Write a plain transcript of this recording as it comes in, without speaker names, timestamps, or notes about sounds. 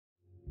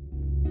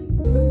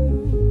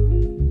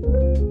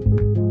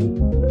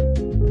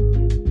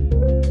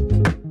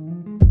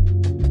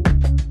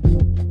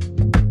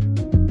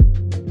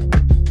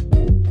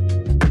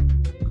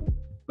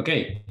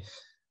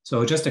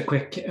So just a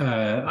quick,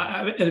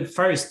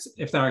 first,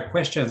 if there are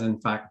questions, in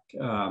fact,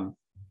 on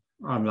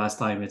last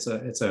time, it's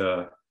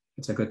a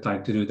good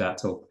time to do that.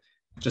 So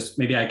just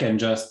maybe I can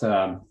just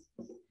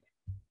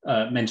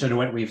mention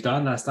what we've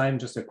done last time,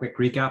 just a quick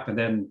recap, and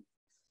then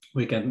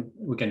we can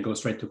go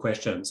straight to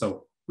questions.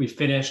 So we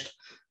finished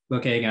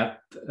looking at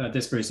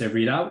dispersive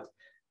readout,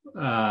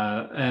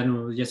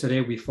 and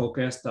yesterday we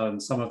focused on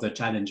some of the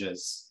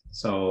challenges.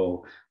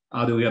 So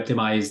how do we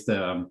optimize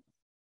the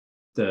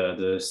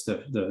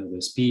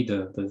speed,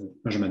 the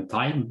measurement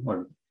time,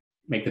 or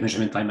make the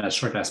measurement time as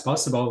short as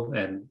possible,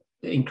 and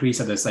increase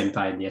at the same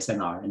time the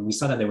SNR? And we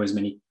saw that there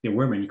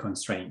were many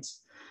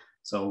constraints.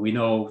 So we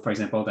know, for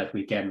example, that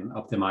we can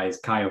optimize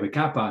chi over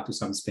kappa to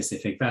some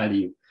specific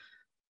value,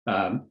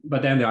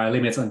 but then there are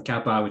limits on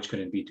kappa, which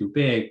couldn't be too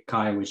big,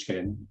 chi, which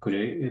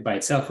could by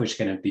itself, which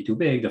cannot be too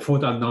big, the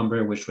photon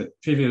number, which would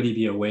trivially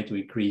be a way to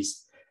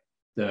increase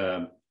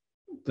the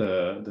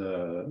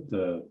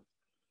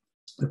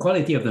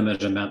quality of the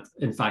measurement,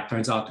 in fact,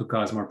 turns out to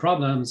cause more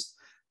problems.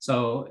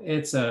 So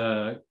it's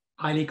a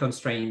highly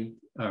constrained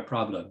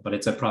problem, but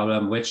it's a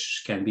problem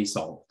which can be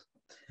solved.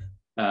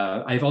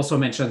 I've also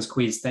mentioned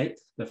squeeze state,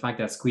 the fact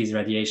that squeeze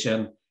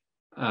radiation,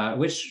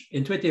 which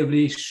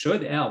intuitively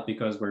should help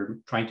because we're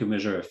trying to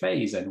measure a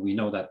phase, and we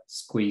know that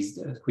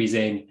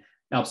squeezing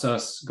helps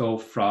us go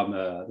from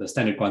the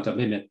standard quantum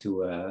limit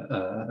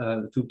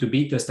to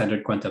beat the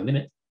standard quantum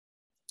limit.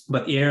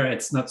 But here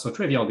it's not so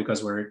trivial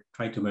because we're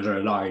trying to measure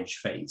a large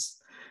phase.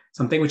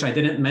 Something which I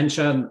didn't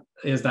mention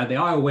is that there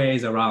are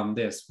ways around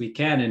this. We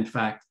can, in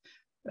fact,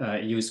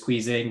 use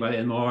squeezing, but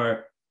in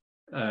more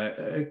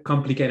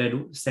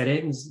complicated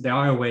settings, there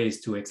are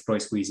ways to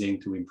exploit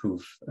squeezing to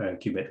improve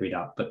qubit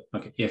readout. But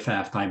okay, if I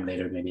have time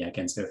later, maybe I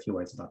can say a few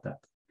words about that.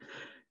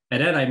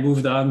 And then I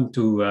moved on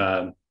to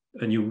a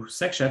new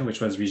section, which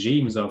was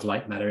regimes of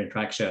light matter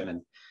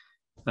interaction.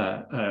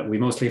 And we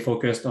mostly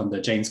focused on the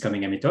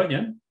James-Cumming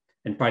Hamiltonian,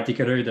 in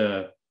particular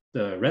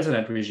the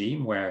resonant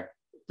regime, where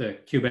the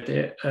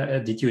qubit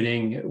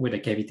detuning with a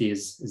cavity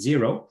is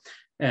 0.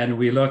 And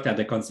we looked at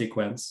the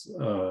consequence,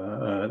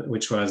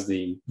 which was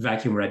the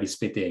vacuum ready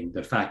splitting,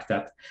 the fact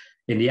that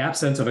in the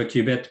absence of a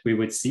qubit, we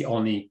would see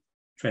only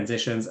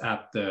transitions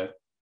at the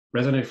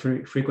resonant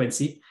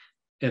frequency.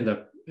 In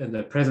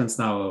the presence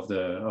now of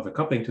a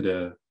coupling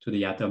to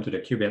the atom, to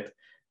the qubit,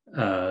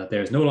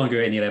 there's no longer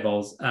any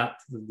levels at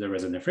the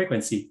resonant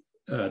frequency.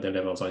 The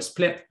levels are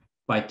split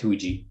by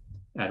 2G,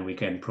 and we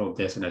can probe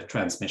this in a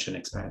transmission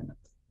experiment.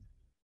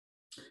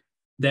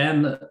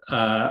 Then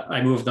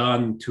I moved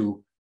on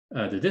to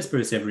the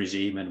dispersive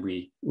regime, and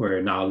we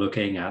were now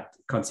looking at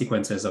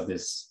consequences of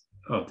this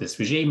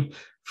regime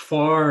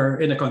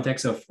in the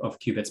context of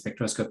qubit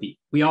spectroscopy.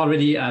 We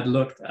already had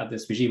looked at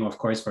this regime, of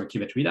course, for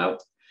qubit readout.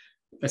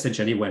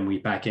 Essentially, when we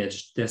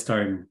packaged this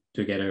term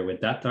together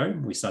with that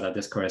term, we saw that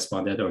this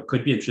corresponded or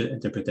could be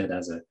interpreted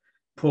as a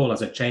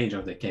change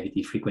of the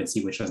cavity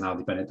frequency, which was now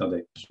dependent on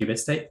the qubit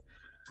state.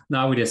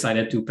 Now we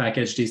decided to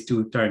package these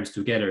two terms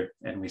together,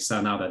 and we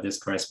saw now that this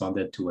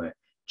corresponded to a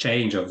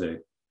change of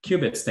the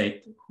qubit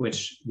state,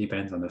 which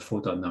depends on the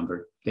photon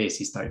number, the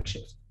AC starting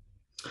shift.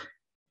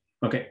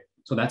 Okay,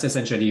 so that's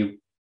essentially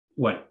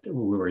what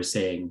we were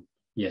saying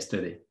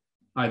yesterday.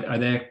 Are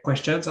there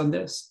questions on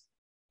this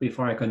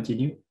before I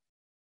continue?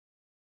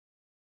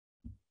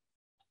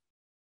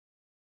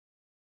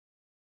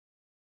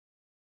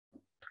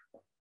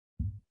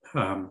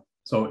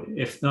 So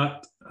if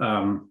not,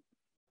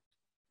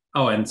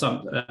 and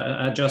some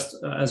just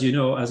as you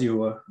know,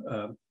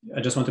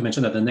 I just want to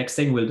mention that the next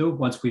thing we'll do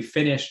once we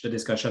finish the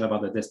discussion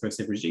about the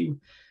dispersive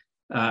regime,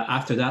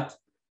 after that,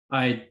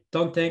 I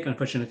don't think,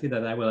 unfortunately,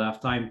 that I will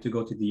have time to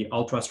go to the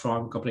ultra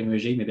strong coupling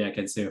regime. Maybe I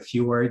can say a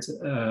few words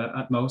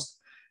at most,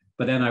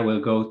 but then I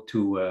will go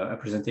to a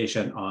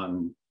presentation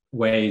on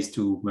ways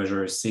to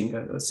measure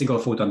single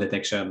photon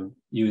detection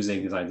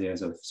using these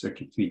ideas of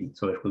circuit 3D.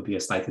 So it will be a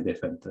slightly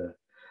different.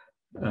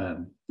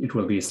 It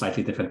will be a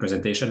slightly different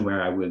presentation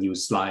where I will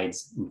use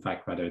slides, in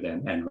fact, rather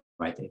than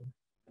handwriting.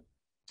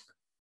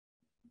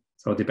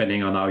 So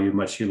depending on how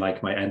much you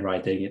like my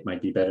handwriting, it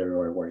might be better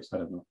or worse, I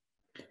don't know.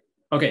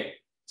 Okay,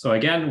 so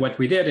again, what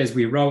we did is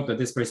we wrote the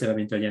dispersive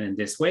Hamiltonian in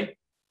this way,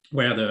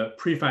 where the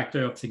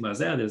prefactor of sigma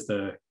z is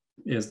the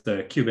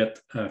qubit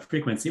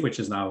frequency, which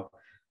is now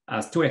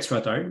has two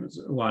extra terms.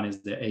 One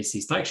is the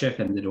AC Stark shift,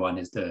 and the other one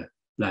is the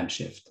Lamb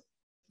shift.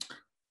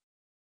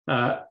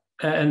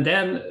 And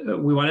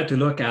then we wanted to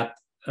look at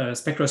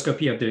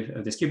spectroscopy of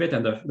this qubit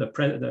and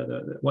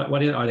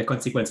what are the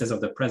consequences of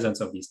the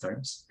presence of these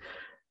terms.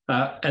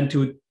 And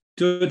to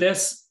do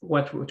this,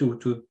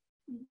 to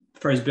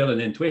first build an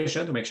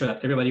intuition to make sure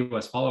that everybody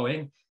was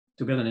following.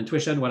 To build an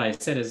intuition, what I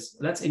said is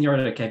let's ignore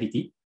the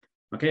cavity,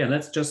 okay, and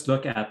let's just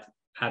look at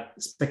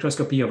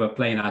spectroscopy of a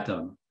plane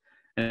atom.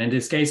 And in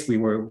this case, we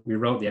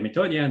wrote the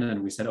Hamiltonian,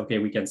 and we said, okay,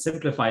 we can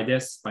simplify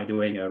this by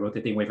doing a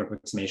rotating wave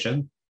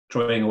approximation,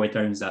 throwing away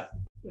terms that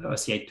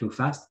oscillate too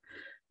fast,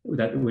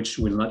 which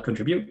will not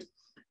contribute.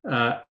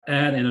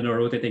 And in a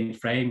rotating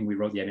frame, we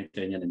wrote the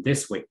Hamiltonian in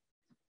this way.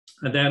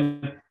 And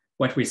then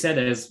what we said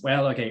is,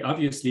 well, okay,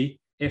 obviously,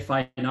 if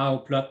I now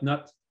plot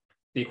not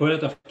the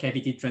equivalent of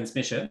cavity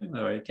transmission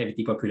or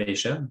cavity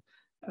population,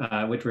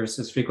 which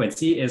versus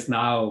frequency is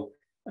now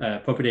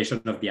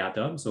population of the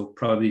atom, so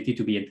probability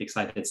to be in the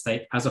excited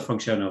state as a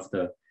function of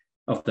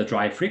the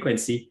drive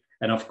frequency.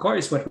 And of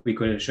course, what we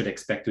should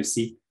expect to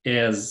see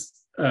is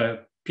a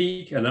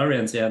peak, a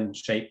Lorentzian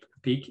shape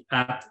peak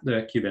at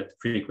the qubit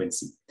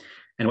frequency.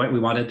 And what we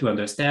wanted to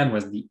understand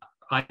was the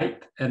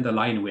height and the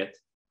line width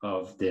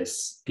of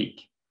this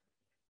peak.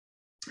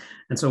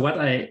 And so what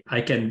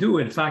I can do,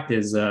 in fact,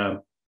 is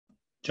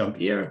jump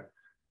here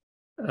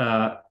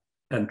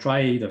and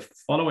try the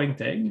following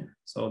thing.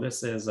 So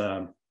this is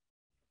a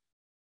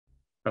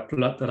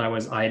plot that I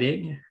was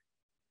hiding.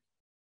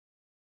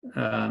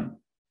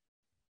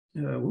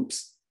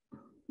 Whoops,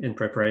 in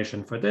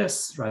preparation for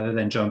this, rather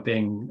than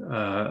jumping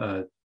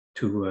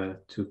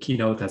to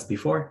Keynote as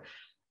before.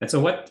 And so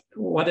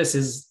what this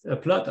is a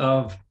plot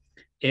of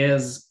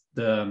is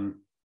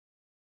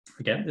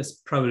again, this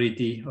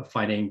probability of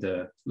finding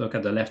look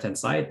at the left-hand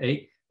side,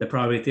 the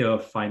probability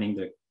of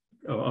finding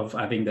of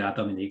having the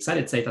atom in the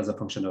excited state as a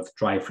function of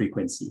drive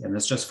frequency. And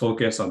let's just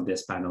focus on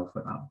this panel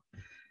for now.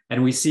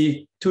 And we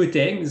see two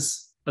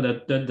things.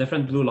 The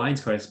different blue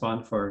lines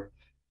correspond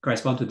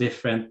to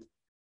different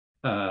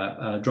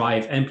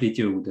drive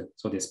amplitude.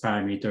 So this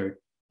parameter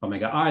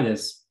omega r,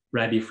 this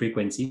Rabi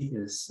frequency,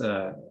 is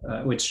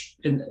which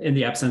in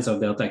the absence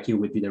of delta Q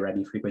would be the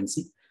Rabi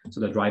frequency. So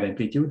the drive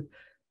amplitude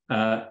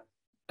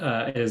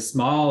is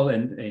small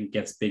and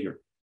gets bigger.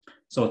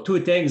 So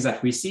two things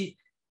that we see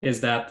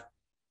is that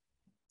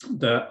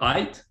the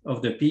height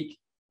of the peak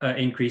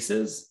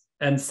increases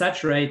and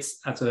saturates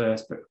at a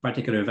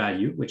particular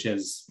value, which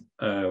is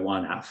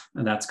 1/2,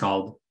 and that's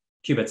called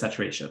qubit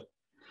saturation.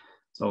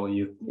 So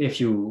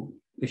if you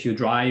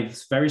drive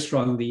very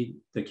strongly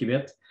the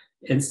qubit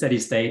in steady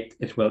state,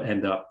 it will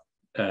end up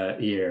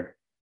here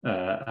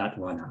at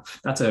 1/2.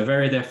 That's a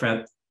very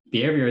different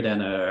behavior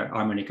than a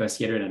harmonic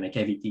oscillator than a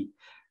cavity,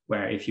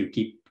 where if you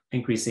keep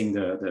increasing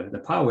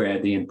the power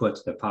at the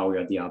input, the power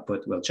at the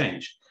output will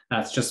change.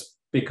 That's just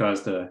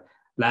because the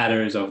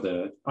ladders of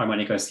the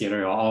harmonic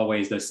oscillator are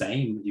always the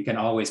same. You can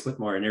always put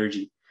more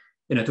energy.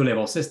 In a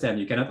two-level system,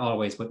 you cannot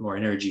always put more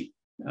energy.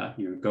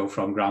 You go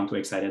from ground to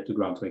excited to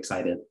ground to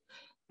excited.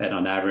 And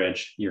on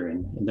average, you're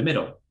in the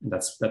middle. And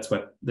that's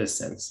what this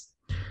says.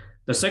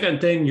 The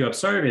second thing you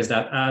observe is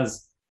that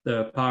as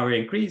the power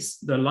increases,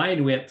 the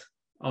line width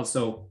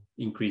also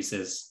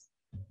increases.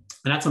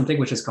 And that's something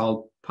which is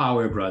called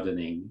power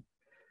broadening.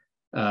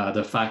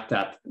 The fact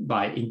that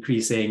by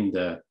increasing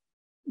the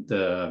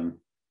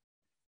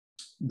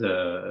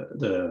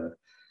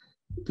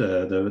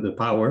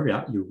power,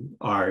 you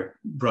are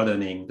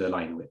broadening the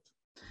line width.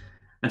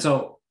 And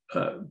so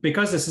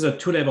because this is a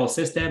two-level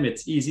system,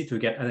 it's easy to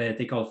get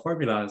analytical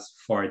formulas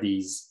for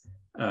these,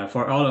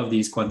 for all of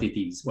these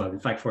quantities. Well, in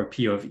fact, for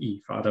P of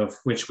E, out of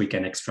which we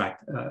can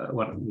extract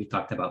what we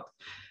talked about.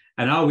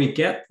 And how we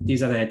get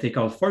these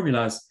analytical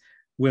formulas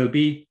will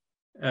be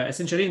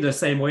essentially in the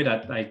same way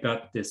that I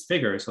got this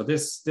figure. So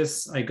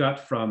this I got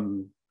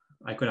from,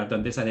 I could have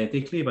done this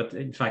analytically, but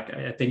in fact,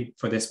 I think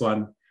for this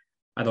one,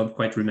 I don't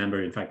quite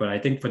remember, in fact, but I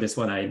think for this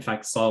one, I in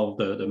fact solved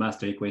the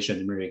master equation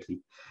numerically.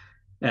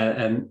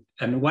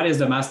 And what is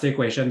the master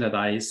equation that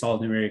I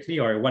solved numerically,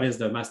 or what is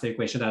the master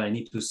equation that I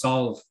need to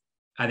solve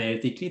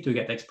analytically to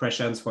get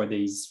expressions for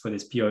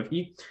this P of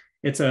E?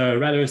 It's a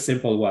rather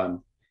simple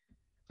one.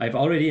 I've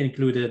already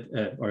included,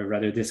 or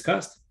rather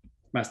discussed,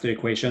 master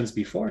equations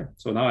before.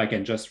 So now I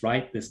can just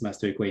write this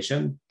master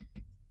equation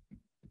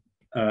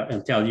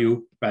and tell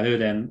you, rather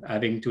than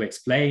having to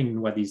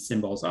explain what these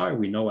symbols are,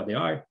 we know what they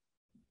are.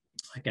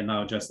 I can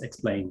now just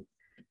explain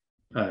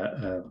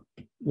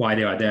why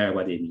they are there,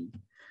 what they mean.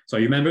 So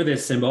you remember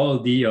this symbol,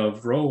 D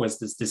of rho was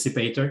this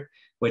dissipator,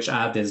 which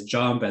had this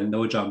jump and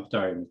no jump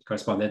term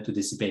corresponded to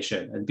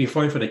dissipation. And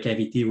before, for the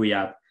cavity, we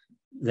had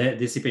the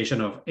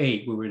dissipation of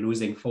A, we were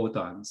losing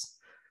photons.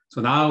 So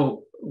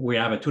now we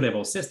have a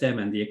two-level system,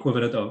 and the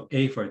equivalent of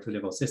A for a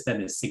two-level system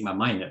is sigma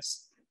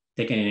minus,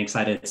 taking an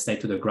excited state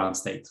to the ground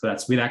state. So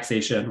that's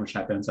relaxation, which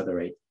happens at the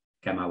rate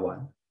gamma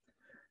 1.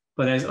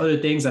 But there's other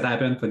things that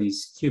happen for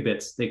these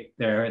qubits.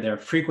 Their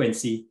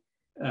frequency,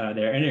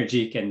 their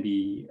energy can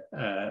be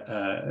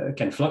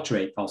can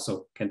fluctuate.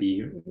 Also,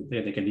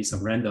 there can be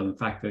some random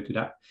factor to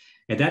that,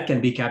 and that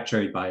can be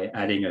captured by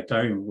adding a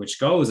term which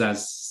goes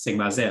as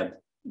sigma z,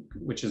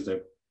 which is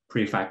the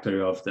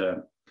prefactor of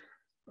the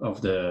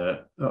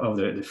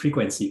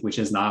frequency, which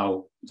is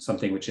now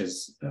something which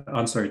is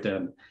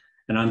uncertain,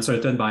 and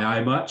uncertain by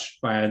how much?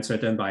 By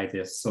uncertain by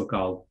this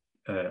so-called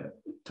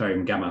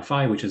term gamma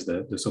phi, which is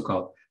the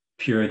so-called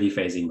pure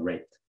dephasing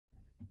rate.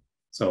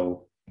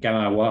 So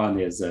gamma 1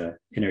 is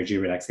energy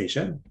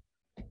relaxation,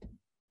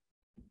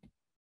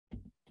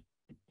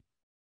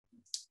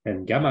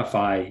 and gamma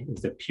phi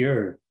is the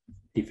pure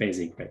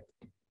dephasing rate.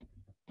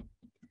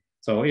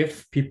 So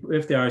if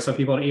there are some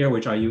people here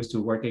which are used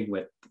to working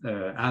with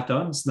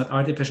atoms, not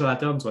artificial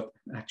atoms, but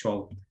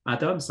actual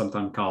atoms,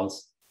 sometimes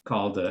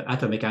called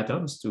atomic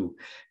atoms, to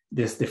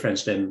this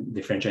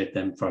differentiate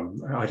them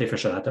from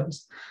artificial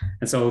atoms.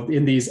 And so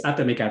in these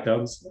atomic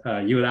atoms,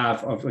 you will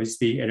have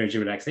obviously energy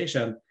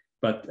relaxation,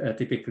 but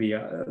typically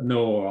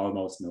no or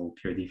almost no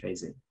pure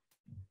dephasing.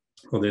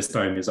 So this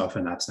term is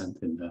often absent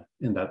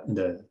in that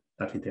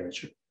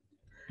literature.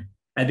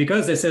 And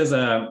because this is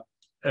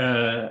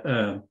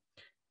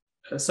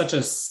such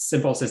a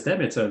simple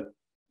system, it's a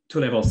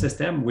two-level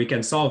system, we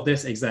can solve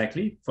this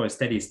exactly for a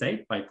steady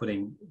state by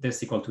putting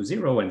this equal to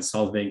 0 and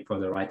solving for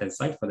the right-hand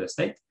side for the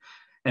state.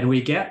 And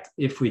we get,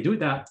 if we do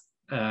that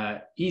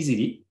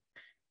easily,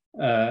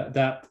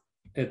 that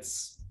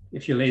it's,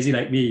 if you're lazy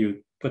like me,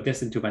 you put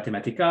this into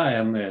Mathematica,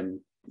 and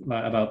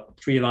about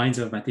 3 lines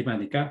of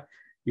Mathematica,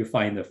 you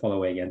find the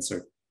following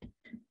answer,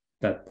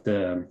 that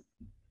the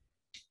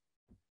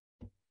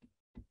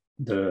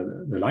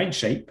line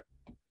shape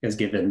is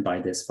given by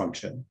this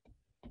function.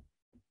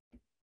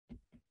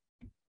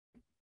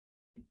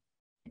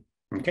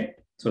 Okay,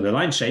 so the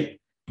line shape,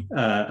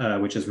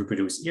 which is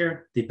reproduced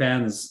here,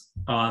 depends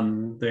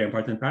on the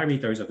important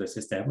parameters of the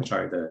system, which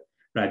are the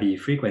Rabi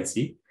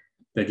frequency,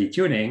 the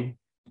detuning,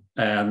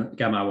 and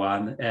gamma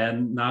 1,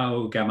 and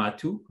now gamma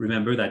 2.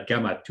 Remember that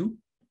gamma 2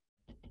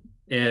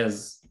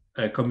 is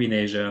a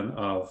combination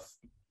of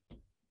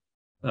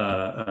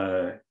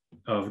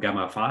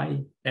gamma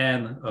phi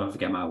and of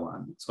gamma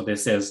 1. So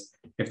this is,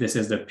 if this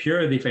is the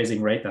pure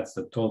dephasing rate, that's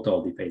the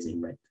total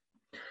dephasing rate.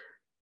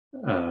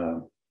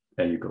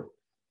 There you go.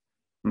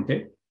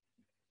 Okay.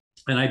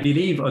 And I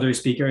believe other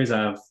speakers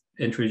have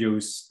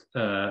introduced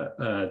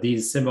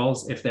these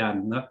symbols. If they are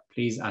not,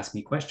 please ask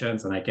me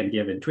questions and I can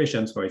give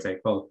intuitions. For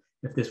example,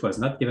 if this was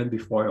not given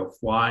before, of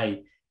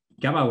why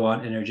gamma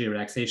 1 energy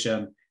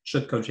relaxation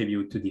should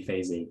contribute to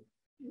dephasing,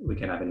 we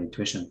can have an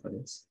intuition for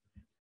this.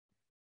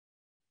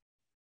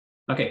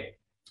 Okay,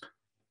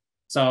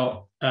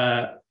 so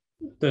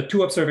the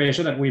 2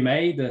 observations that we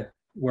made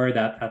were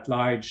that at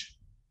large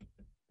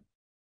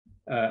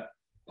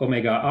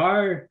omega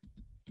r,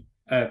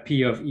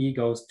 P of E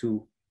goes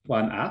to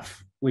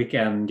 1/2. We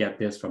can get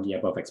this from the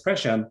above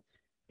expression.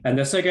 And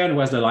the second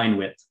was the line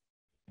width.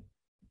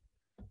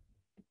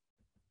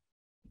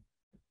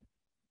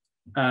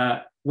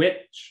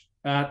 Which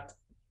at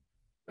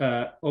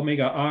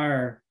omega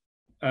r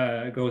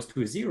goes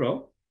to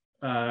 0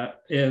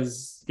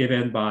 is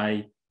given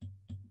by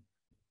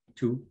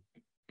 2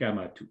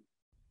 gamma 2.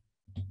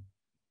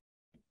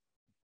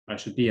 I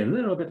should be a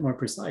little bit more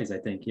precise, I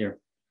think, here.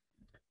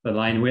 The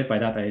line width, by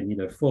that I need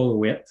a full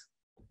width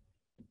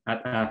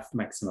at half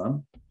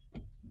maximum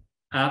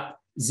at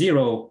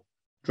 0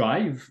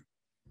 drive,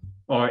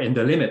 or in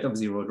the limit of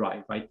 0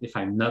 drive, right? If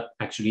I'm not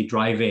actually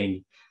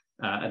driving,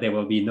 there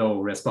will be no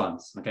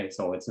response. Okay,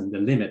 so it's in the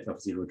limit of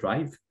 0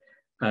 drive.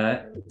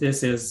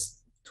 This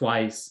is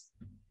twice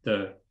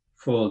the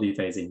full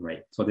dephasing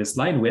rate. So this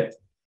line width,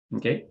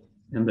 okay,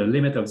 and the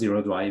limit of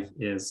 0 drive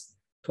is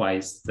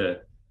twice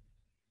the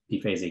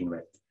dephasing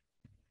rate.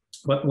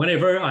 But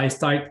whenever I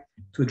start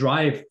to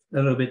drive a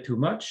little bit too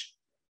much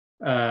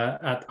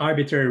at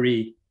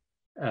arbitrary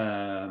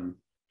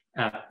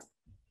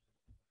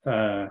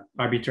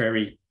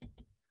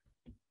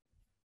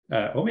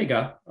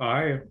omega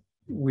r,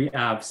 we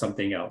have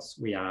something else.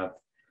 We have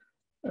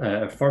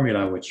a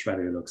formula which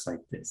rather looks like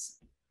this.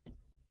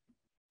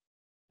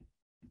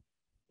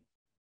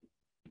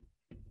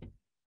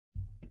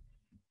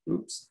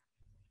 Oops.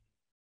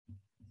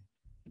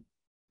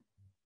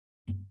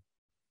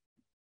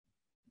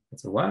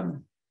 It's a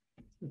 1,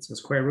 it's a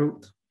square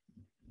root.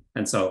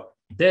 And so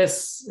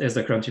this is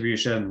the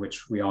contribution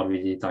which we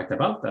already talked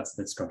about, that's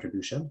this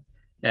contribution.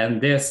 And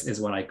this is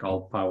what I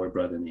call power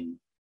broadening.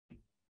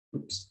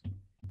 Oops.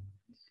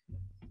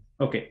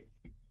 Okay.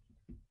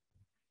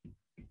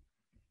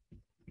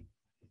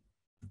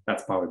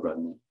 That's power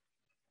broadening.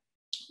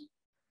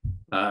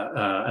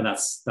 And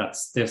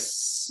that's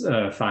this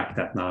fact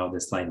that now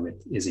this line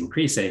width is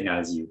increasing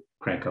as you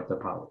crank up the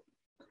power.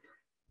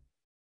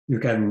 You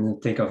can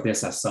think of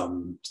this as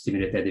some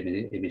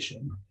stimulated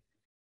emission.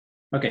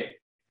 Okay.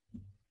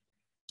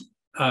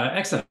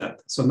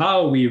 Excellent. So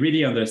now we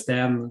really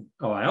understand,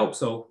 or I hope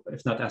so,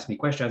 if not ask me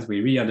questions,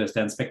 we really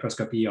understand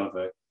spectroscopy of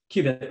a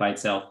qubit by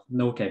itself,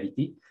 no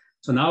cavity.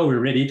 So now we're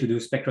ready to do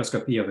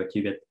spectroscopy of a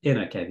qubit in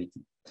a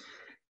cavity.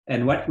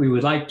 And what we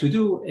would like to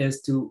do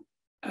is to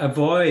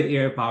avoid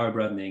air power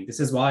broadening. This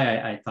is why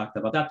I talked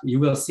about that. You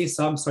will see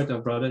some sort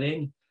of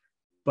broadening,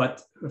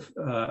 but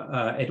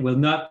it will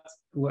not,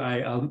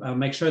 I'll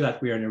make sure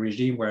that we are in a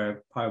regime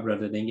where power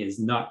broadening is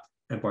not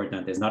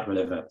important, is not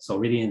relevant. So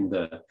really in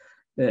the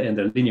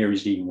linear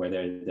regime where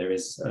there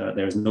is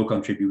no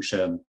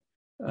contribution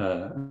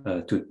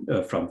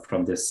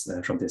from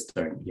this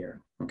term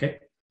here. Okay.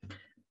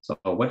 So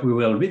what we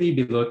will really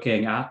be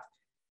looking at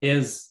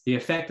is the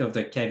effect of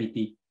the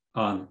cavity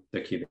on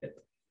the qubit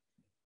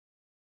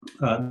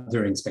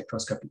during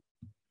spectroscopy.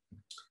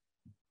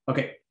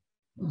 Okay.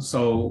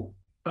 So,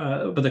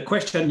 but the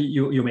question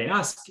you may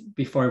ask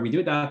before we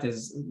do that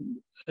is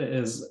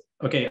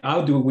okay,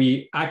 how do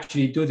we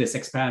actually do this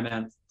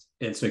experiment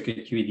in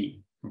circuit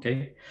QED?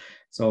 Okay,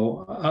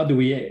 so how do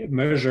we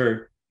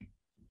measure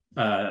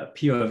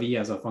P of E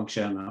as a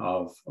function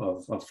of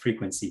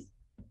frequency.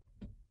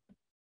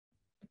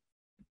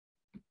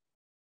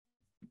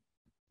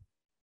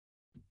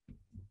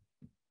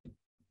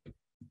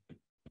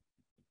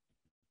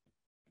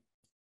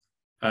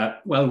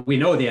 Well, we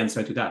know the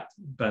answer to that,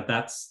 but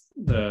that's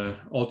the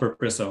all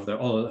purpose of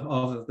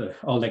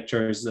all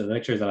lectures, the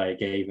lectures that I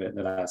gave in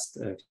the last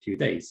few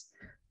days.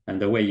 And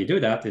the way you do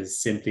that is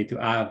simply to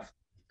have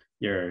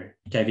your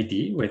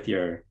cavity with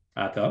your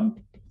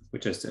atom,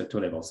 which is a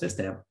two-level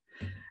system.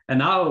 And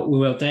now we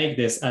will take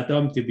this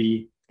atom to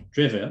be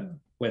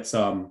driven with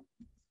some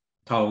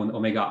tone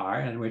omega r,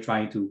 and we're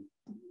trying to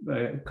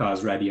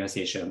cause Rabi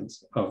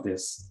oscillations of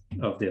this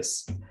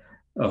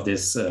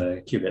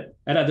qubit.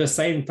 And at the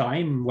same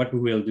time, what we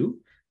will do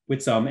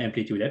with some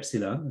amplitude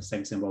epsilon, the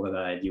same symbol that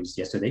I used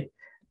yesterday,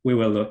 we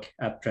will look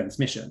at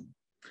transmission.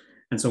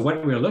 And so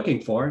what we're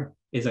looking for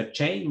is a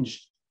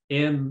change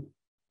in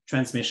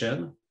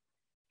transmission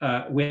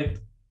with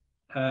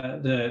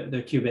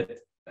the qubit,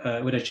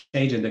 with a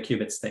change in the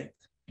qubit state.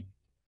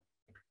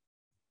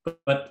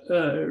 But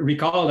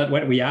recall that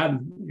what we had,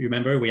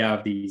 remember, we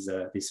have these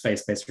this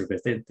phase space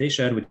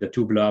representation with the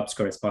two blobs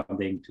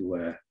corresponding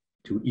to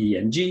E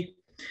and G.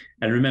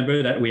 And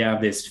remember that we have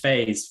this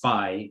phase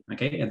phi,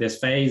 okay? And this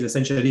phase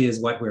essentially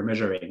is what we're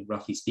measuring,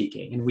 roughly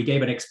speaking. And we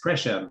gave an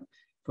expression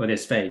for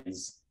this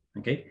phase,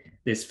 okay?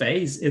 This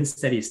phase in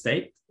steady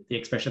state, the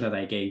expression that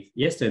I gave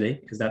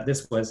yesterday is that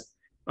this was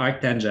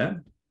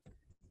arctangent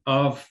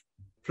of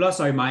plus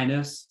or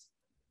minus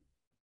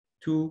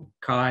 2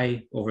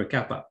 chi over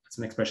kappa. It's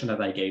an expression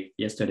that I gave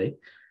yesterday.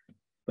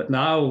 But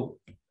now,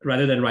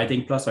 rather than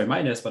writing plus or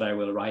minus, what I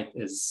will write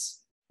is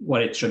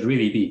what it should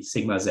really be,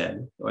 sigma z,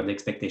 or the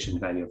expectation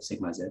value of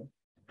sigma z.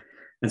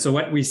 And so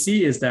what we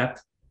see is that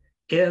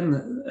in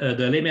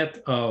the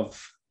limit of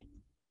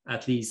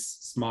at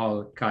least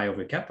small chi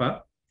over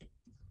kappa,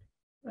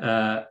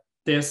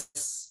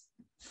 this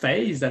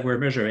phase that we're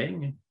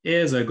measuring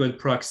is a good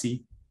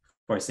proxy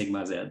for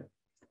sigma z.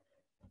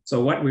 So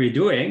what we're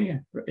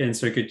doing in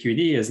circuit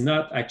QD is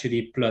not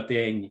actually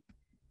plotting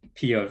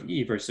P of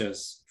E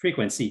versus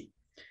frequency.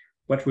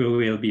 What we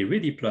will be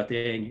really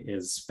plotting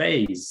is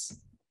phase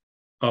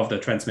of the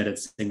transmitted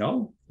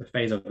signal, the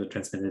phase of the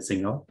transmitted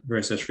signal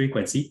versus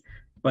frequency,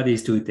 but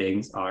these two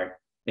things are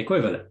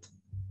equivalent.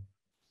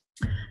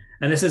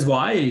 And this is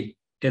why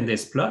in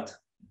this plot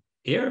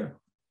here,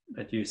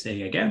 that you're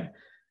seeing again,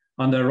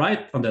 on the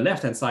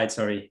left-hand side,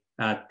 sorry,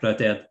 I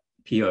plotted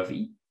P of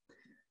E.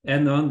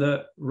 And on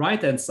the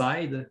right-hand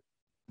side,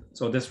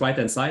 so this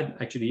right-hand side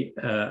actually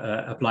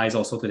applies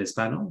also to this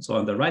panel. So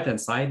on the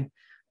right-hand side,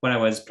 what I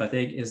was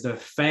plotting is the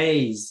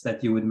phase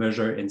that you would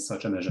measure in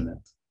such a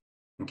measurement,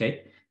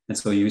 okay? And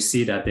so you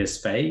see that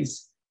this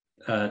phase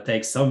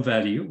takes some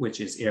value, which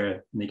is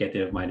here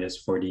negative minus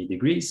 40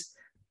 degrees,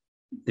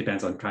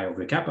 depends on chi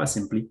over kappa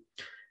simply,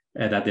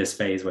 and that this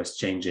phase was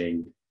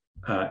changing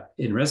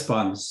in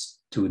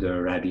response to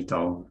the Rabi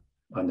tone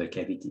on the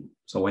cavity.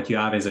 So what you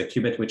have is a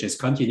qubit which is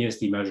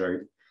continuously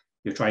measured.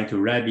 You're trying to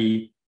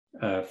Rabi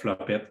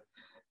flop it.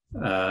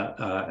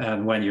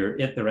 And when you're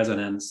at the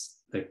resonance,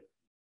 the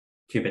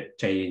qubit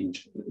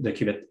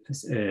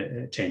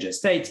changes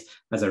state.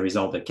 As a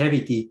result, the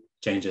cavity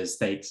changes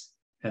state,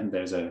 and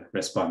there's a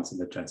response in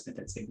the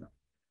transmitted signal.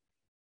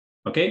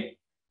 Okay,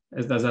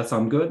 does that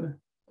sound good?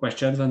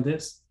 Questions on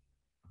this?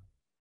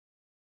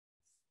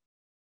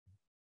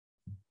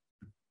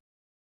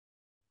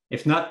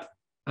 If not,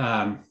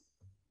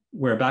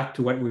 we're back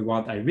to what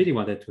I really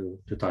wanted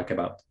to talk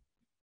about,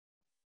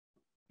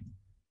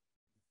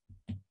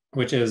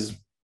 which is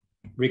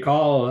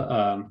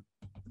recall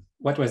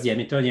what was the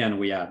Hamiltonian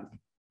we had.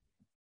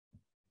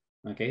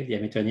 Okay, the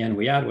Hamiltonian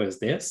we had was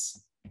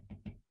this.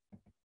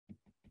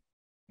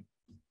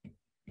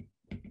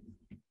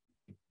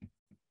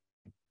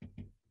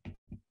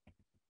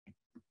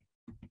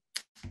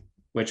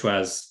 Which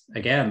was,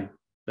 again,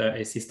 the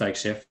AC static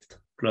shift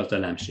plus the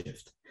lamp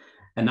shift.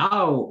 And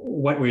now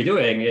what we're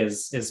doing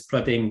is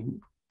plotting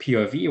P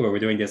of E, where we're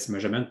doing this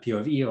measurement, P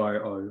of E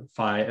or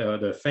phi,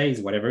 the phase,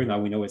 whatever.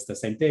 Now we know it's the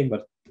same thing,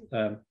 but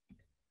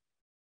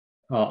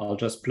I'll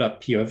just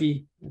plot P of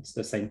E. It's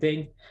the same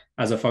thing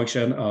as a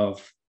function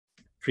of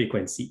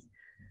frequency.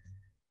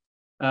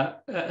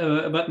 But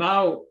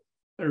now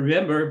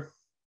remember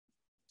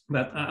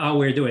that how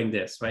we're doing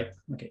this, right?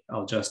 Okay,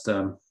 I'll just,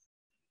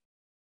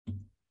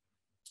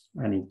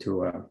 I need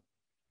to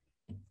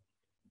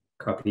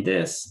copy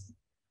this.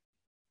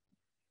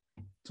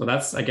 So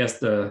that's, I guess,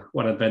 the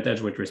one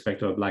advantage with respect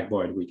to a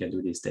blackboard, we can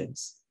do these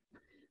things.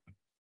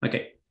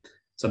 Okay,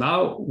 so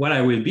now what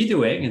I will be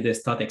doing in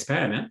this thought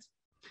experiment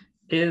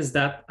is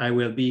that I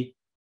will be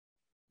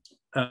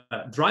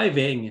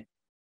driving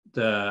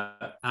the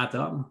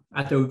atom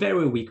at a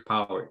very weak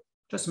power,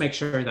 just to make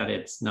sure that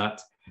it's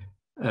not,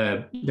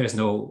 there's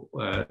no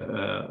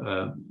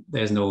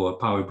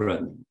power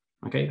broadening.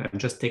 Okay, I'm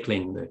just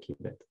tickling the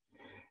qubit.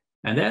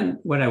 And then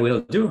what I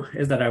will do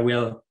is that I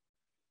will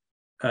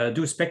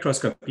do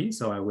spectroscopy.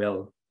 So I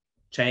will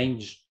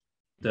change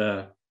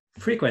the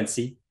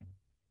frequency,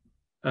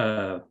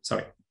 the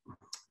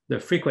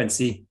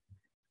frequency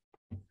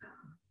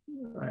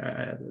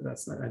I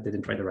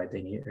didn't write the right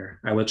thing here.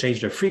 I will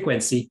change the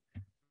frequency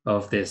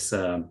of this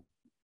tone.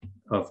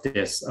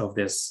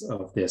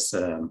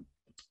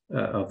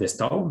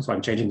 So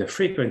I'm changing the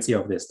frequency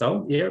of this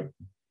tone here.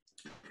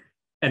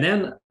 And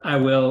then I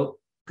will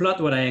plot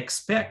what I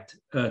expect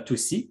to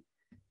see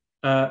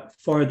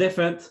for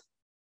different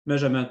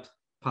measurement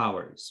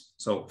powers.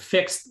 So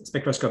fixed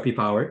spectroscopy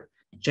power,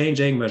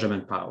 changing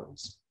measurement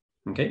powers.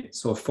 Okay,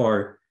 so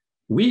for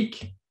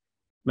weak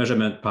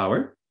measurement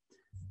power,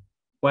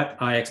 what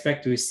I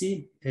expect to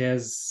see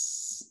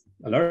is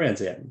a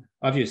Lorentzian.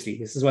 Obviously,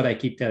 this is what I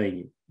keep telling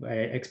you. I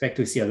expect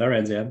to see a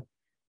Lorentzian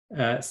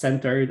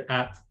centered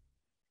at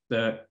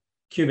the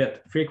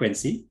qubit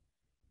frequency,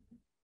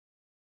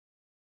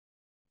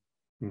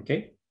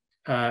 okay,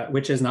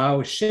 which is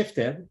now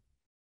shifted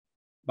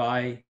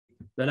by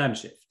the Lamb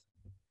shift.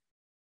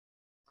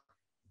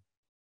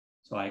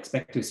 So I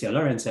expect to see a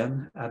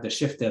Lorentzian at the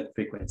shifted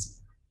frequency.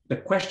 The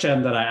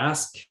question that I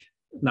ask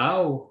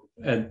now,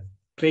 and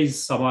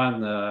please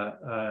someone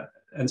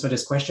answer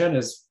this question,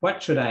 is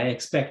what should I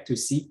expect to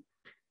see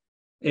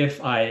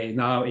if I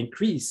now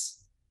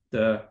increase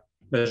the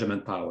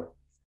measurement power?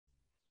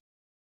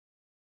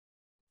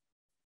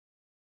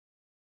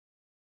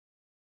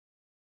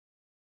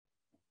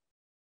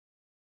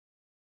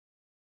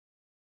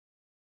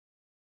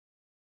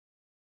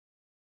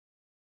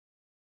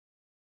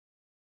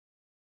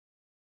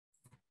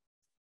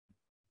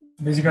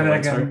 Basically, I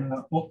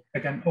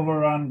can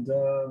overrun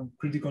the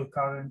critical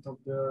current of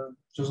the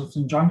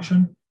Josephson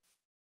junction.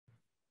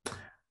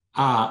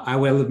 I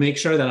will make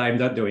sure that I'm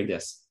not doing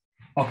this.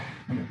 Okay.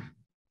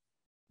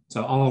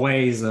 So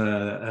always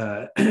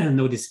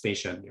no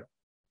dissipation here.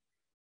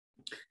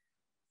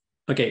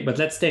 Okay, but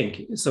let's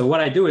think. So what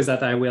I do is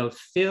that I will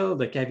fill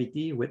the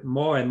cavity with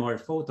more and more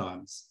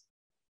photons.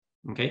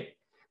 Okay.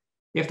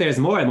 If there's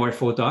more and more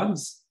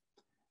photons,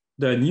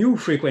 the new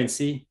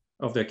frequency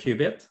of the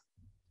qubit,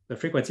 the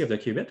frequency of the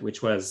qubit,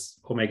 which was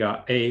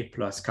omega A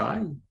plus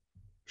chi,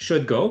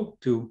 should go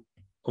to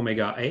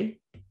omega A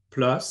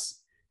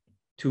plus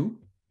 2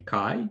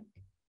 chi.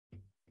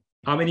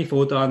 How many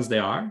photons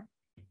there are,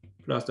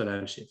 plus the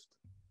Lamb shift.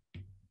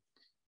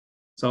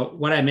 So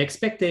what I'm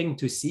expecting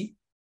to see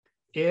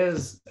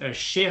is a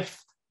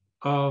shift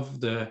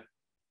of the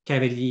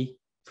cavity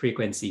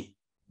frequency.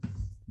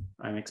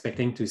 I'm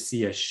expecting to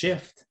see a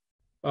shift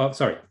of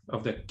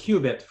the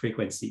qubit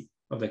frequency,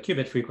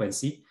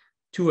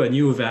 to a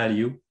new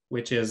value,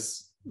 which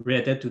is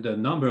related to the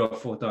number of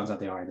photons that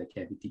there are in the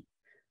cavity.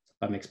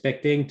 So I'm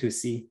expecting to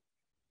see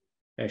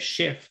a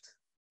shift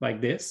like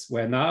this,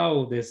 where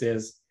now this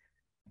is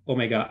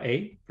omega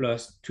A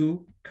plus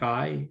 2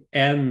 chi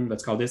n,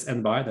 let's call this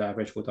n bar, the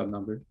average photon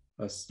number,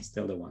 plus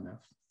still the 1f.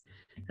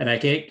 And I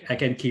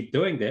can keep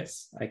doing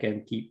this. I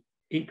can keep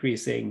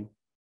increasing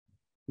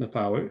the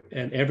power,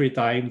 and every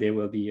time there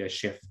will be a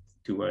shift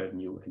to a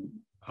new and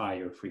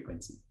higher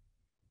frequency.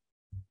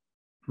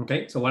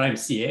 Okay, so what I'm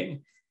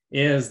seeing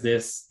is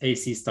this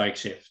AC Stark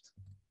shift.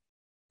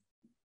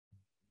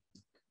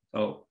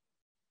 So,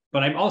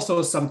 but I'm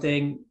also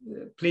something,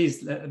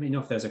 please let me know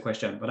if there's a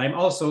question, but I'm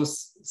also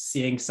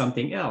seeing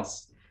something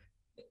else.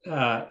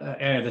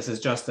 This is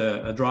just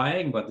a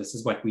drawing, but this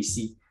is what we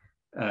see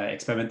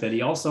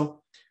experimentally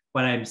also.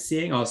 What I'm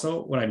seeing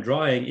also, what I'm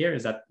drawing here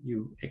is that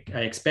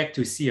I expect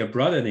to see a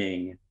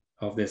broadening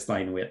of this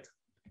line width.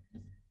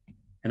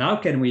 And how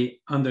can we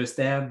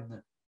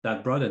understand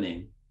that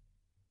broadening?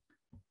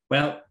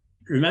 Well,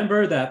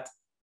 remember that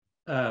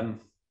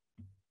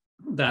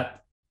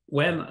that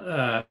when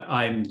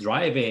I'm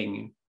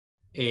driving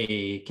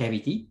a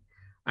cavity,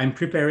 I'm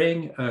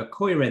preparing a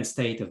coherent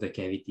state of the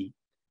cavity.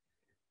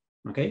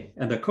 Okay,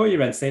 and the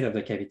coherent state of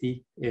the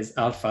cavity is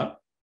alpha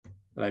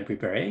that I'm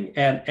preparing,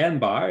 and n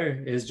bar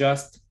is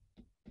just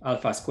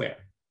alpha squared.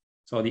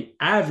 So the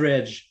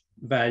average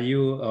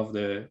value of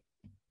the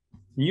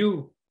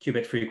new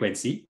qubit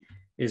frequency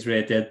is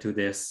related to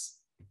this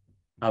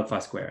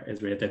alpha square,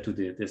 is related to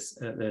this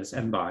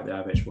n bar, the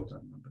average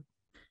photon number.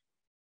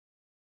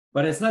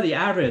 But it's not the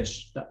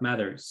average that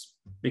matters,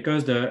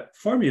 because the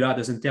formula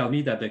doesn't tell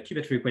me that the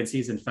qubit frequency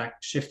is in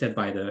fact shifted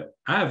by the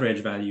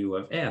average value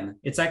of n.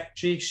 It's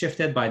actually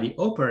shifted by the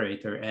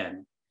operator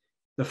n.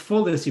 The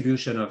full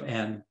distribution of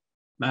n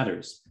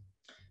matters.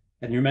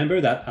 And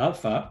remember that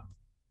alpha,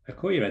 a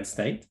coherent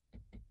state,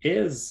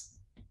 is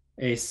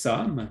a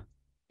sum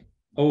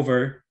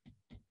over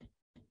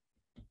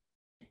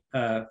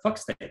Fock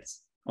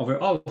states, over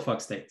all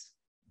Fock states.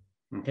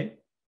 Okay,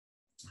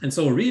 and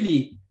so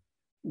really,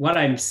 what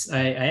I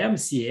am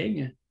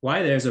seeing,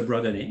 why there's a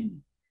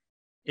broadening,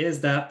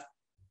 is that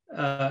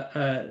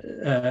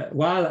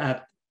while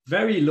at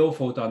very low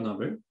photon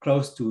number,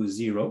 close to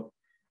 0,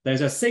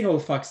 there's a single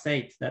Fock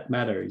state that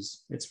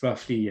matters. It's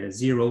roughly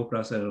 0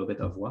 plus a little bit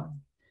of 1.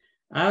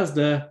 As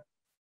the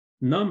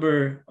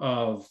number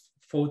of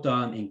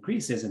photon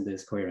increases in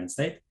this coherent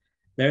state,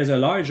 there's a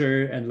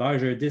larger and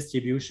larger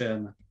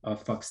distribution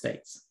of Fock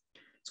states.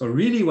 So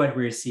really what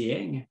we're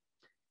seeing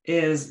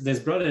is this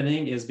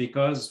broadening is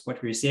because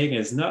what we're seeing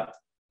is not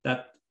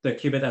that the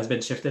qubit has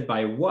been shifted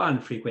by one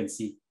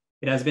frequency,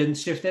 It has been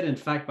shifted, in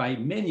fact, by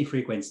many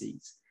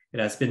frequencies. It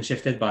has been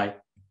shifted by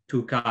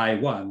 2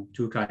 chi1,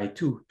 2 chi2,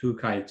 2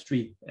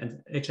 chi3,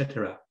 and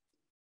etc.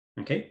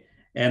 Okay,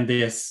 and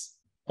this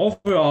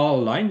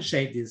overall line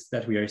shape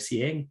that we are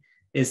seeing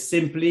is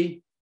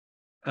simply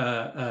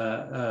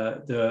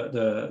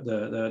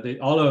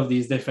all of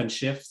these different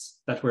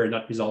shifts that we're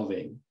not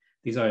resolving.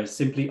 These are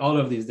simply all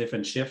of these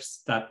different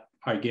shifts that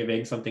are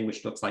giving something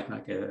which looks like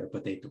a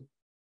potato.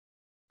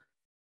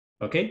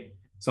 Okay,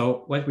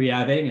 so what we're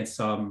having is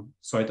some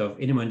sort of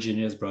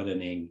inhomogeneous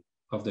broadening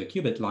of the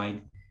qubit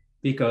line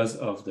because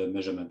of the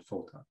measurement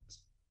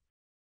photons.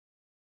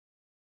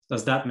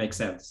 Does that make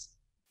sense?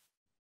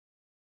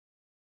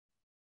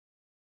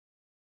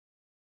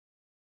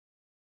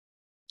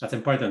 That's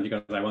important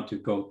because I want to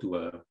go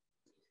to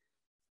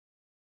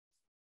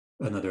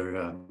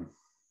another,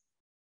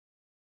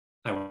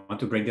 I want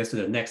to bring this to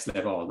the next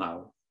level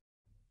now.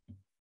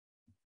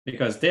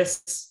 Because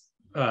this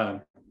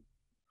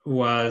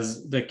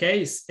was the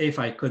case if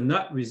I could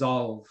not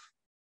resolve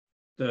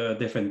the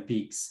different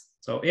peaks.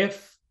 So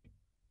if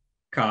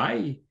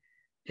chi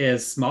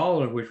is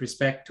small with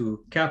respect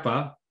to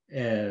kappa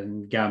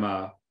and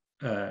gamma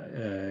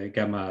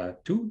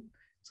 2,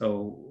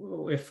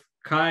 so if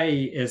chi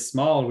is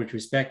small with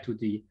respect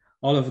to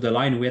all of the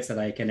line widths that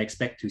I can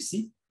expect to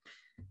see,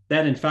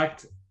 then in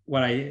fact,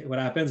 what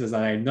happens is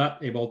that I'm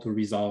not able to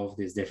resolve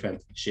these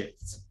different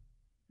shifts.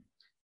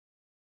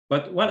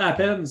 But what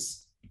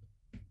happens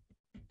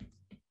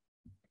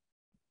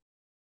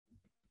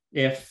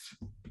if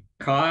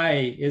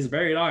chi is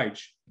very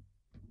large?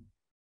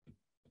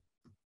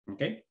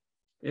 Okay,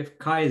 if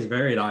chi is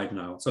very large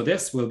now, so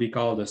this will be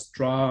called a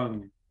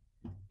strong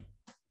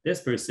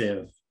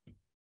dispersive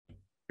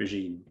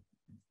regime.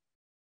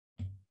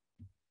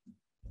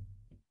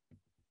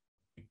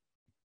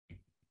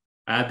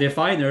 I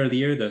defined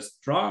earlier the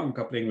strong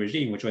coupling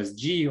regime, which was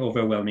G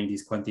overwhelming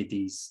these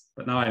quantities.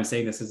 But now I'm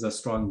saying this is a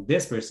strong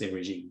dispersive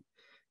regime,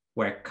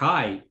 where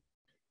chi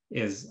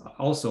is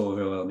also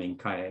overwhelming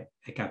chi,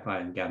 kappa,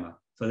 and gamma.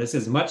 So this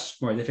is much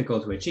more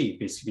difficult to achieve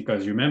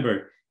because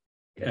remember,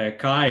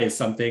 chi is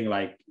something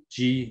like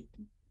G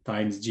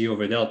times G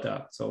over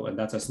delta. So, and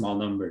that's a small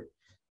number.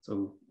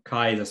 So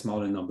chi is a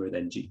smaller number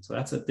than G. So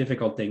that's a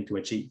difficult thing to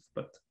achieve.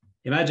 But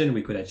imagine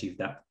we could achieve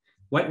that.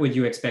 What would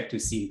you expect to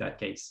see in that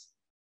case?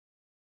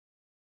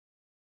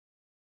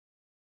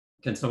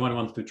 Can someone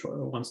wants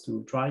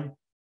to try?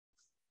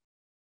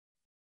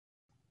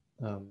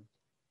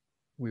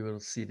 We will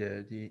see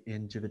the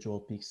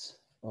individual peaks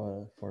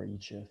for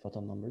each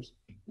photon numbers.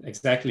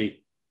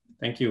 Exactly.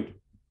 Thank you.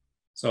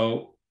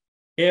 So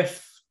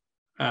if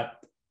at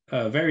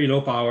a very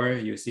low power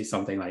you see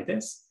something like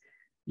this,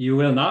 you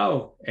will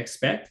now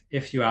expect,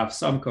 if you have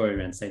some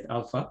coherent state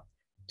alpha,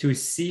 to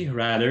see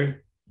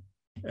rather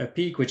a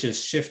peak which is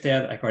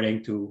shifted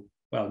according to,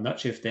 well, not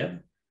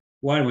shifted,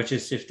 one which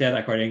is shifted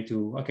according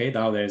to, okay,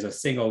 now there's a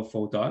single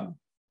photon.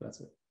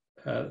 That's it.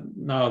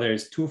 Now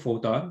there's 2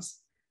 photons.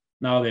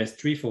 Now there's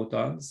 3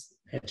 photons,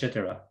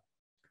 etc.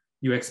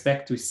 You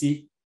expect to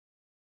see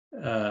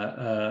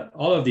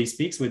all of these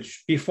peaks,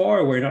 which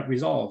before were not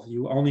resolved.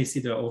 You only see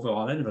the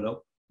overall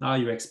envelope. Now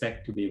you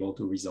expect to be able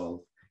to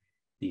resolve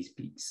these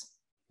peaks,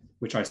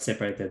 which are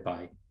separated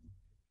by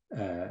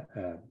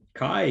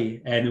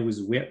chi and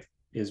whose width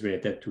is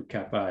related to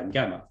kappa and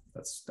gamma.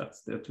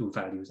 That's the 2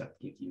 values that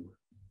give you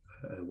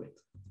width.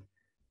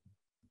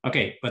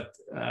 Okay, but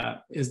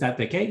is that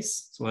the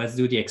case? So let's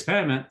do the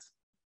experiment.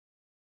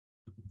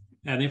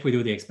 And if we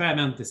do the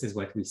experiment, this is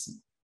what we see.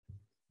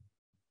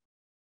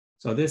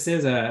 So this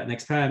is an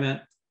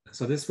experiment.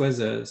 So this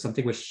was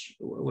something which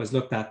was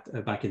looked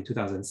at back in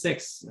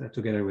 2006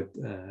 together with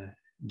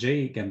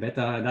Jay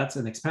Gambetta. And that's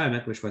an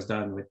experiment which was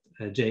done with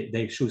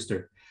Dave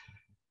Schuster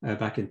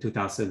back in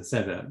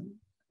 2007.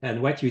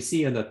 And what you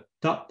see on the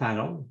top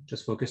panel,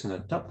 just focus on the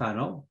top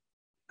panel.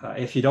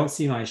 If you don't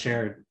see my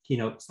shared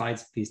keynote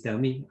slides, please tell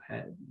me.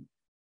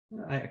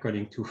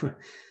 According to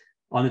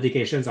all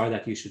indications are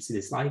that you should see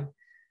this slide.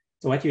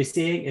 So what you're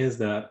seeing is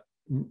the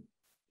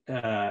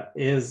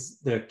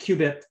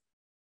qubit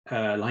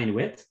line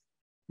width.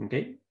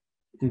 Okay.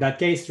 In that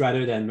case,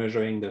 rather than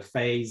measuring the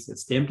phase,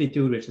 it's the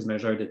amplitude which is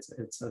measured.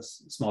 It's a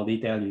small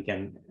detail. You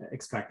can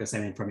extract the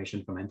same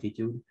information from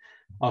amplitude.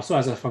 Also,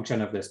 as a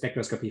function of the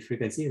spectroscopy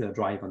frequency, the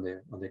drive on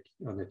the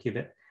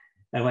qubit.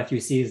 And what you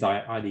see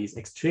are these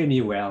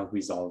extremely well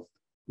resolved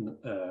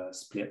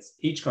splits,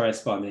 each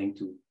corresponding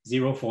to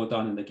 0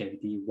 photon in the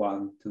cavity,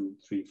 1, 2,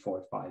 3,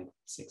 4, 5,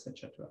 6,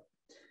 etc.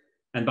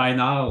 And by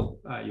now,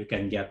 you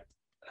can get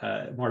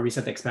more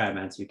recent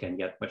experiments. You can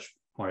get much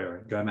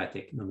more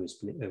dramatic number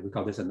split. We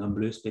call this a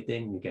number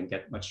splitting. You can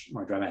get much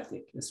more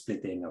dramatic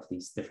splitting of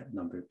these different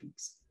number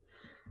peaks.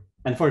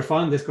 And for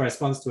fun, this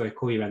corresponds to a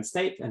coherent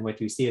state. And what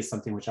you see is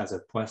something which has a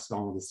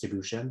Poisson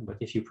distribution. But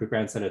if you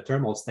prepare instead a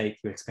thermal state,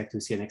 you expect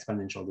to see an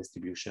exponential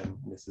distribution.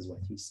 And this is what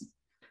you see.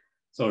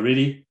 So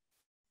really,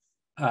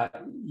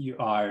 you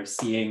are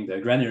seeing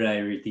the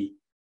granularity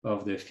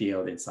of the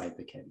field inside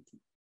the cavity.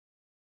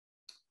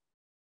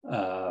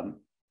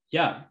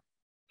 Yeah.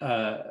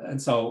 and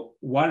so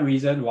one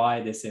reason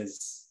why this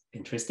is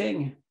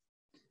interesting.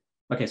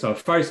 Okay, so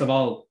first of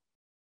all,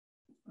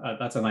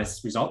 that's a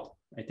nice result,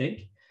 I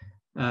think.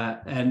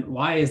 And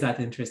why is that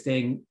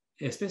interesting,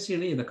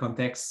 especially in the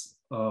context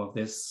of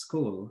this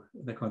school,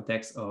 the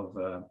context of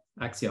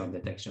axion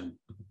detection?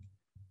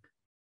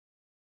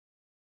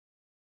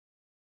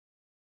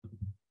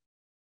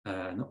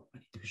 No, I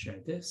need to share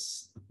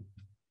this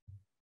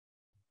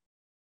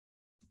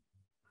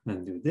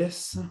and do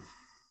this.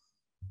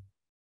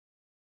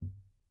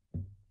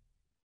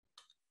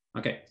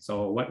 Okay,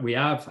 so what we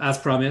have, as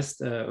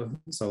promised,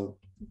 so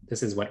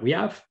this is what we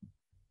have.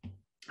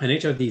 And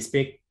each of these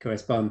peaks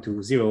correspond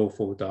to 0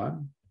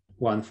 photon,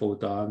 1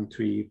 photon,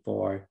 3,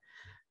 4,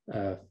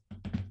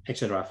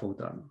 etc.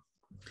 photon.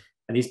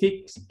 And these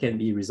peaks can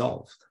be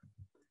resolved.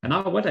 And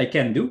now what I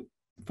can do,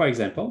 for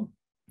example,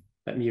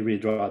 let me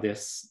redraw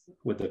this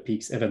with the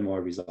peaks even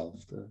more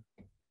resolved.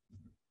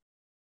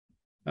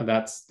 And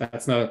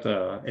that's not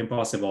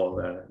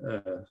impossible.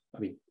 I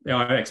mean, there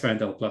are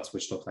experimental plots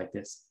which look like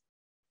this.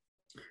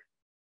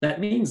 That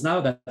means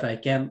now that I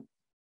can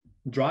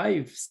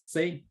drive,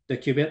 say, the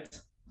qubit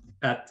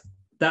at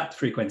that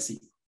frequency.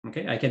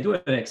 Okay, I can do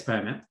an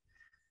experiment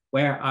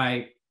where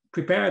I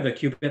prepare the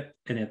qubit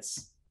in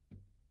its,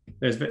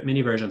 there's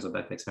many versions of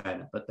that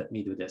experiment, but let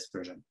me do this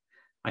version.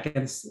 I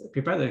can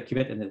prepare the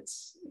qubit in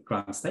its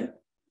ground state,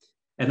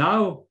 and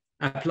now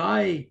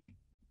apply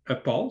a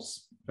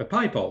pulse, a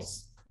pi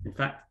pulse, in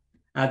fact,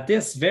 at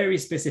this very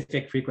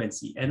specific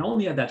frequency, and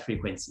only at that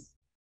frequency.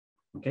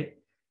 Okay,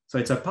 so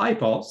it's a pi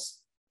pulse.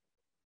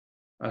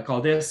 I'll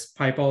call this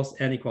pi pulse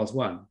n equals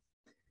 1.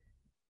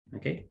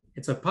 Okay,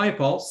 it's a pi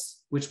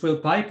pulse which will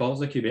pi pulse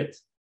the qubit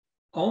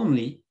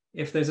only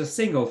if there's a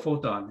single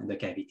photon in the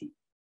cavity.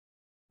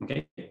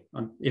 Okay,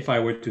 if I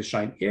were to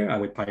shine here, I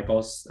would pi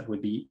pulse, that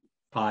would be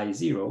pi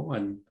 0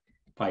 and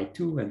pi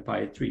 2 and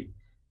pi 3.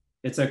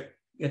 It's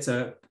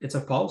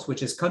a pulse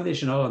which is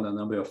conditional on the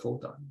number of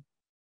photons.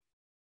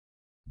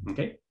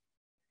 Okay,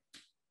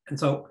 and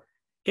so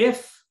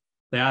if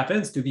there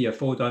happens to be a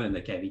photon in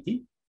the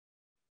cavity,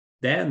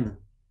 then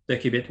the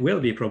qubit will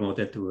be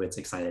promoted to its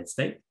excited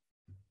state.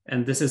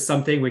 And this is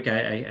something which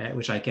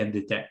I can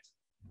detect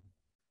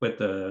with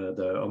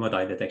the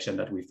homodide detection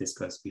that we've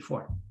discussed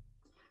before.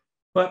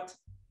 But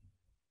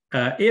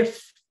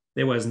if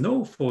there was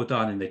no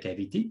photon in the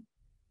cavity,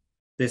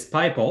 this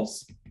pi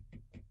pulse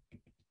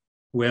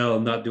will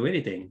not do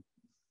anything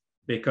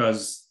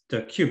because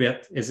the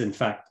qubit is in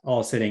fact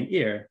all sitting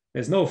here.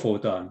 There's no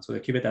photon, so the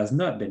qubit has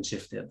not been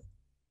shifted.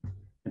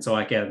 And so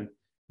I can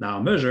now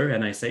measure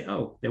and I say,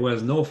 oh, there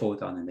was no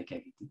photon in the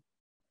cavity.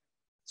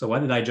 So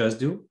what did I just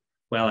do?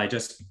 Well, I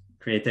just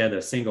created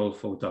a single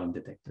photon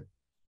detector,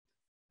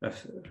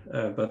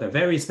 but a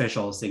very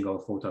special single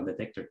photon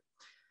detector.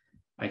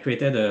 I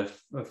created a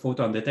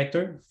photon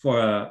detector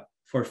for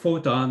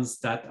photons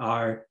that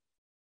are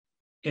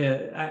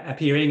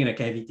appearing in a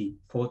cavity,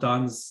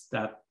 photons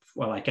that,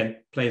 well, I can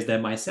place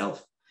them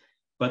myself,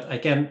 but I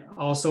can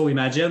also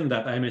imagine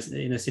that I'm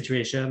in a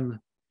situation,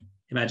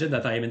 imagine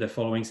that I am in the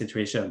following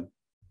situation.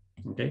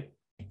 Okay,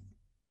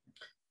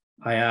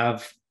 I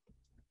have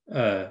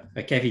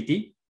a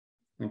cavity,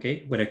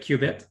 okay, with a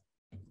qubit,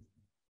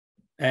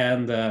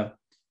 and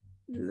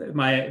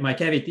my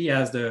cavity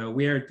has the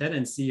weird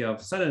tendency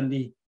of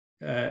suddenly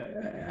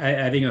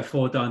having a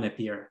photon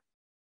appear.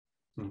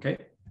 Okay,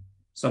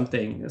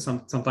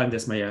 sometimes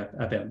this may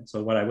happen.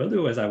 So what I will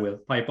do is I will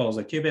pi pulse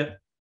the qubit,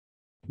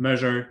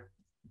 measure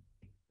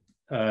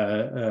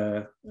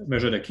the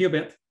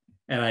qubit,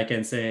 and I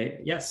can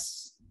say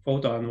yes,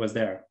 photon was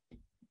there.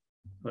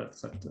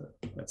 Let's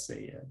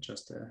say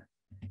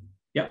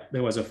yeah,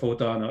 there was a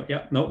photon. Or,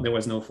 yeah, no, there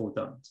was no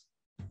photons.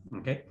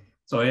 Okay,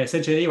 so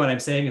essentially what I'm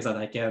saying is that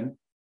I can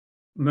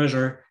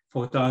measure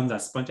photons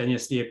that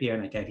spontaneously appear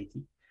in a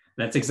cavity.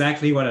 That's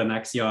exactly what an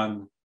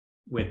axion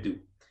would do.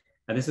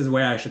 And this is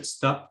where I should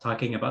stop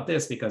talking about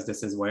this, because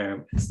this is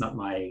where it's not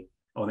my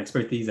own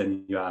expertise,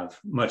 and you have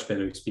much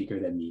better speaker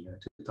than me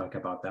to talk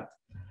about that.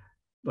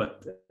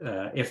 But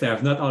if they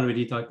have not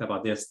already talked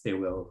about this, they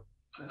will,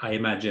 I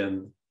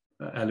imagine,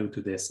 allude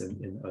to this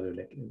in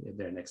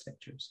their next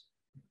lectures.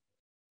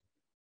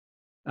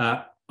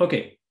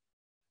 Okay,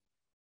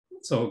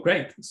 so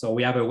great. So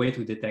we have a way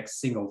to detect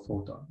single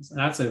photons. And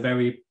that's a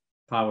very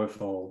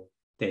powerful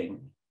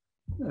thing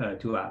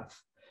to have.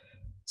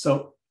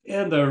 So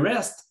in the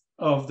rest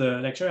of the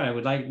lecture, I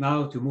would like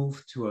now to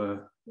move to a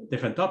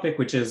different topic,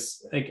 which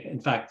is, in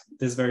fact,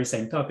 this very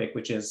same topic,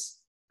 which is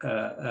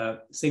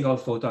single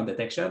photon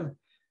detection.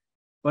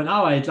 But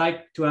now I'd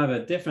like to have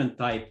a different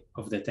type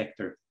of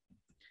detector.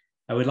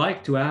 I would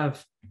like to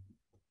have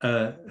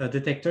a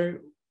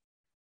detector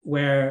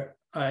where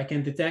I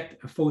can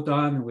detect a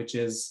photon which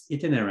is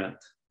itinerant.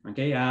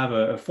 Okay, I have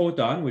a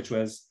photon which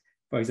was,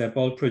 for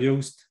example,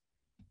 produced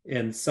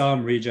in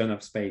some region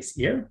of space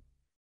here.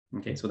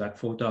 Okay, so that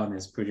photon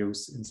is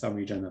produced in some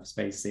region of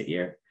space, say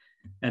here,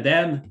 and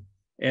then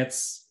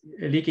it's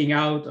leaking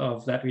out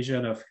of that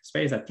region of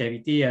space, that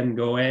cavity, and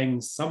going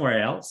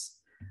somewhere else.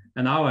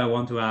 And now I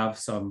want to have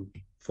some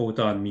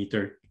photon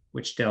meter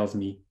which tells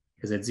me,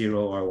 is it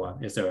 0 or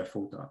 1? Is there a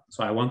photon?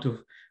 So I want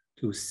to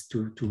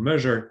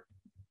measure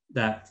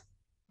that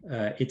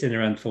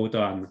itinerant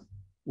photon,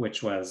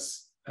 which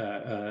was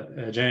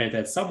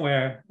generated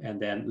somewhere and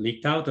then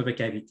leaked out of a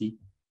cavity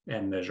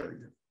and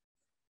measured.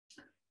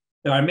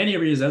 There are many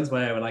reasons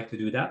why I would like to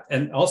do that.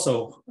 And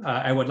also,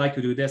 I would like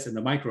to do this in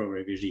the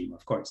microwave regime,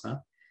 of course.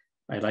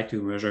 I'd like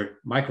to measure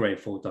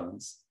microwave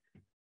photons.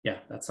 Yeah,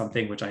 that's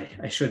something which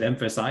I should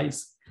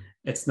emphasize.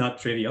 It's not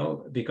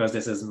trivial because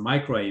this is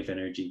microwave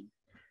energy.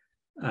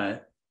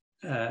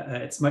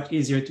 It's much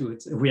easier to,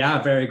 we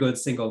have very good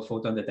single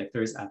photon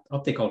detectors at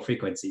optical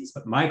frequencies,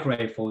 but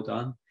microwave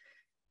photon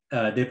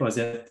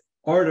deposit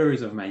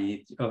orders of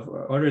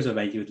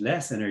magnitude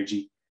less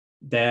energy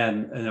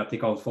than an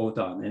optical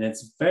photon. And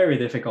it's very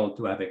difficult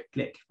to have a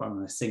click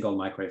from a single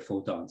microwave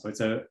photon. So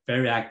it's a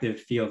very active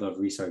field of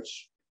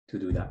research to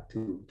do that,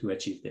 to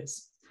achieve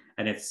this.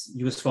 And it's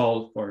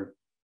useful for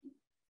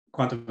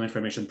quantum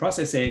information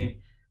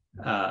processing.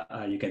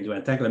 You can do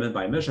entanglement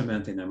by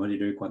measurement in a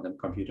modular quantum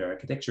computer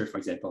architecture, for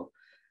example.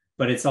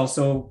 But it's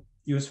also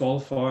useful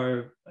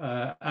for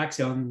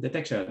axion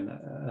detection,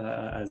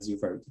 as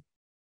you've heard.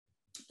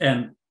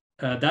 And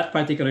that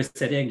particular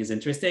setting is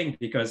interesting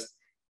because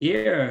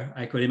here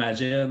I could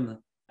imagine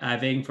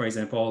having, for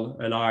example,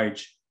 a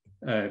large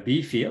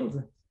B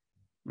field,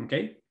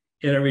 okay,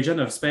 in a region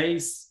of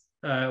space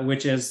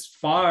which is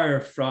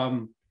far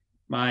from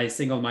my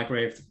single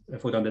microwave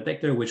photon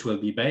detector, which will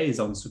be based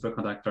on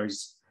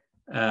superconductors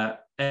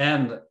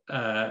and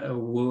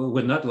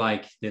would not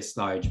like this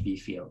large B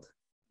field.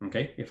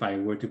 Okay, if I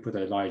were to put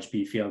a large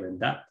B field in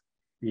that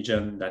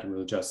region, that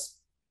will just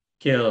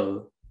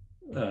kill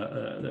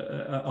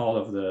all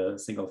of the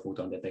single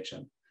photon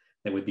detection.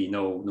 There would be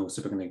no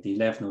superconductivity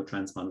left, no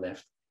transband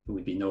left. There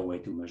would be no way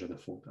to measure the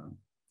photon.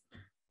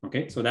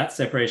 Okay, so that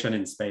separation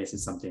in space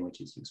is something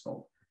which is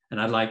useful. And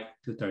I'd like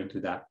to turn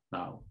to that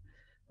now.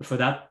 But for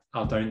that,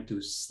 I'll turn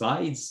to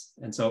slides.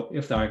 And so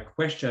if there are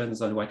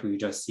questions on what we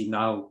just see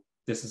now,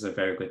 this is a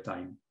very good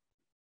time.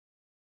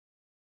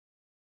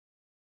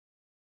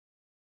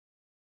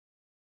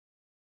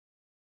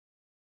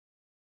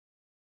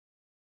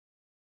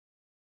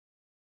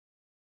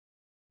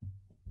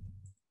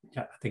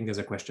 Yeah, I think there's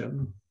a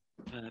question.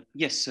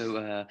 Yes,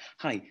 so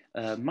hi.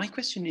 My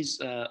question is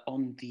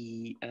on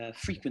the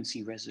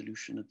frequency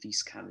resolution of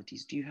these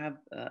cavities. Do you have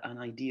an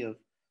idea of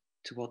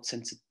to what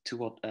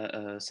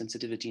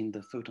sensitivity in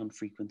the photon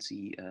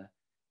frequency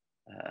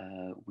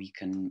we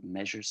can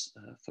measure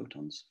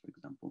photons, for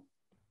example?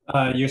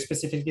 You're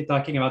specifically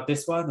talking about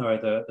this one or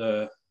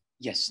the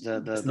yes,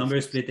 the number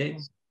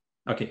splitting?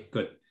 Okay,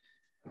 good.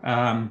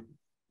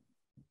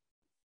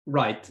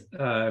 Right,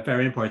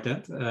 very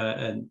important,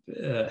 and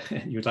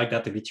you'd like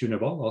that to be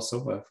tunable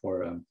also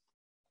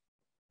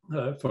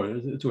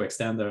to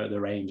extend the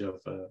range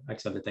of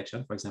axial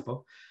detection, for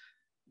example.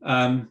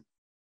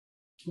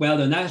 Well,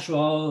 the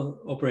natural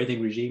operating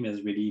regime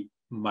is really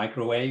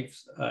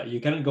microwaves.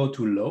 You cannot go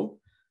too low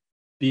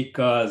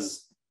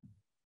because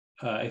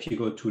if you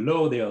go too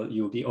low,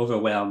 you'll be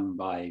overwhelmed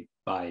by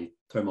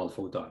thermal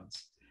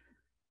photons.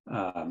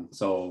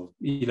 So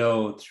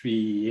below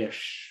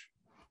 3-ish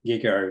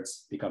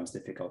gigahertz becomes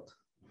difficult.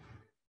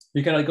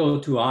 You cannot go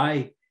too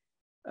high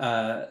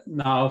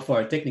now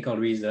for a technical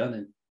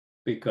reason,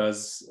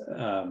 because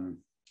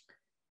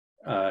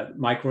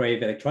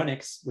microwave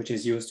electronics, which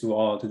is used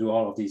to do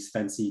all of these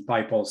fancy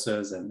pi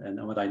pulses and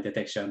anodyne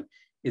detection,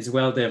 is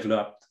well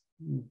developed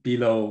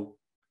below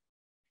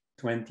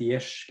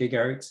 20-ish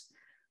gigahertz.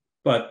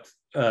 But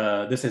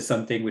this is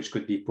something which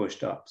could be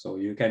pushed up. So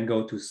you can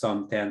go to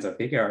some tens of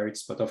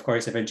gigahertz, but of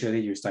course, eventually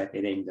you start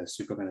hitting the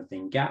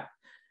superconducting gap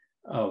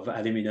of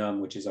aluminum,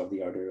 which is of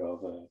the order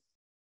of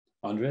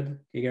 100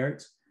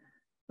 gigahertz.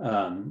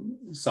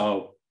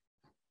 So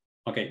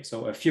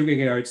a few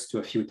gigahertz to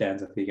a few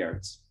tens of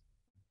gigahertz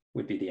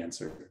would be the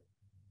answer.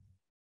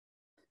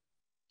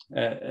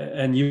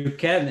 And you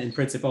can, in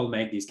principle,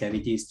 make these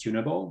cavities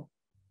tunable.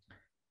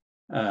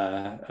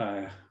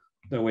 The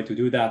way to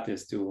do that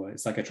is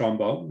it's like a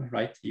trombone,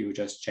 right? You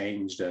just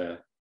change the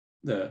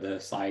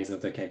size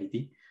of the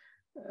cavity.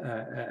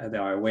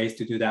 There are ways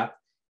to do that.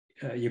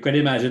 You could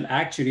imagine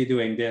actually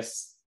doing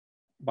this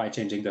by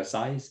changing the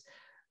size,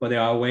 but there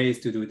are ways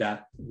to do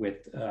that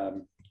with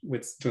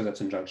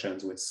Josephson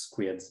junctions, with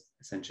squids,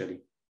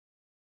 essentially.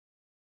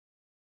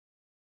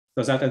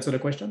 Does that answer the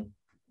question?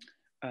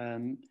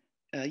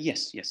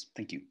 Yes,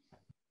 thank you.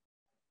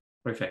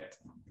 Perfect.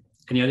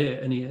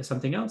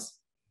 Something else?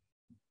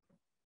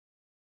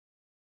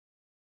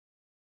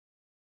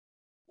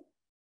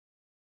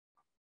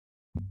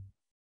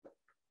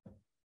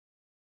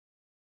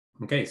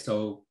 Okay,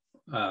 so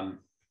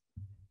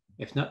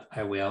if not,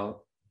 I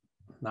will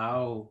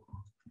now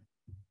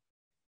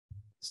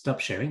stop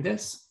sharing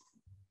this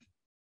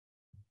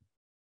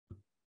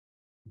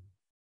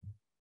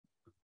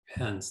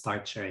and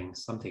start sharing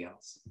something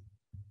else.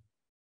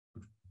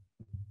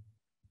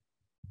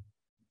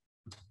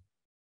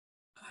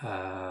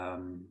 Why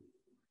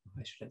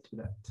should I do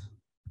that?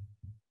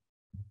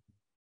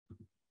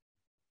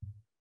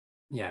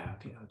 Yeah,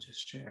 okay, I'll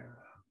just share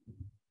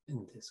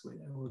in this way.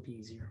 That will be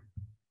easier.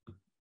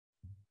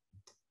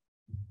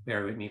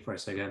 Bear with me for a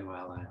second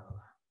while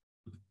I'll.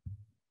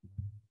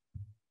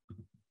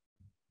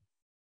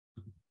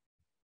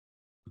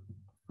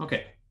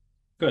 Okay,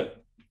 good.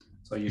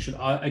 So you should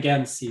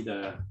again see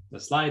the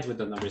slides with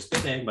the numbers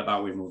splitting, but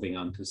now we're moving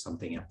on to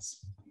something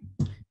else.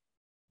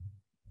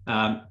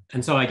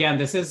 And so again,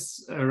 this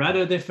is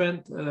rather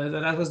different.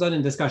 That was done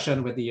in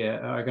discussion with the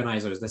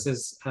organizers. This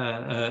is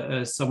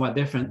somewhat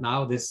different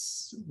now.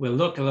 This will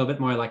look a little bit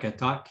more like a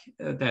talk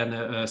than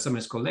a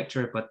summer school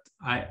lecture, but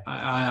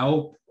I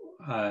hope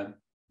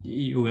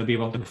you will be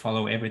able to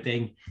follow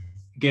everything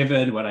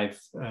given what I've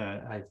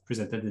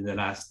presented in the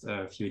last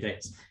few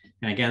days.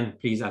 And again,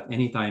 please at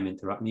any time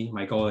interrupt me.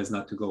 My goal is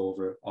not to go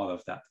over all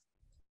of that.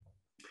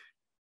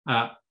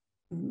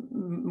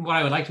 What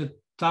I would like to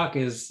talk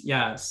is,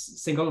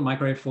 single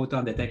microwave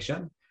photon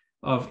detection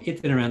of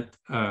itinerant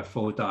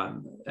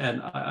photon.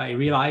 And I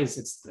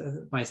realize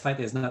my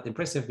slide is not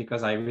impressive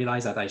because I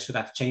realize that I should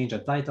have changed the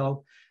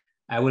title.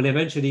 I will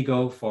eventually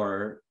go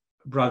for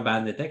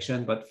broadband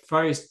detection, but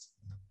first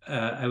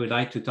I would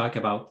like to talk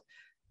about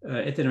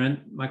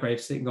itinerant microwave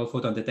single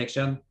photon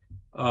detection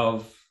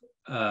of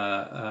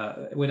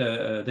with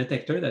a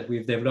detector that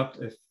we've developed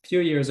a few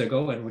years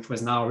ago and which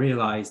was now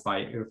realized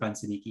by Irfan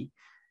Siddiqui.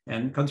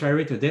 And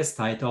contrary to this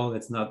title,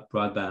 it's not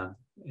broadband.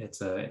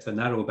 It's a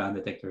narrow band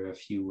detector, a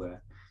few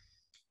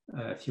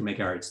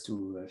megahertz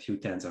to a few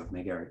tens of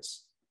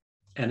megahertz.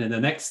 And in the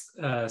next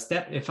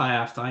step, if I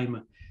have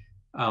time,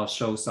 I'll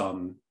show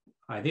some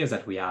ideas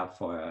that we have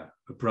for a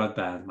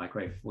broadband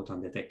microwave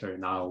photon detector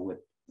now with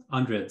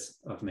hundreds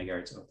of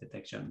megahertz of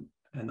detection.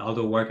 And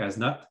although work has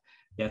not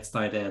yet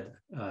started,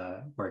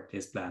 work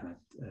is planned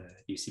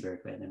at UC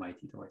Berkeley and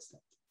MIT towards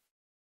that.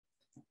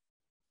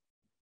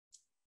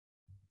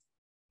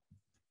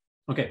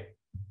 Okay,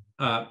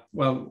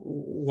 well,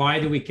 why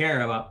do we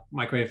care about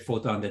microwave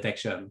photon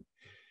detection?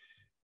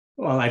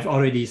 Well, I've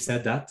already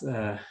said that,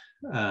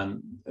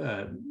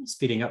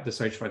 speeding up the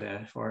search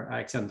for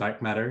Alexandre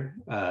dark matter.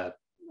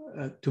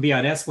 To be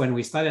honest, when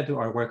we started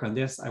our work on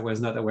this, I was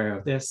not aware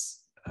of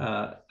this.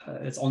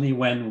 It's only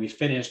when we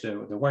finished the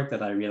work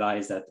that I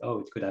realized that, oh,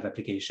 it could have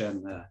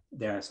application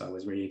there. So I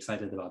was really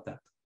excited about that.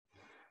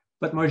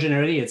 But more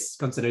generally, it's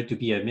considered to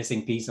be a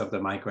missing piece of the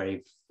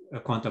microwave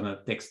quantum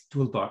optics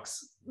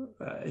toolbox,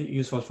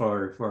 useful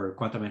for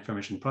quantum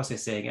information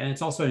processing. And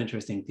it's also an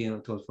interesting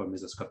tool for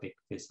mesoscopic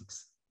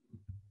physics.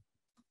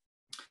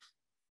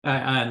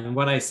 And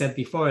what I said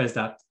before is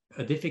that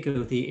a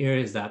difficulty here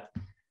is that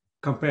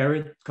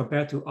compared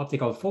to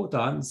optical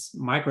photons,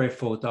 microwave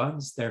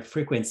photons, their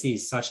frequency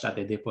is such that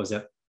they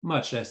deposit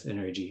much less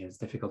energy. It's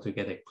difficult to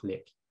get a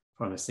click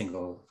from a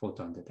single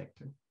photon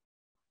detector.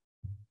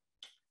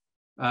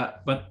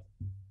 But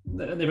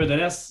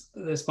nevertheless,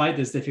 despite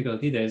this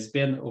difficulty, there's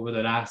been over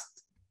the last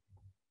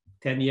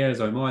 10 years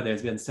or more,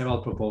 there's been several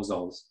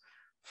proposals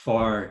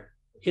for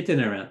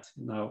itinerant.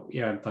 Now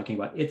here I'm talking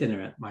about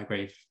itinerant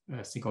microwave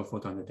single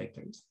photon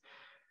detectors.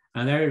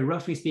 And there are,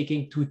 roughly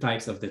speaking, two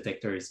types of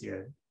detectors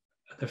here.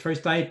 The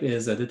first type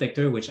is a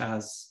detector which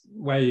has,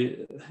 where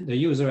the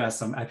user has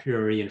some a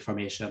priori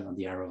information on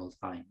the arrival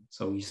time.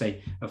 So you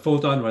say a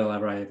photon will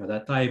arrive at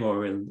that time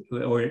or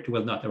it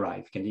will not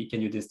arrive. Can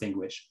you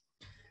distinguish?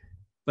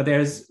 But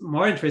there's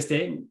more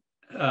interesting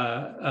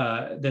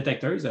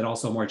detectors and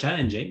also more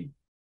challenging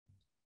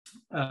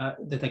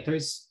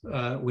detectors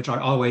which are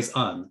always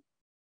on.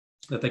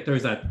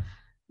 Detectors that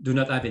do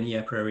not have any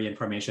a priori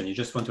information. You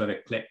just want to have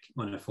a click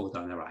when a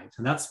photon arrives.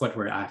 And that's what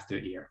we're after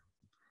here.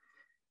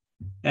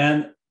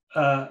 And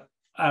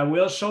I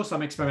will show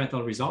some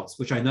experimental results,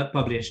 which are not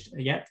published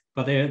yet,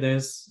 but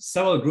there's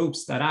several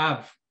groups that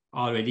have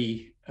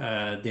already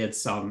did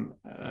some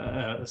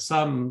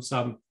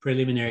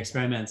preliminary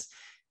experiments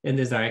in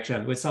this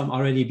direction with some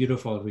already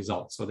beautiful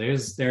results. So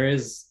there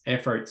is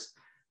efforts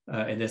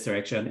in this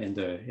direction in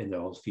the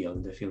whole field,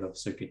 in the field of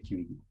circuit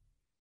QED.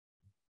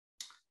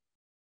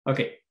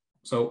 Okay,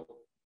 so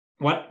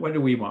what do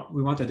we want?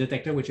 We want a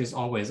detector which is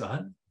always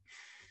on.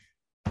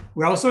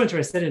 We're also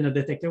interested in a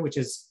detector which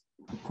is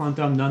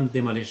quantum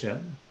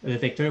non-demolition, a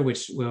detector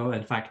which will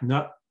in fact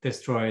not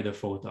destroy the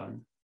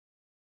photon.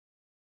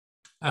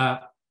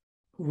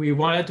 We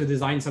wanted to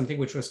design something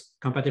which was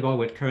compatible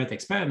with current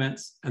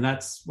experiments, and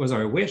that was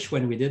our wish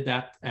when we did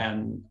that.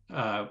 And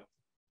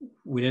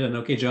we did an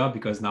okay job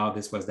because now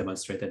this was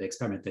demonstrated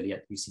experimentally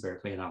at UC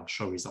Berkeley, and I'll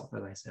show results,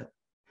 as I said.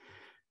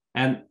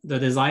 And the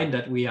design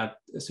that we had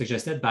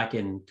suggested back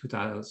in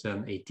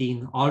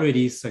 2018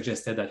 already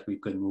suggested that we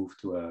could move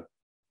to a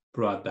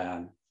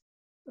broadband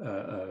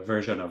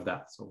version of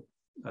that. So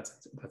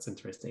that's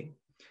interesting.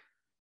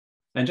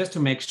 And just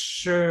to make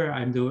sure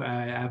I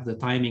have the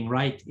timing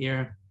right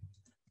here,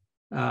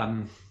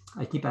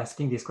 I keep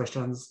asking these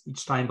questions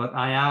each time, but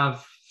I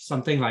have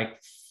something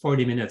like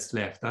 40 minutes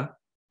left. Huh?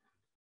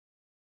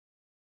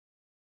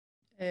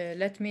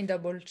 Let me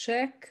double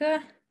check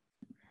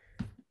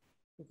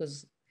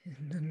because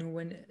I don't know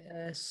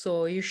when.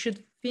 So you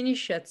should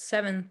finish at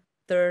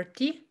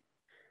 7:30.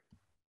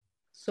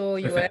 So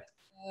you have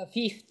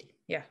 50.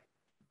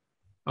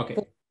 Okay,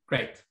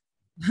 great.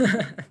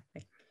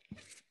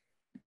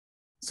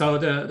 So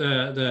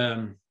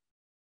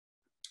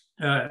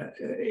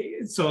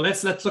so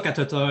let's look at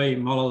a toy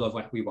model of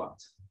what we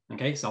want.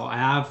 Okay, so I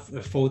have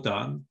a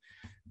photon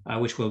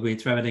which will be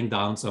traveling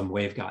down some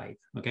waveguide.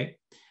 Okay,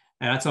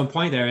 and at some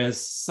point there is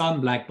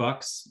some black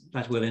box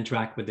that will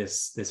interact with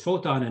this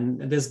photon,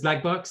 and this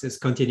black box is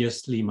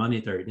continuously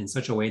monitored in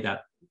such a way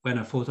that when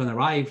a photon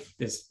arrives,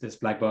 this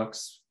black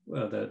box,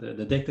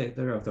 the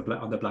detector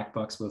on the black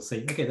box will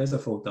say, okay, there's a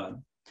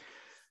photon,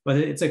 but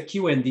it's a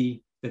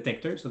QND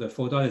detector, so the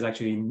photon is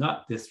actually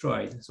not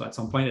destroyed. So at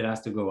some point it has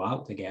to go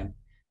out again,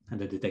 and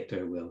the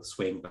detector will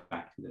swing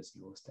back to the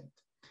 0 state.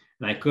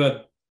 And I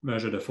could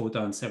measure the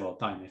photon several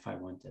times if I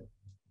wanted.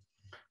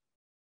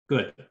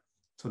 Good.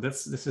 So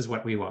this is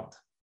what we want.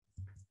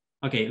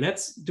 Okay,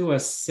 let's do a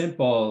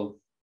simple,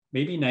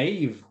 maybe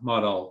naive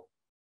model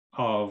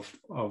of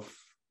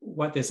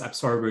what this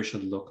absorber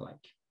should look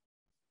like.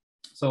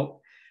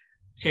 So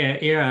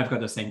here I've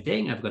got the same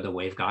thing. I've got the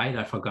waveguide.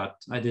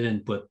 I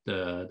didn't put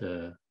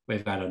the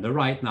waveguide on the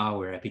right. Now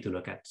we're happy to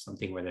look at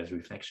something where there's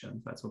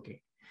reflection. That's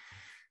okay.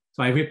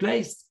 So I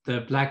replaced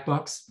the black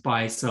box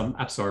by some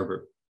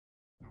absorber.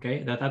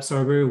 Okay, that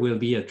absorber will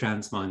be a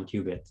transmon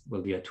qubit,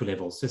 will be a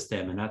two-level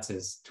system, and that's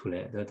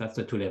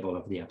the two level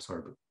of the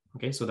absorber.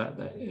 Okay, so that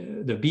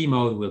the B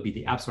mode will be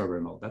the absorber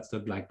mode. That's the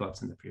black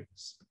box in the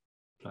previous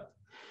plot.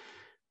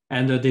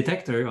 And the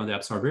detector on the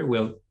absorber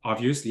will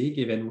obviously,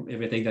 given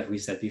everything that we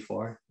said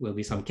before, will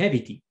be some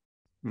cavity.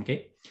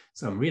 Okay,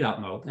 some readout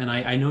mode, and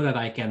I know that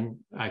I can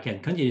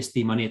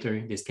continuously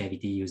monitor this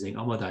cavity using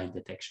homodyne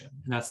detection,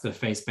 and that's the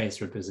phase space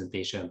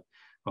representation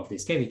of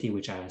this cavity,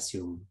 which I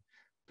assume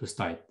to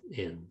start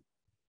in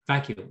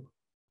vacuum.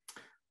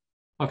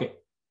 Okay,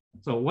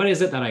 so what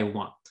is it that I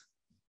want?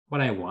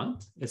 What I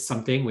want is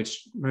something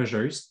which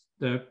measures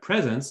the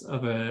presence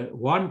of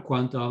one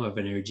quantum of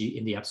energy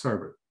in the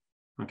absorber.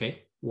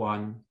 Okay,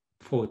 one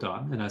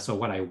photon, and so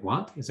what I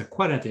want is a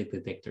quadratic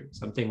detector,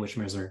 something which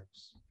measures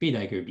B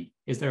dagger B.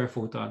 Is there a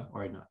photon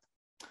or not?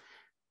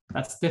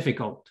 That's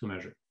difficult to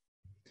measure.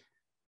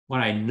 What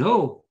I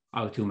know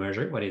how to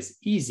measure, what is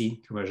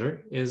easy to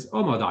measure, is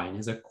homodyne,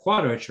 is a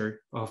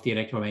quadrature of the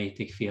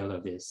electromagnetic field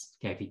of this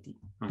cavity.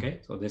 Okay,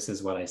 so this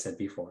is what I said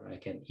before. I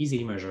can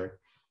easily measure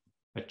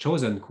a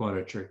chosen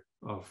quadrature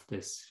of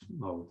this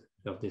mode,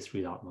 of this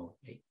readout mode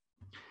A.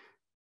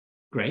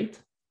 Great.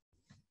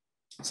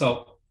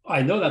 So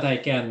I know that I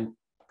can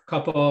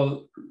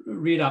couple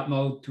readout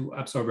mode to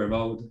absorber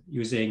mode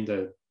using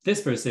the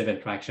dispersive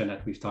interaction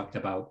that we've talked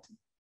about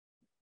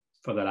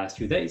for the last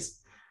few days.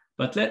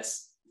 But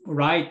let's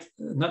write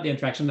not the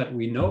interaction that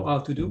we know how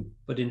to do,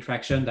 but the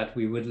interaction that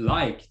we would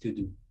like to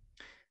do.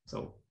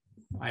 So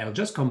I'll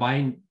just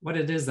combine what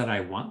it is that I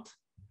want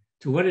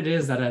to what it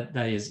is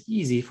that is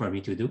easy for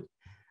me to do.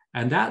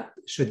 And that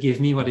should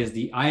give me what is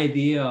the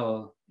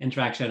ideal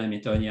interaction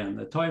Hamiltonian,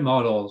 the toy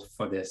model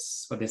for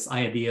this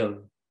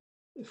ideal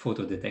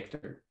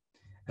photodetector.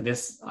 And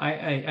this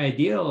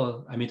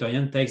ideal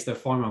Hamiltonian takes the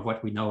form of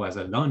what we know as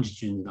a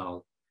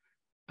longitudinal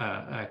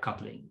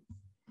coupling.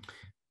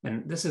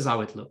 And this is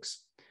how it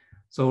looks.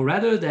 So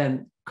rather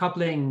than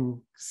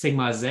coupling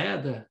sigma z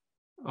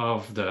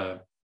of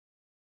the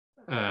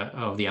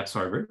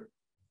absorber,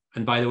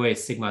 and by the way,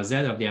 sigma z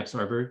of the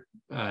absorber,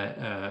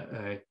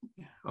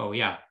 oh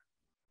yeah,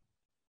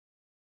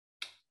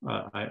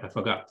 I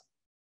forgot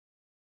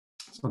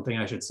something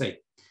I should say.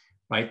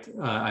 Right,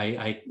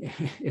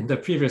 in the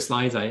previous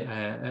slides,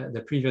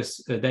 the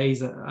previous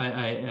days,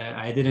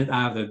 I didn't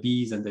have the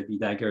B's and the B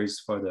daggers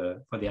for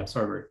the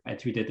absorber. I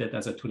treated it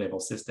as a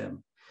two-level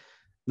system.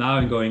 Now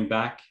I'm going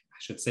back. I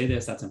should say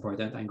this. That's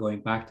important. I'm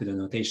going back to the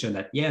notation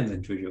that Jens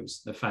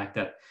introduced. The fact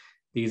that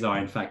these are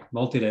in fact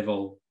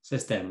multi-level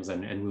systems,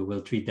 and we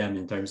will treat them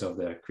in terms of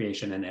the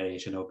creation and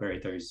annihilation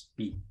operators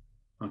B.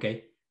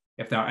 Okay.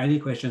 If there are any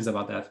questions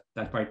about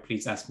that part,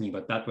 please ask me.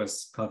 But that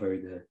was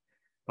covered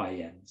by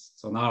Jens.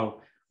 So now,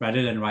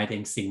 rather than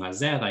writing sigma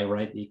z, I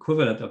write the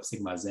equivalent of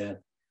sigma z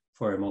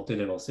for a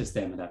multi-level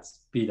system, and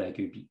that's B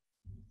dagger B.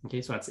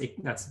 Okay, so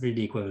that's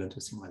really equivalent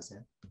to sigma z.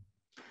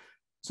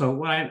 So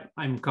what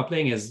I'm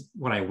coupling is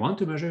what I want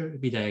to measure,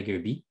 B dagger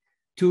B,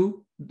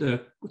 to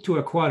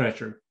a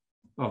quadrature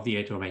of the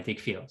electromagnetic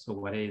field. So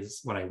what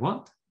I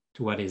want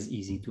to what is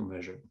easy to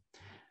measure.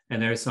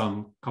 And there's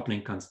some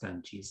coupling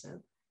constant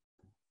Gz.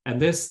 And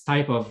this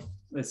type of,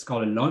 it's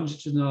called a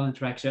longitudinal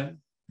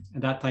interaction.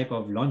 And that type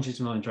of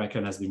longitudinal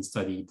interaction has been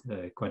studied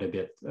quite a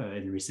bit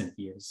in recent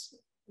years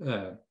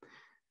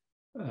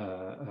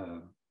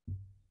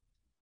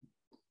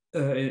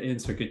in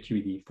circuit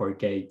QED for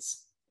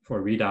gates,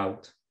 for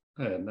readout,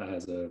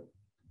 as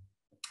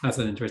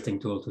an interesting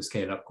tool to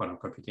scale up quantum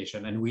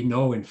computation. And we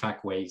know, in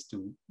fact, ways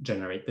to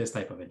generate this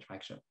type of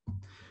interaction.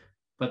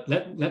 But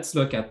let's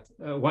look at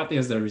what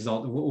is the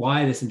result,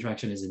 why this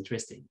interaction is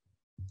interesting.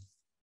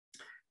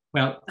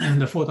 Well,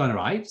 the photon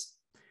arrives,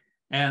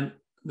 and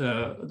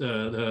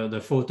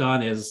the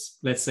photon is,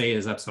 let's say,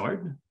 is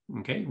absorbed.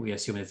 Okay, we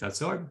assume it's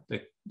absorbed.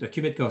 The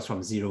qubit goes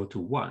from 0 to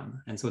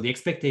 1. And so the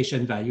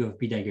expectation value of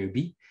B dagger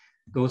B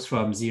goes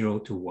from 0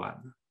 to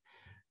 1.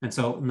 And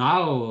so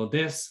now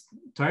this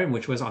term,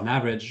 which was on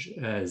average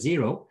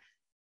 0,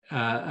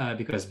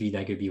 because b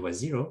dagger b was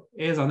 0,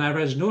 is on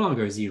average no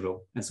longer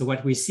 0. And so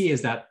what we see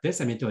is that this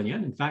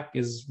Hamiltonian, in fact,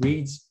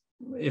 reads,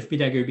 if b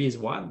dagger b is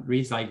 1,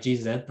 reads like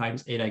gz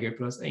times a dagger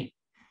plus a.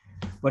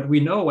 But we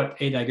know what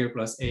a dagger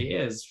plus a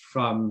is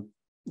from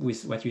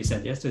what we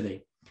said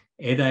yesterday.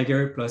 A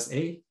dagger plus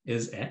a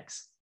is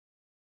x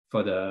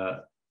for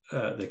the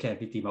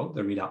cavity mode,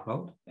 the readout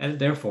mode, and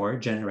therefore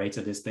generates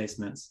a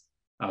displacement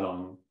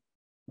along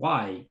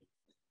y.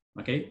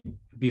 Okay,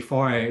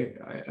 before I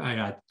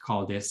had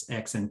called this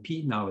x and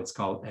p, now it's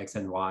called x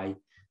and y.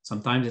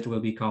 Sometimes it will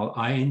be called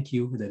I and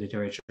q in the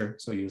literature,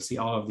 so you'll see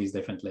all of these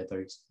different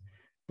letters,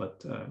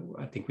 but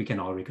I think we can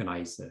all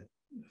recognize the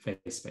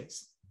phase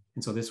space.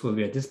 And so this will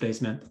be a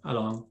displacement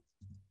along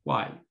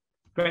y.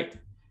 Great,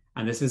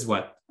 and this is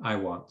what I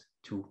want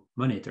to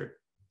monitor.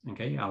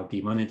 Okay, I'll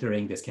be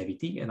monitoring this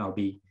cavity and I'll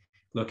be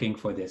looking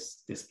for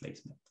this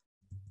displacement.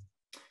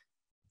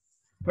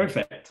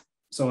 Perfect.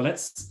 So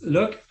let's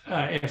look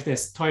if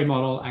this toy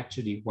model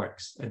actually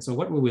works. And so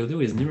what we will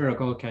do is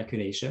numerical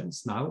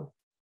calculations now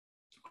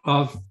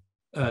of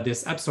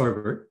this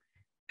absorber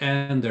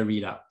and the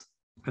readout.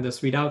 And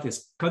this readout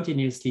is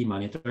continuously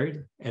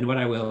monitored. And what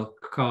I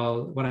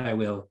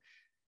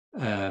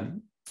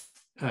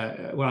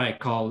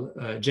call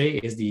J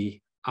is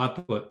the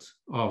output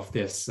of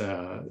this.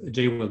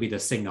 J will be the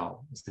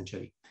signal,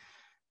 essentially.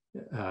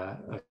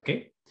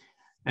 Okay.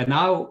 And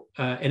now,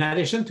 in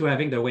addition to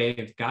having the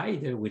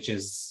waveguide, which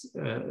is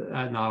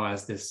now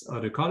has this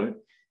other color,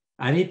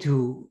 I need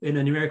to, in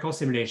a numerical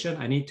simulation,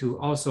 I need to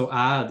also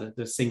add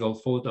the single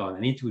photon. I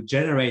need to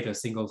generate a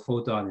single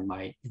photon in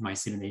my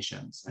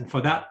simulations. And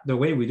for that, the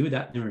way we do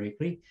that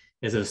numerically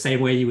is the same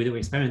way you would do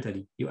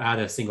experimentally. You add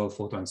a single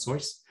photon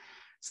source,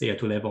 say a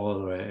two-level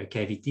or a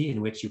cavity in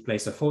which you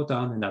place a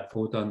photon, and that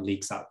photon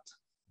leaks out.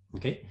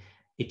 Okay,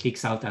 it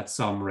leaks out at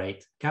some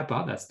rate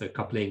kappa. That's the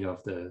coupling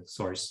of the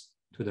source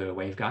to the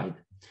waveguide.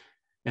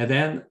 And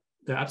then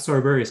the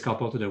absorber is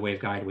coupled to the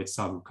waveguide with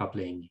some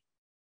coupling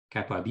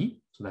kappa b.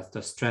 So that's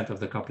the strength of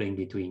the coupling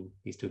between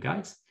these two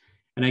guides.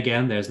 And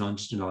again, there's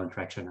longitudinal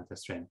interaction at the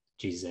strength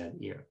gz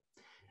here.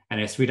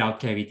 And this readout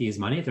cavity is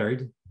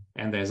monitored.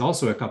 And there's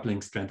also a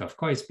coupling strength, of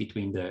course,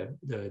 between the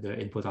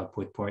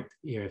input-output port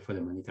here for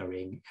the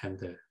monitoring and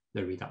the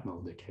readout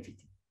mode, the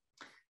cavity.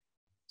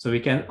 So we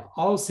can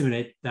all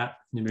simulate that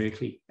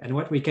numerically. And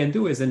what we can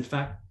do is, in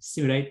fact,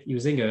 simulate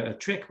using a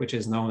trick which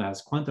is known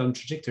as quantum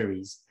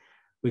trajectories.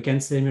 We can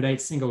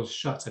simulate single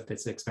shots of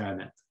this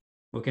experiment.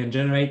 We can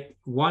generate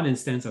one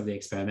instance of the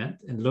experiment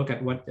and look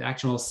at what the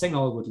actual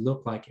signal would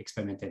look like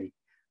experimentally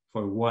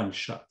for one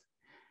shot.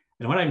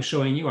 And what I'm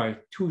showing you are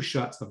two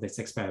shots of this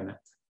experiment.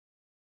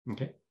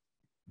 Okay.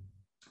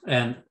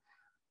 And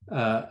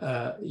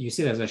you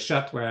see there's a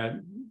shot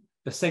where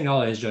the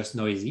signal is just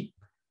noisy.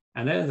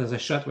 And then there's a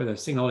shot where the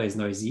signal is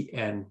noisy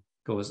and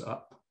goes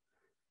up.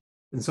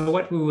 And so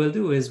what we will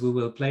do is we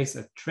will place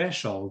a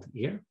threshold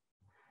here,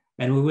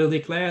 and we will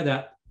declare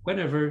that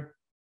whenever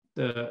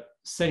the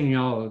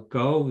signal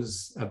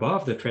goes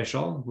above the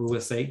threshold, we will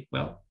say,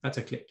 well, that's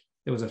a click.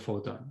 There was a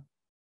photon.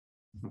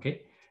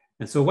 Okay.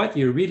 And so what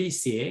you're really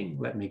seeing,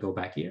 let me go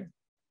back here.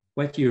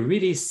 What you're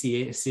really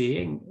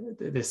seeing,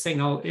 the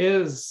signal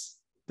is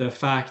the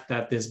fact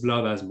that this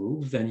blob has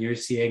moved, and you're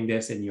seeing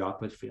this in your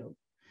output field.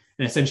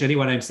 And essentially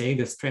what I'm saying,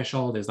 this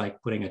threshold is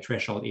like putting a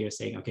threshold here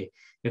saying, okay,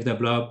 if the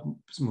blob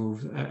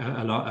moves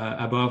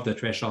above the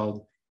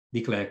threshold,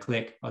 declare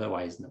click,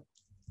 otherwise no.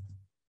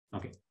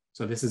 Okay,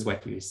 so this is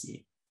what you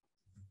see.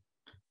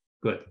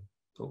 Good.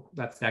 So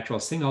that's the actual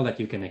signal that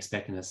you can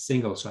expect in a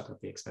single shot of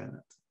the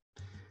experiment.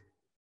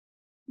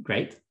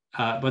 Great.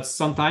 But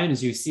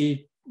sometimes you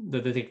see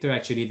the detector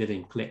actually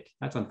didn't click.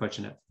 That's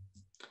unfortunate.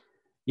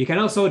 You can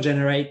also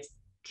generate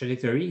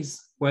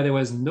trajectories where there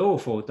was no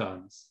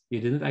photons. You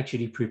didn't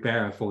actually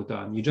prepare a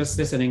photon. You're just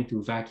listening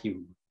to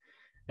vacuum.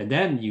 And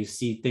then you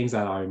see things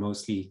that are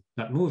mostly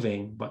not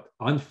moving, but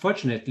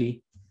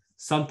unfortunately,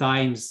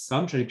 sometimes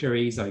some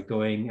trajectories are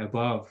going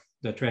above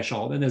the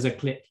threshold and there's a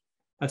click.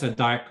 That's a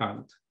dark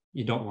count.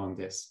 You don't want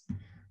this.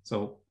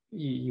 So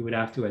you would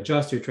have to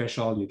adjust your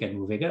threshold. You can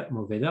move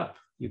it up.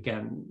 You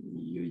can,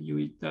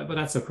 but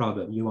that's a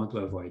problem. You want to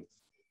avoid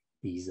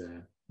these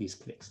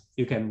clicks.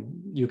 You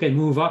can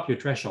move up your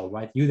threshold,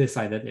 right? You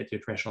decided that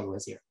your threshold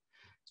was here.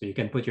 So you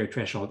can put your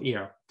threshold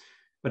here.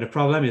 But the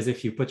problem is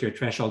if you put your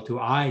threshold too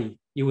high,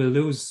 you will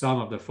lose some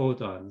of the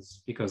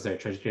photons because their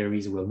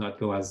trajectories will not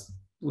go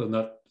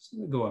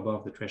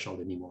above the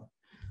threshold anymore.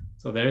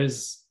 So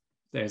there's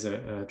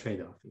a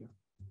trade-off here.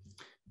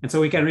 And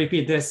so we can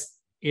repeat this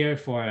here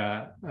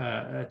for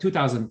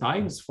 2,000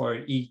 times for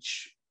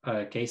each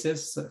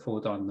cases,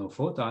 photon, no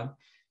photon.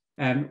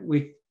 And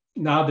we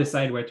now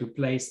decide where to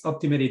place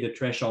optimally the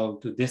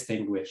threshold to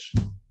distinguish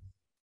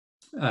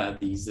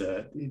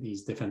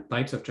these different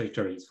types of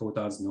trajectories,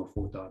 photons, no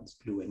photons,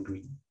 blue and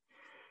green.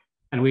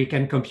 And we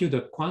can compute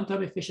the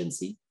quantum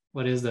efficiency.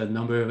 What is the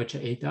number of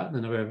eta,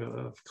 the number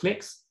of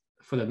clicks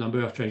for the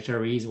number of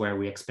trajectories where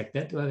we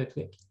expected to have a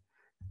click.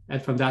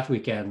 And from that, we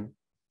can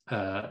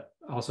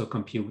also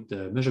compute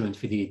the measurement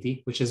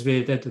fidelity, which is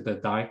related to the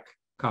dark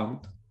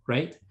count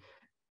rate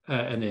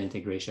and the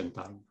integration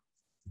time.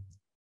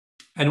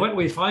 And what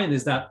we find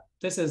is that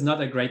this is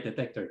not a great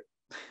detector.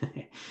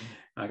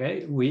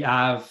 Okay, we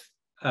have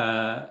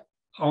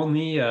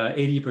only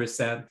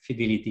 80%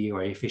 fidelity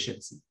or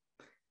efficiency.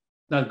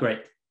 Not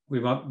great. We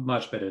want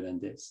much better than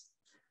this.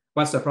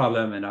 What's the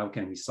problem and how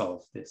can we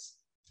solve this?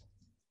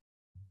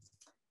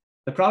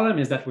 The problem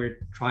is that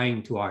we're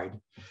trying too hard.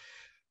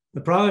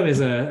 The problem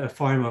is a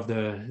form of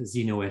the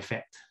Zeno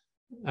effect.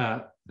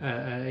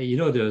 You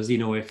know, the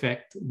Zeno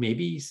effect,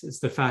 maybe it's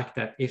the fact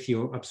that if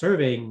you're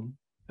observing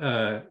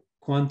a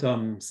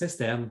quantum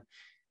system,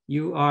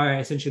 you are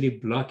essentially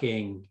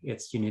blocking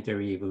its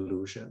unitary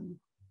evolution.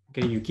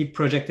 Okay, you keep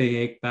projecting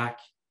it back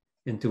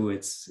into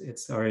its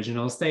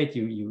original state.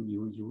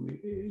 You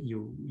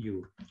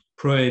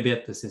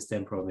prohibit the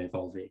system from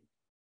evolving.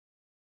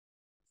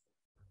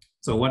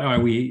 So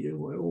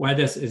why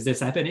is this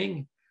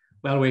happening?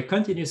 Well, we're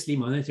continuously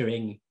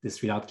monitoring this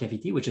readout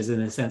cavity, which is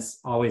in a sense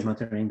always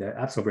monitoring the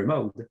absorber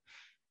mode.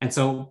 And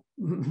so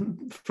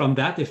from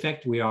that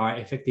effect, we are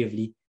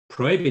effectively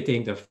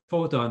prohibiting the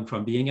photon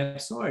from being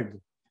absorbed,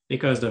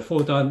 because the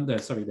photon, the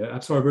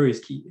absorber we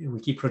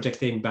keep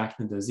projecting back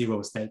in the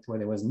zero state where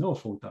there was no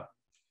photon.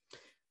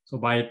 So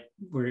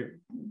we're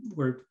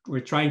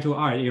trying too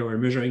hard here, we're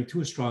measuring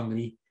too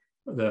strongly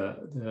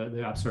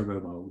the absorber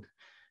mode.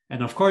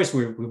 And of course,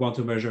 we want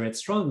to measure it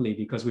strongly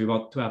because we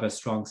want to have a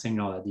strong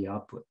signal at the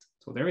output.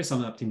 So there is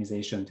some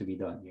optimization to be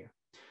done here.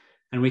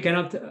 And we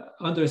cannot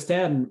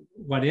understand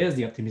what is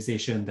the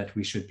optimization that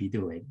we should be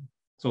doing.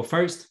 So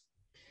first,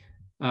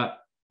 what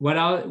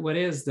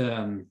is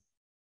the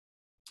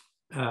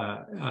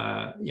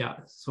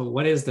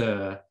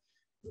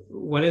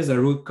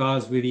root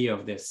cause really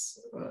of this,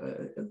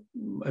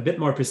 a bit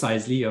more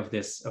precisely of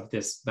this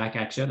back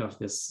action, of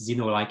this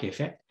Zeno-like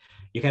effect?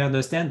 You can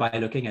understand by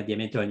looking at the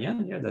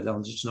Hamiltonian, the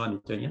longitudinal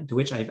Hamiltonian, to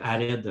which I've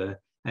added the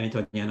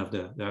Hamiltonian of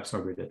the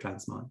absorber, the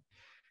transmon.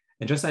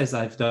 And just as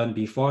I've done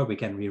before, we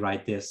can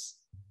rewrite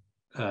this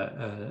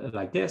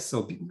like this.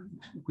 So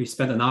we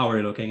spent an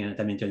hour looking at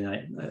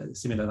Hamiltonian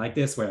similar like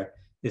this, where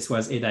this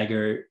was A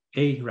dagger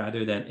A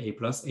rather than A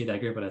plus A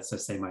dagger, but it's the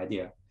same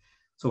idea.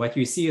 So what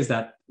you see is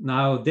that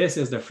now this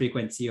is the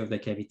frequency of the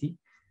cavity,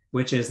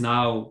 which is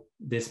now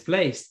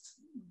displaced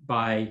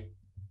by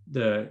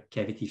the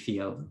cavity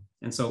field.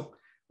 And so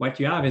what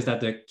you have is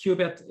that the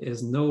qubit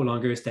is no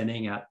longer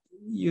standing at,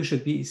 you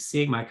should be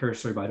seeing my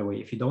cursor, by the way.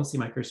 If you don't see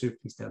my cursor,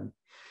 please tell me.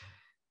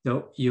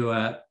 So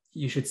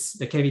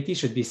the cavity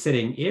should be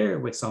sitting here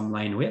with some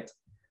line width.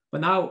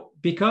 But now,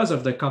 because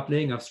of the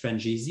coupling of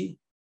Strangisi,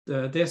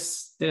 the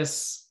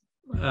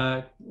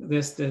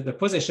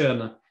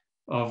position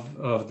of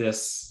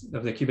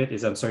the qubit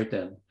is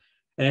uncertain.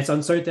 And it's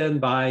uncertain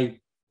by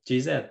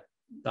GZ,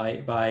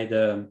 by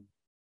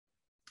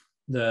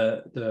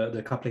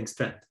the coupling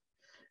strength.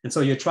 And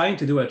so you're trying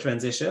to do a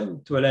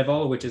transition to a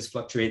level which is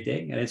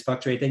fluctuating, and it's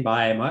fluctuating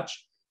by how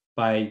much?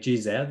 By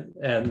GZ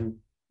and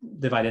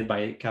divided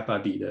by kappa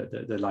B,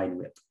 the line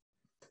width.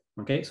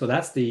 Okay, so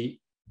that's the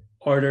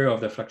order of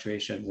the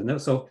fluctuations.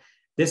 And so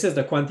this is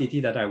the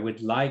quantity that I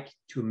would like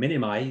to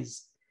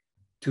minimize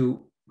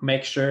to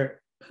make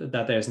sure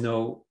that there's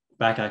no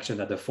back action,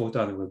 that the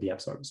photon will be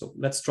absorbed. So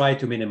let's try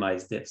to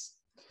minimize this.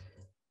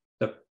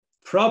 The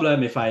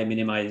problem, if I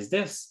minimize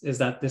this, is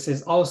that this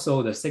is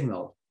also the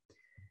signal.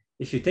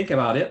 If you think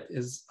about it,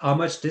 is how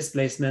much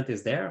displacement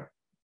is there?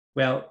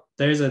 Well,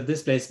 there's a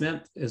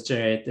displacement is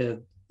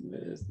generated,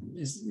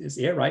 is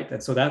here, right?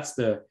 And so that's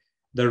the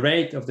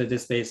rate of the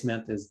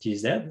displacement is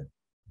GZ,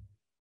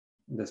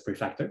 this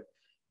prefactor.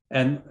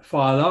 And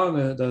for how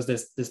long does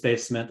this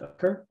displacement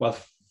occur? Well,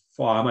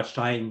 for how much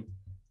time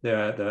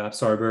the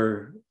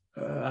absorber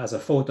has a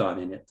photon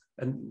in it.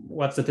 And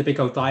what's the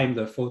typical time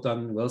the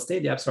photon will stay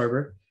the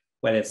absorber?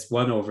 Well, it's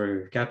 1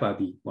 over kappa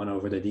B, 1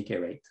 over the decay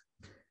rate.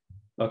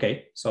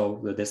 Okay, so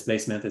the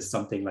displacement is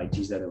something like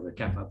GZ over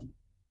kappa B.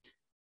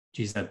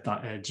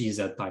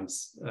 GZ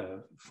times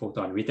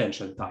photon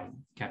retention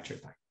time, capture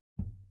time.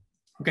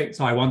 Okay,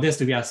 so I want this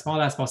to be as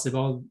small as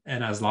possible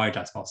and as large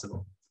as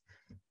possible.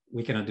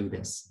 We cannot do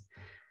this,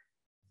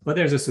 but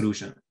there's a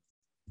solution.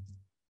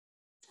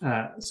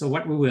 So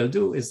what we will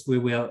do is we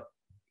will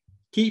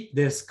keep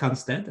this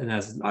constant and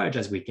as large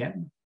as we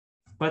can,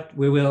 but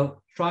we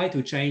will try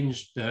to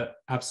change the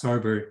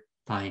absorber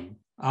time.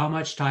 How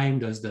much time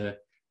does the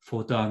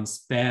photon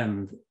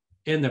spend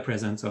in the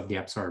presence of the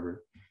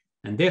absorber?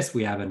 And this,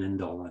 we have an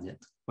indol on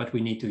it, but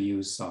we need to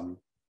use some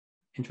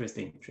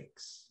interesting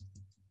tricks.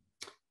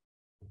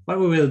 What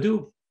we will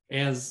do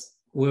is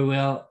we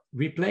will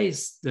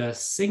replace the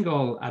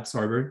single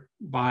absorber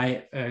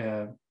by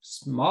a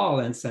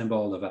small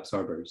ensemble of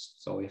absorbers.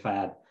 So if I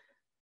had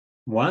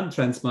 1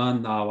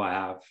 transmon, now I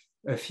have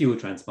a few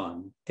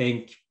transmon.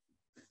 Think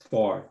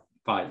 4,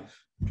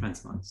 5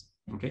 transmons,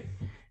 okay?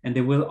 And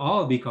they will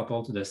all be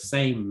coupled to the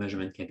same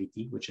measurement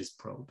cavity, which is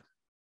probe.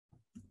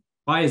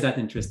 Why is that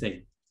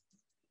interesting?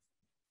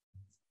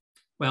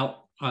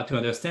 Well, to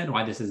understand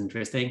why this is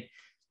interesting,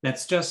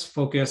 let's just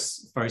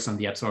focus first on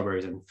the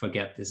absorbers and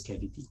forget this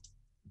cavity.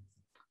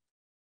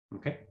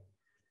 Okay.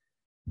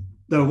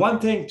 The one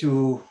thing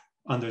to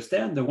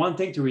understand, the one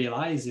thing to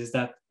realize is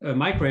that a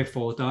microwave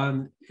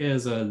photon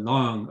is a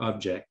long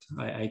object.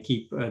 I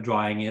keep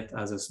drawing it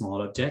as a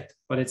small object,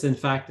 but it's in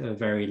fact a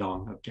very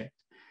long object.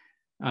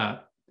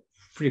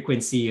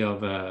 Frequency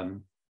of,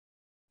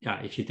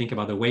 if you think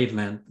about the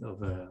wavelength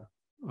of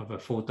a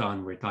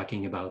photon, we're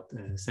talking about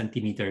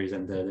centimeters,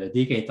 and the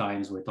decay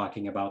times we're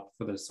talking about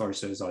for the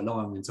sources are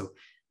long. And so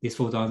these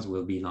photons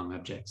will be long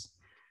objects.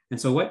 And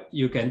so what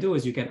you can do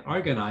is you can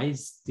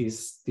organize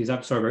these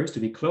absorbers to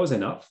be close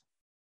enough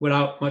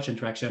without much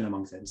interaction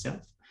amongst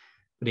themselves,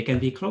 but they can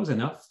be close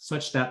enough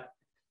such that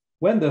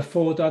when the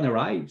photon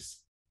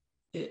arrives,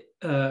 it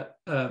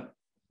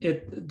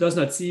does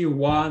not see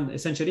one,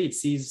 essentially it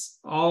sees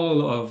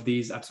all of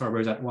these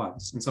absorbers at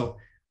once. And so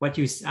what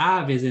you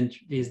have is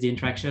the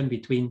interaction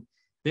between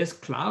this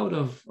cloud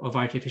of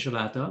artificial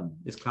atom,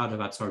 this cloud of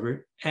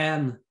absorber,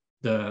 and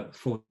the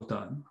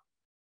photon.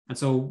 And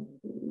so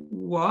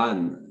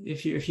one,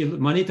 if you're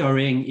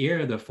monitoring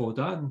here the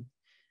photon,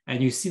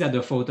 and you see that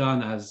the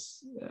photon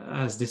has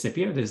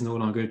disappeared, is no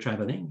longer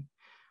traveling,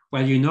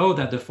 well, you know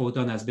that the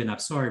photon has been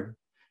absorbed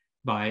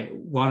by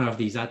one of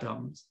these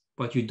atoms,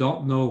 but you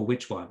don't know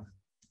which one.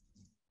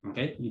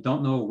 Okay, you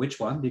don't know which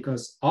one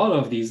because all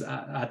of these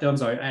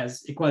atoms are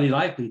as equally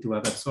likely to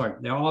have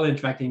absorbed. They're all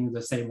interacting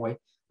the same way.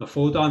 The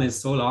photon is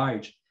so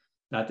large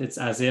that it's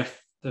as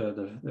if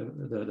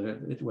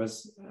it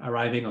was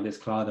arriving on this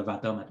cloud of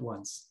atom at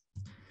once.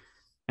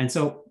 And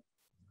so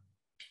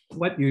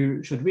what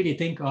you should really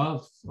think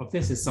of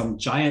this is some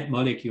giant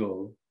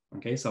molecule,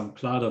 okay, some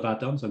cloud of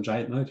atoms, some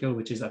giant molecule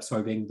which is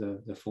absorbing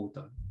the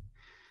photon.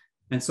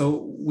 And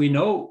so we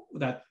know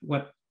that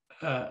what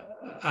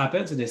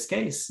happens in this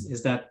case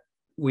is that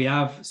we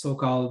have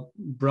so-called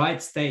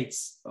bright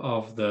states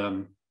of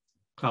the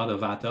cloud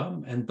of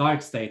atom and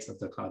dark states of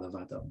the cloud of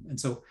atom. And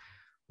so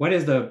what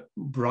is the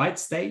bright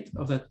state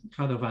of the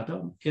cloud of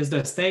atom? Is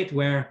the state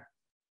where,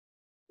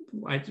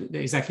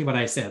 exactly what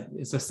I said,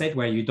 it's a state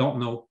where you don't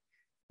know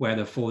where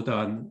the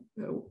photon,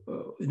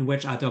 in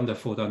which atom the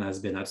photon has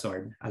been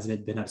absorbed. Has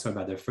it been absorbed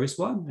by the first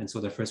one? And so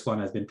the first one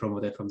has been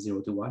promoted from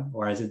 0 to 1,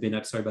 or has it been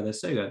absorbed by the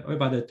second or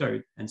by the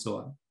third, and so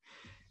on.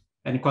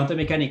 And quantum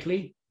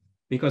mechanically,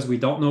 because we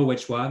don't know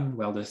which one,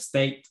 well, the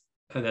state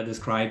that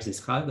describes this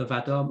cloud of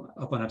atom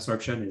upon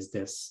absorption is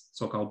this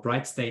so-called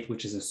bright state,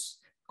 which is a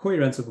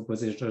coherent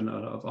superposition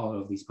of all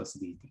of these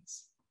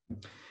possibilities.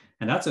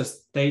 And that's a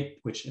state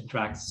which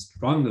interacts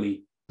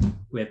strongly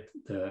with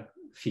the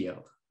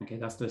field. Okay,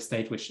 that's the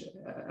state which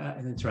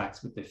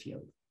interacts with the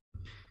field.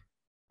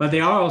 But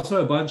there are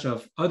also a bunch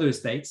of other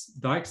states,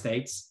 dark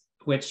states,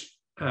 which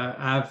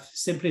have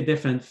simply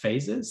different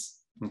phases.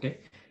 Okay.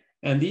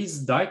 And these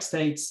dark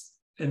states,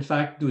 in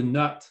fact, do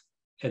not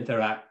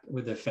interact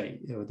with the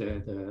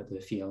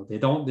field.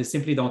 They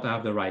simply don't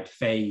have the right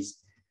phase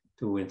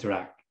to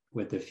interact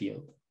with the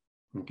field.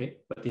 Okay,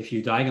 but if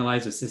you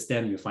diagonalize the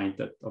system, you find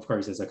that, of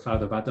course, there's a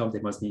cloud of atoms.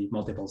 There must be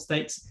multiple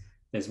states.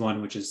 There's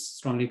one which is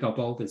strongly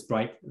coupled, it's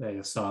bright. There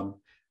are some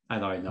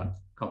that are not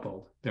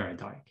coupled, they are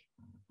dark.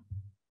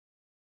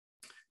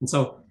 And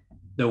so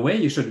the way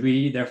you should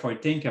really, therefore,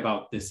 think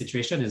about this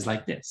situation is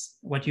like this.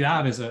 What you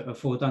have is a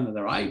photon that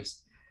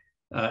arrives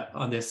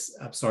on this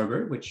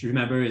absorber, which,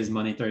 remember, is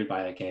monitored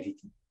by a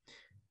cavity.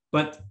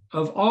 But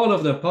of all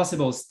of the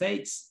possible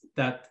states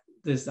that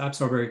this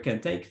absorber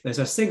can take, there's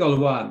a single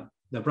one,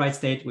 the bright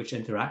state, which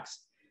interacts.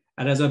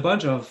 And there's a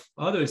bunch of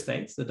other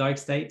states, the dark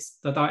states,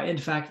 that are in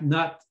fact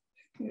not,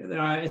 they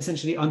are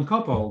essentially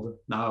uncoupled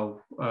now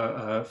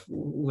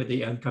with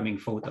the incoming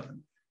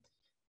photon.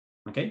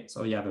 Okay,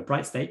 so you have a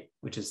bright state,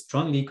 which is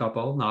strongly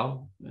coupled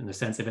now, in a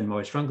sense, even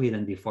more strongly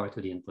than before to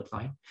the input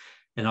line,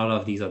 and all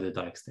of these other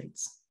dark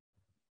states.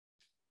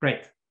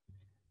 Great.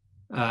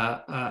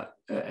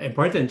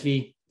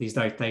 Importantly, these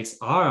dark states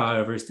are,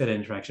 however, still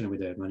in interaction with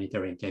the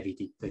monitoring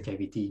cavity. The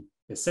cavity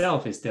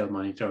itself is still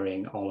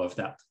monitoring all of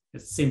that.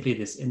 It's simply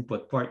this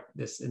input port,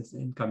 this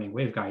incoming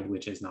waveguide,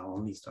 which is now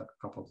only stuck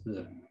coupled to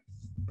the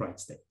bright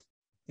state.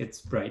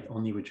 It's bright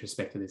only with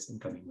respect to this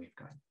incoming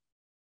waveguide.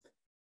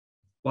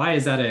 Why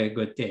is that a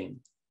good thing?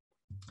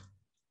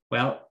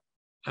 Well,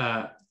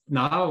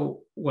 now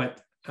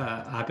what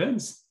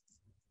happens,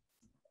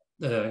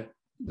 the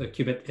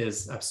qubit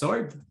is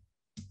absorbed.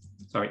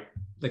 Sorry,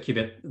 the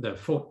qubit,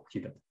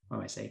 what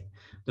am I saying?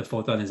 The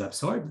photon is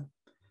absorbed.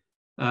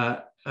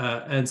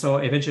 And so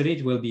eventually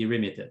it will be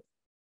remitted.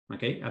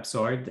 Okay,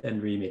 absorbed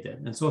and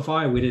remitted. And so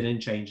far we didn't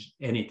change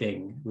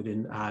anything. We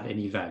didn't add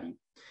any value.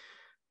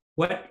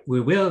 What we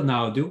will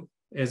now do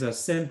is a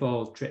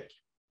simple trick.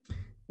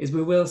 Is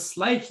we will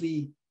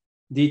slightly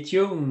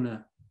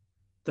detune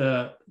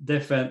the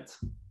different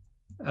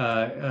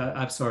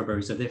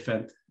absorbers, the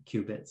different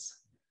qubits.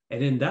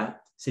 And in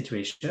that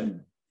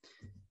situation,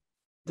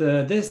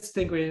 the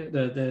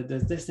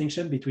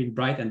distinction between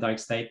bright and dark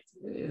state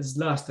is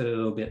lost a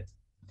little bit.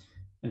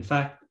 In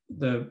fact,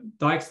 the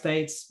dark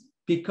states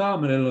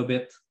become a little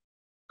bit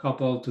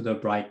coupled to the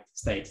bright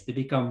states. They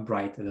become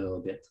bright a little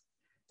bit.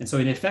 And so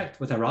in effect,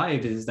 what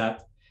arrived is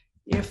that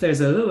if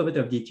there's a little bit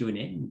of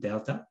detuning,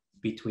 delta,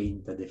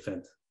 between the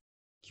different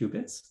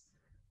qubits,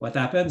 what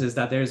happens is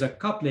that there's a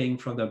coupling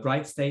from the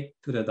bright state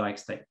to the dark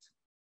state.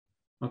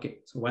 Okay,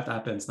 so what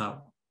happens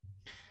now?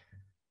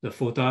 The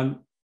photon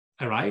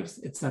arrives,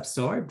 it's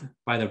absorbed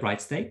by the bright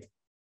state,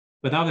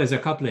 but now there's a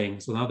coupling.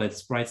 So now that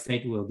bright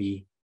state will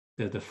be,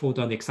 the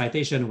photon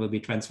excitation will be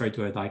transferred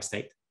to a dark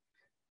state,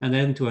 and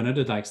then to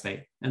another dark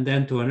state, and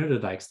then to another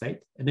dark state.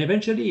 And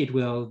eventually it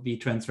will be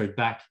transferred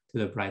back to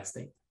the bright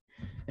state.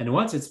 And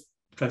once it's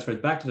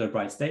transferred back to the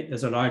bright state,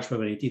 there's a large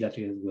probability that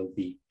it will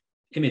be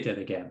emitted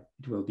again.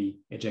 It will be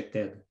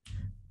ejected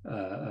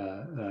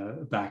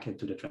back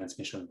into the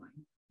transmission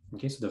line.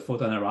 Okay, so the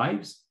photon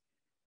arrives,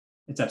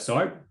 it's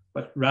absorbed,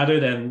 but rather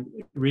than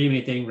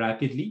re-emitting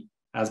rapidly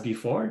as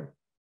before,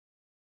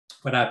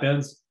 what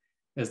happens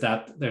is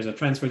that there's a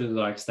transfer to the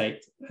dark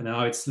state, and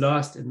now it's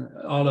lost in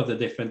all of the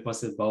different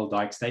possible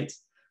dark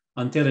states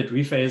until it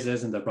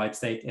rephases in the bright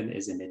state and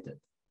is emitted.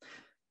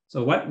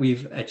 So what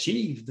we've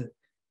achieved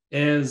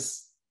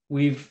is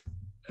we've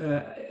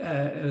the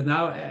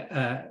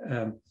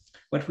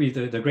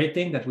great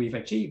thing that we've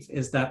achieved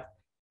is that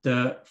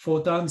the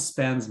photon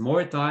spends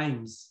more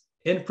times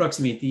in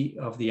proximity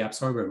of the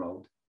absorber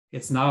mode.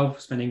 It's now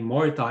spending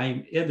more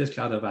time in this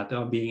cloud of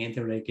atoms being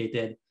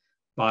interlocated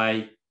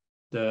by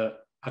the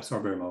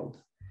absorber mode.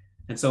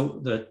 And so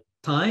the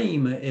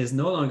time is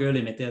no longer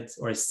limited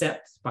or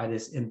set by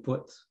this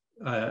input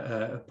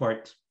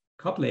port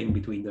coupling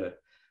between the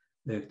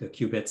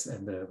qubits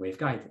and the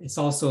waveguide. It's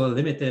also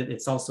limited,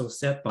 it's also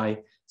set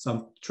by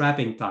some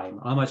trapping time.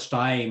 How much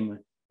time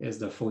is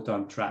the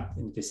photon trapped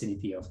in the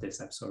vicinity of this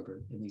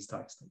absorber in these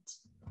dark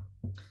states?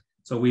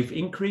 So we've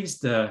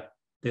increased the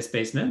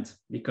displacement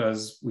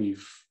because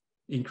we've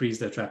increased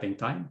the trapping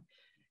time.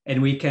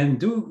 And we can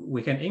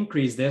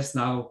increase this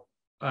now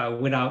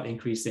without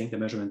increasing the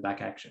measurement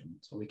back action.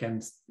 So we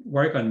can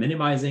work on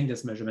minimizing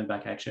this measurement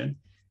back action,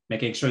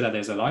 making sure that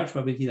there's a large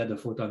probability that the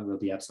photon will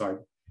be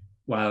absorbed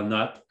while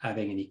not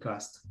having any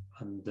cost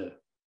on the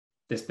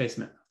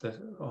displacement,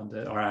 on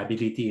our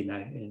ability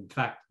in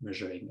fact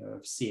measuring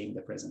of seeing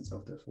the presence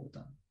of the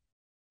photon.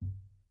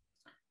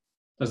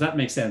 Does that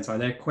make sense? Are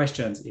there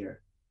questions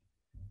here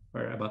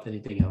or about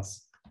anything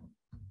else?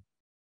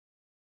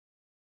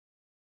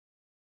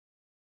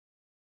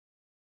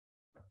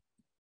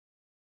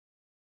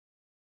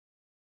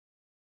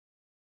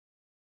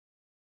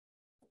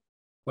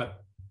 Well,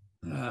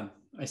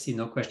 I see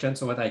no question.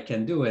 So what I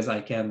can do is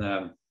I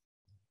can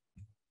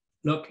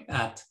look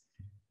at,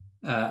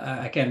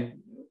 I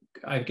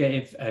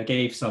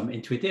gave some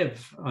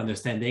intuitive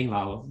understanding.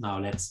 Now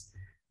let's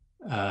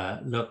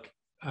look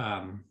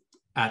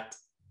at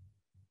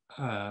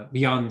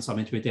beyond some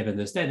intuitive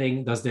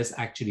understanding. Does this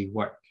actually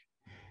work?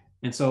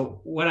 And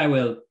so what I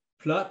will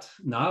plot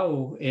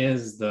now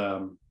is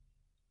the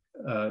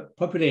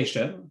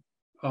population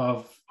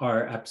of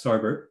our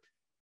absorber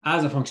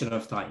as a function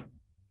of time.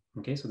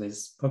 Okay, so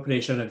there's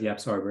population of the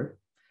absorber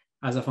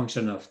as a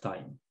function of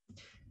time.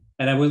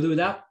 And I will do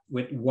that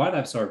with one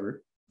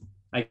absorber,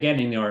 again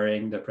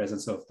ignoring the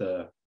presence of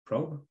the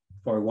probe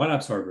for one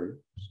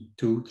absorber,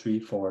 2, 3,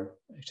 4,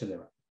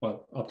 etc.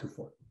 Well, up to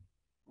 4.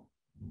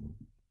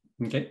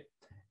 Okay,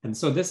 and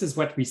so this is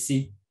what we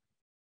see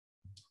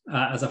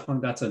as a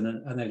function. That's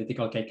an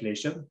analytical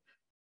calculation.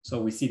 So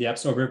we see the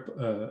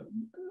absorber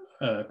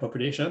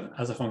population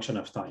as a function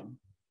of time.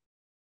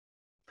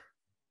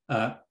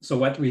 So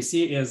what we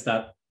see is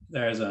that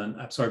there's an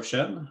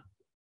absorption.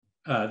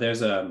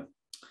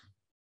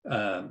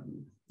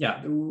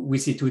 We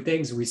see two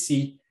things. We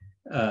see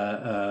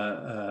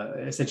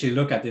essentially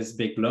look at this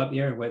big blob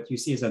here. What you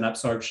see is an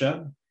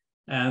absorption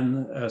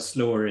and a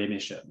slower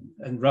emission.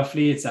 And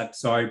roughly it's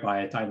absorbed by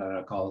a time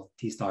ladder called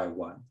T star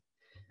 1.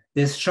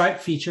 This sharp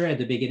feature at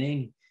the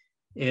beginning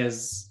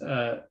is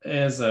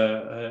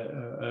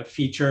a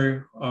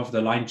feature of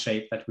the line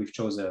shape that we've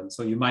chosen.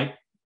 So you might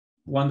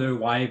wonder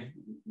why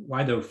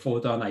the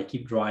photon I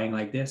keep drawing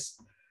like this.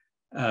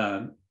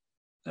 Ask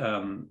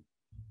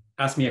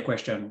me a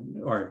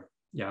question, or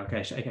yeah,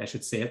 okay, I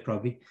should say it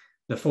probably.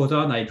 The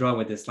photon I draw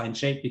with this line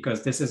shape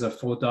because this is a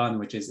photon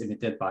which is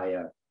emitted by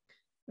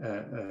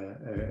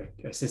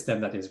a system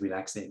that is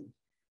relaxing.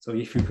 So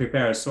if you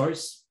prepare a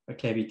source, a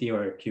cavity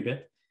or a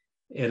qubit,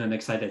 in an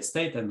excited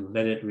state and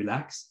let it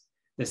relax,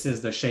 this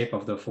is the shape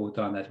of the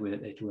photon that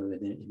it will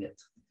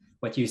emit.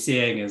 What you're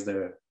seeing is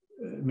the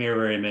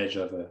mirror image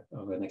of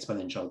an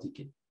exponential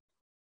decay.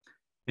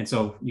 And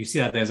so you see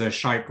that there's a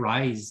sharp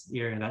rise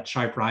here, and that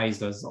sharp rise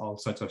does all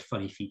sorts of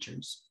funny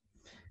features.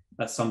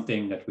 That's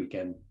something that we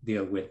can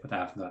deal with, but I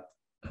have not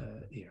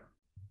here.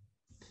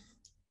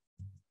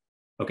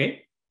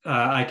 Okay,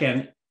 I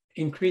can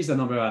increase the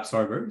number of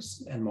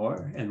absorbers and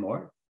more and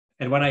more.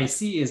 And what I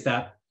see is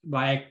that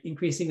by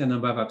increasing the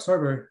number of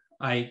absorbers,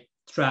 I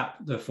trap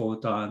the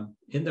photon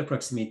in the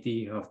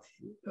proximity of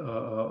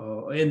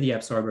in the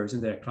absorbers, in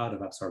the cloud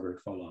of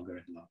absorbers for longer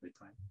and longer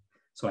time.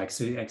 So I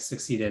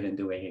succeeded in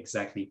doing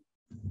exactly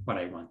what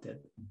I wanted.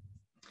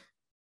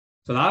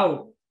 So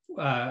now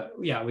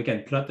yeah, we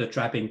can plot the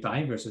trapping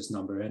time versus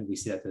number, and we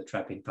see that the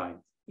trapping time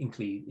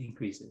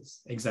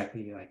increases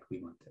exactly like we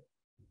wanted.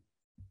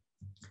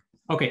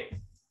 Okay,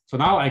 so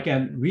now I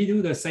can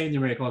redo the same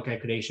numerical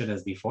calculation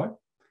as before.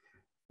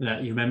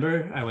 You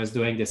remember I was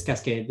doing this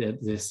cascade,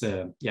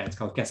 it's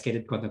called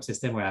cascaded quantum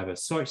system, where I have a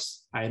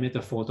source, I emit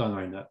a photon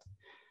or not.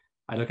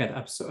 I look at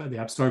the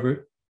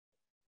absorber,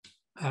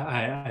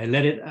 I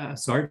let it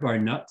absorb or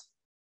not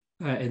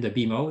in the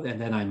B mode, and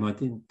then I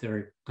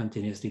monitor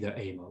continuously the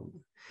A mode.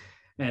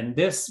 And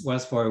this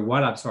was for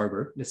one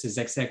absorber. This is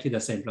exactly the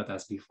same plot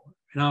as before.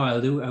 Now I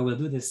will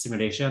do this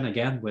simulation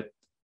again with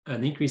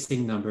an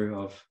increasing number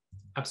of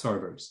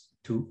absorbers,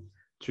 2,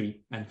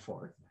 3, and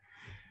 4.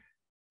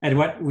 And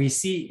what we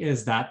see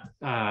is that,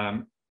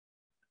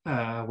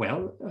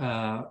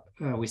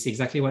 we see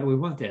exactly what we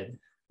wanted.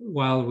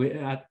 While we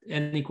at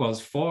n equals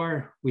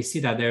 4, we see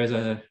that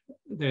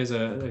there's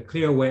a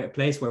clear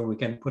place where we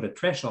can put a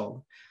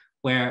threshold,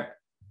 where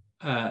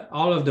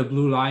all of the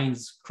blue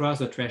lines cross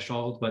the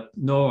threshold, but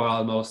no or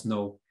almost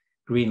no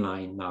green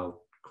line now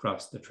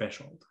cross the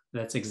threshold.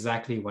 That's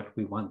exactly what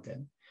we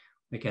wanted.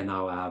 We can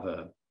now have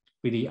a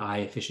really high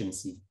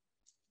efficiency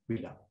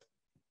readout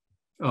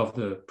of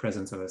the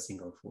presence of a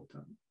single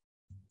photon.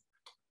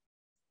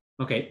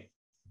 Okay,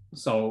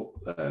 so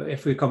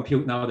if we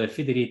compute now the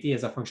fidelity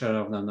as a function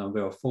of the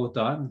number of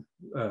photon,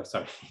 the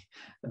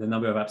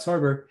number of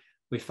absorber,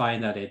 we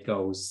find that it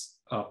goes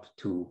up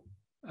to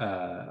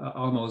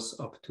almost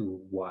up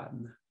to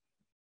 1.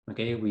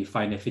 Okay, we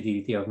find a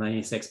fidelity of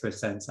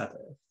 96% at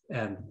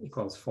n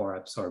equals 4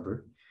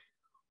 absorber.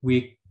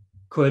 We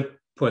could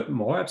put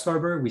more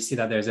absorber. We see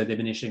that there's a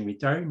diminishing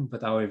return,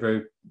 but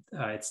however,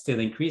 it's still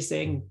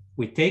increasing.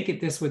 We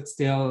think this would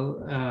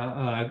still,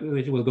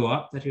 it will go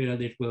up, that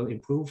it will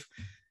improve,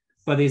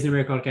 but these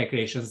numerical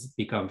calculations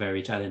become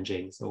very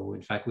challenging. So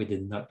in fact, we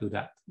did not do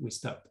that. We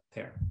stopped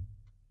there.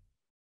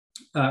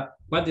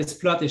 What this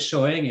plot is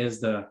showing is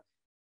the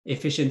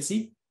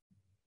efficiency,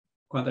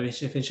 quantum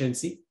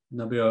efficiency,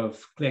 number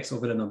of clicks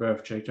over the number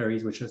of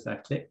trajectories which is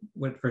that click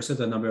versus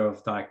the number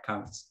of dark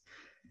counts.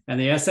 And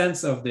the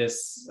essence of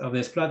this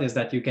plot is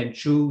that you can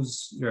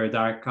choose your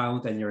dark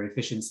count and your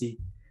efficiency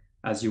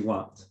as you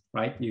want,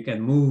 right? You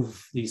can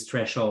move these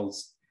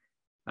thresholds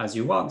as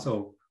you want.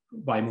 So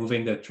by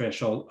moving the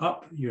threshold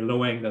up, you're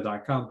lowering the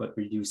dark count, but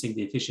reducing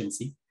the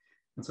efficiency.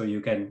 And so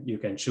you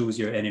can choose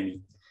your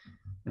enemy.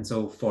 And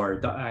so for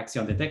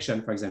axion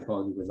detection, for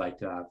example, you would like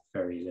to have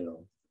very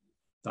little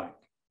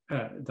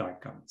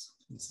dark counts.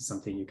 This is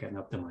something you can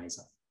optimize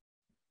on.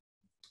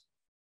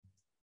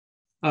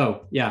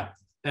 Oh, yeah.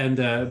 And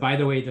by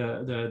the way,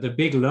 the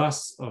big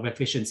loss of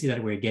efficiency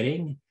that we're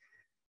getting,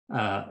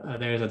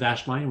 there's a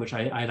dashed line, which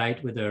I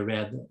highlight with the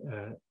red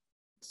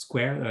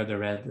square, or the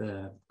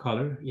red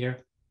color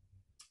here.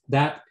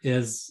 That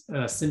is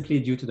simply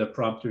due to the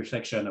prompt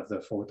reflection of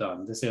the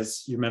photon. This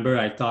is, you remember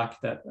I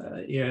talked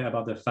here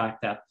about the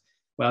fact that,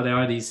 well, there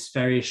are these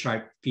very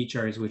sharp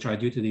features which are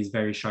due to these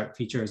very sharp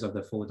features of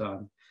the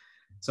photon.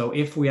 So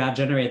if we had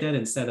generated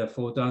instead a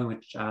photon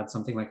which had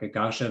something like a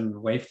Gaussian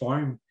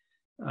waveform,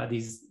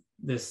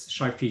 this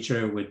sharp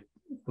feature would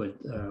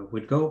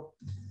go,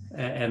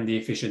 and the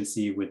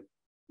efficiency would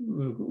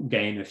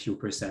gain a few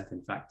percent.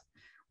 In fact,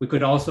 we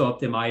could also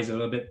optimize a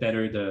little bit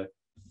better the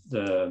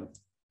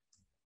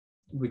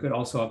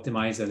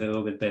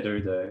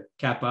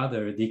kappa,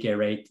 the decay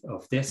rate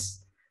of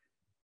this,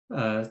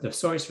 the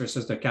source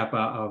versus the kappa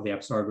of the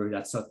absorber.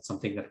 That's not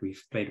something that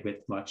we've played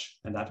with much,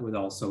 and that would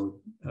also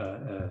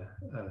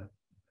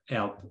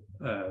help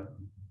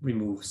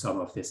remove some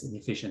of this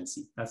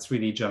inefficiency. That's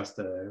really just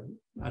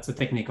that's a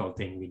technical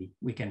thing. Really,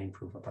 we can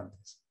improve upon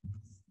this.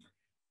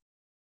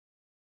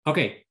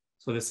 Okay,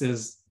 so this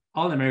is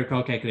all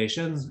numerical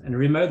calculations, and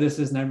remember this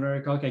is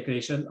numerical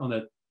calculation on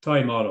a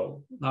toy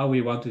model. Now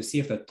we want to see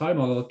if the toy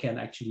model can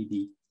actually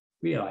be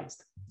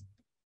realized.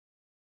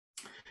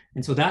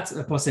 And so that's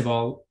a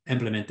possible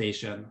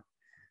implementation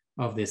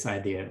of this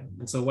idea.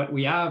 And so what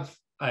we have,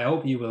 I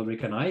hope you will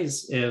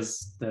recognize,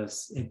 is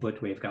this input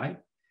waveguide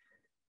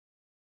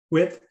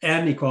with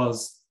n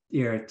equals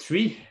here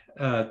 3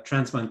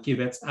 transmon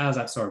qubits as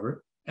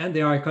absorber, and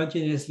they are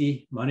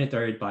continuously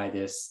monitored by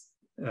this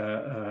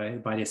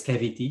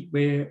cavity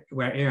where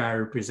here I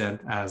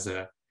represent as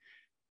a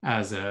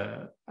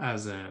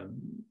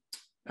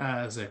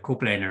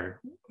coplanar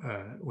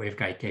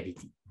waveguide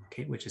cavity,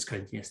 okay, which is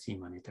continuously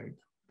monitored.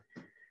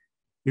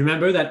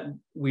 Remember that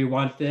we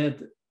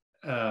wanted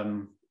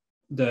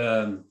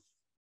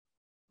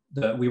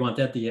we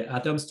wanted the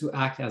atoms to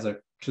act as a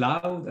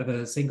cloud, of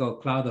a single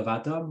cloud of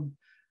atom,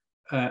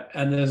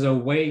 and there's a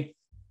way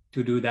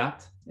to do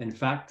that. In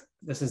fact,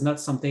 this is not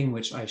something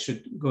which I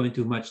should go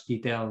into much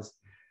details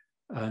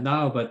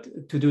now, but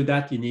to do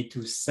that, you need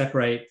to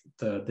separate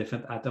the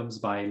different atoms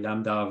by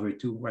lambda over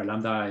 2, where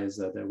lambda is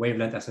the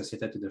wavelength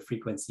associated to the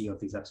frequency of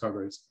these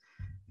absorbers.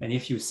 And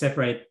if you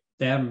separate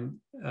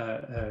them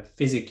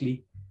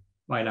physically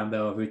by lambda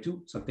over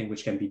 2, something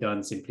which can be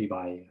done simply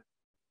by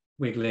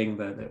wiggling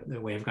the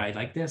waveguide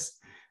like this,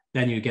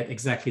 then you get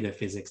exactly the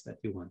physics that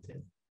you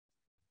wanted.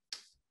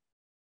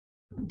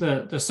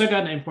 the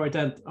second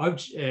important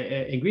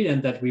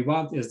ingredient that we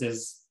want is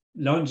this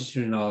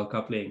longitudinal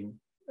coupling.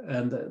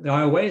 And there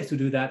are ways to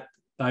do that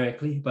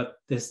directly, but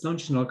this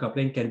longitudinal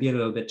coupling can be a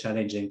little bit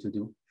challenging to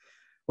do.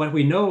 What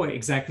we know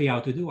exactly how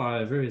to do,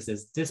 however, is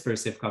this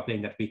dispersive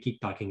coupling that we keep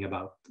talking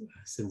about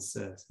since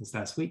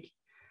last week.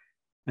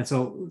 And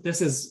so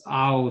this is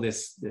how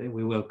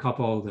we will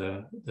couple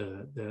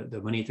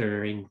the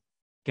monitoring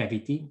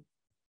cavity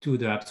to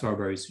the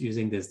absorbers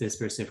using this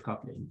dispersive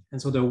coupling.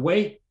 And so the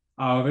way,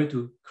 however,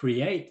 to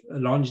create a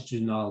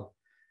longitudinal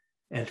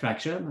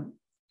interaction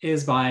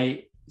is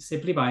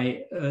simply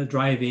by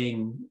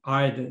driving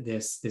hard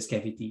this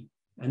cavity.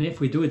 And if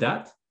we do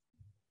that,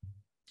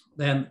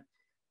 then,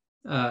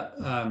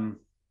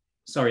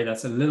 sorry,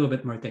 that's a little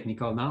bit more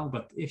technical now,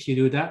 but if you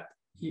do that,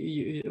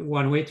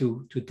 one way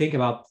to think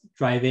about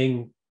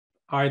driving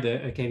hard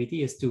a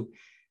cavity is to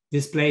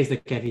displace the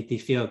cavity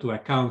field to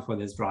account for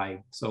this drive.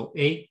 So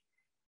A,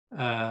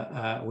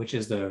 which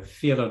is the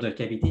field of the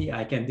cavity,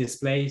 I can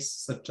displace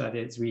such that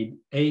it's read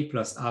A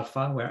plus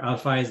alpha, where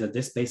alpha is the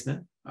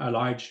displacement, R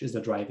large is the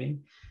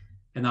driving,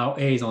 and now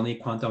A is only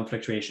quantum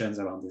fluctuations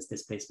around this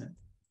displacement.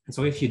 And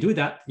so if you do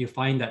that, you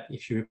find that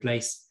if you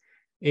replace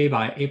A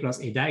by A plus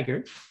A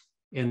dagger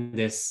in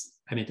this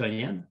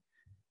Hamiltonian,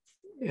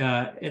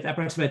 it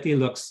approximately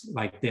looks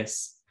like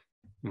this,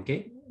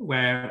 okay?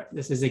 Where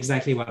this is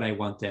exactly what I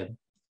wanted.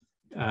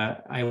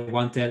 I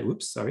wanted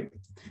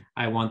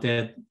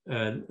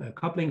a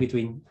coupling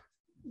between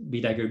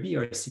B dagger B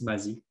or sigma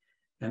Z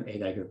and A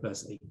dagger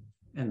plus A.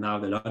 And now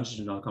the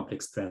longitudinal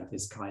complex strength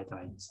is chi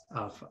times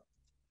alpha.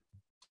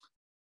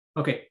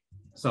 Okay,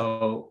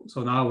 so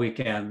now we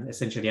can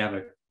essentially have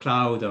a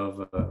cloud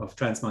of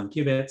transmon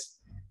qubits.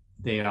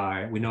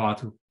 We know how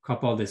to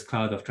couple this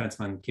cloud of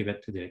transmon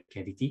qubit to the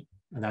cavity,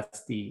 and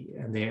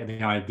they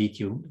are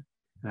detuned.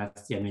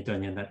 That's the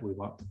Hamiltonian that we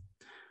want.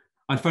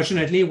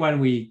 Unfortunately, when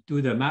we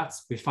do the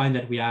maths, we find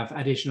that we have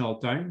additional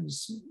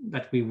terms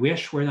that we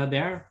wish were not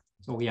there.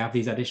 So we have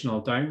these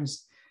additional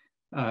terms,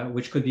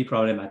 which could be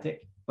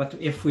problematic. But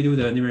if we do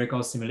the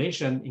numerical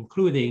simulation,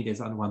 including these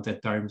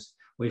unwanted terms,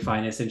 we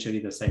find essentially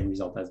the same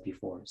result as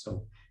before.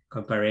 So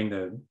comparing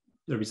the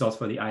results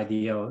for the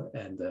ideal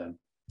and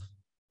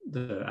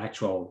the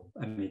actual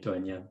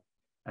Hamiltonian,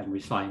 and we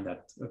find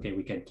that, okay,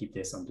 we can keep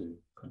this under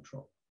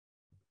control.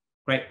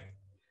 Great.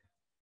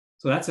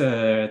 So that's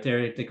a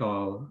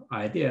theoretical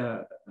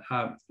idea,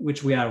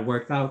 which we have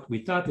worked out. We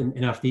thought in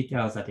enough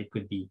details that it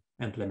could be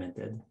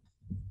implemented.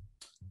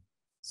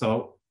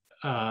 So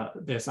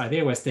this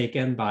idea was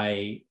taken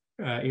by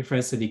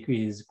Ifrez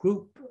Sadiqi's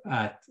group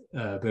at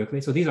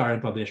Berkeley. So these are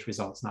unpublished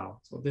results now.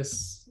 So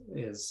this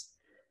is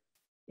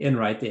in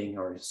writing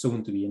or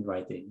soon to be in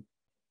writing,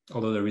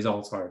 although the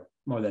results are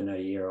more than a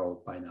year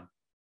old by now.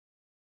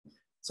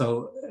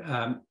 So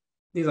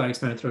these are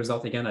experimental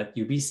results again at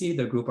UBC.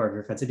 The group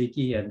are Ifrez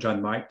Sadiqi and John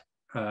Mark,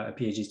 a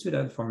PhD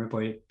student, former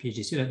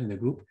PhD student in the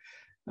group,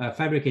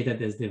 fabricated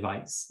this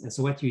device. And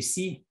so what you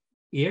see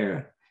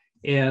here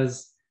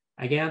is,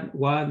 again,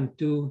 1,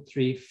 2,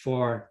 3,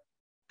 4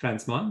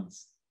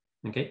 transmons,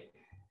 okay?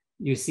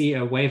 You see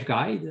a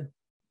waveguide,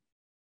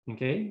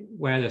 okay,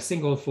 where the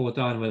single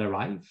photon will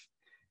arrive.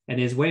 And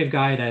his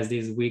waveguide has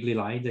these wiggly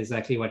lines,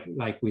 exactly what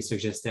like we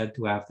suggested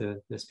to have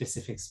the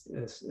specific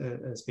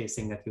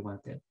spacing that we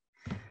wanted.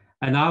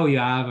 And now you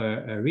have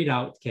a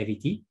readout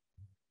cavity,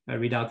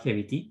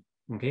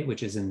 okay,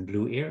 which is in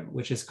blue here,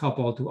 which is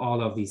coupled to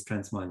all of these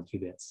transmon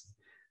qubits.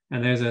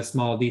 And there's a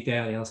small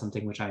detail here,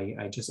 something which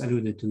I just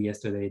alluded to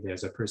yesterday.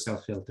 There's a Purcell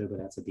filter, but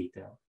that's a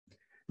detail.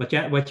 But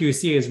yeah, what you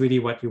see is really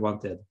what you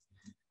wanted.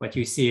 What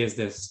you see is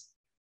this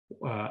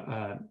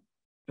waveguide,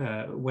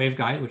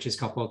 which is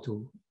coupled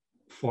to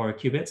 4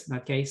 qubits in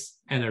that case,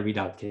 and a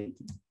readout cavity.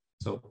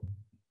 So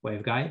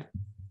waveguide,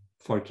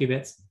 4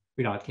 qubits,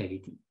 readout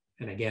cavity.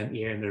 And again,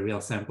 here in the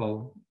real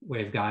sample,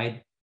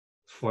 waveguide,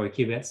 4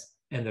 qubits,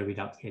 and the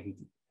readout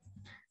cavity.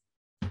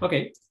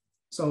 Okay,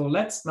 so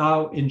let's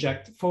now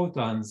inject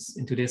photons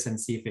into this and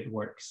see if it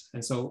works.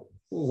 And so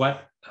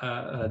what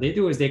they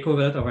do is they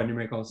equivalent of our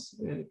numerical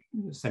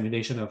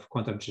simulation of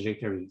quantum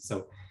trajectory.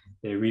 So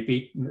they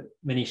repeat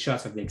many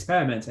shots of the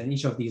experiment, and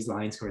each of these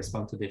lines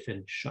correspond to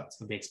different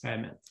shots of the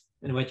experiment.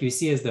 And what you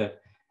see is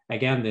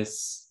again,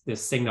 this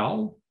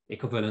signal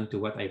equivalent to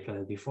what I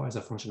plotted before as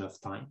a function of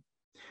time.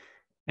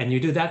 And you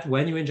do that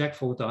when you inject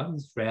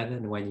photons rather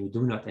than when you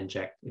do not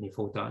inject any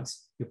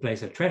photons. You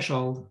place a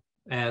threshold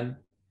and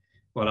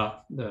voila,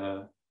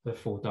 the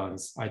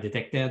photons are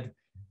detected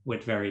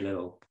with very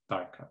little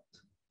dark count.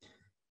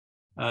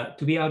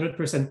 To be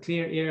 100%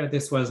 clear here,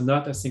 this was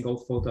not a single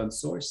photon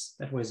source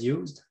that was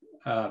used.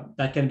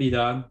 That can be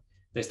done.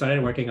 They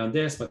started working on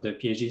this, but the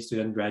PhD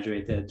student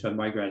graduated, John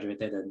Mark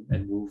graduated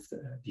and moved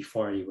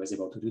before he was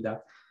able to do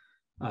that.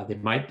 They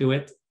might do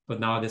it, but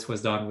now this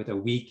was done with a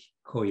weak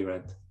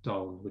coherent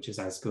tone, which is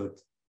as good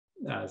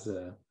as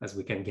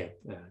we can get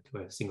to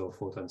a single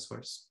photon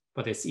source.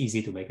 But it's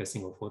easy to make a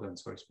single photon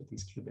source with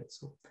these qubits.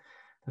 So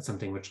that's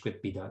something which could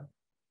be done.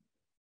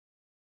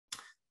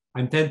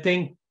 I'm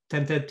tempted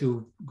tempted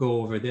to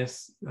go over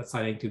this. That's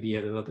starting to be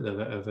a little bit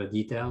of a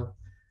detail.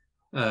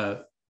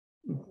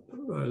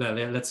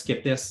 Let's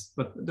skip this.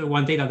 But the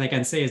one thing that I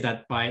can say is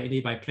that by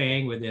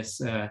playing with this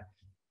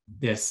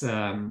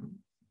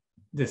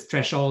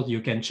threshold,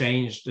 you can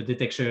change the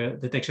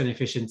detection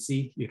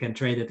efficiency. You can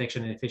trade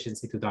detection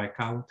efficiency to dark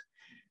count,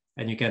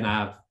 and you can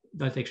have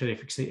detection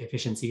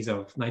efficiencies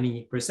of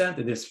 90%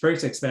 in this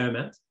first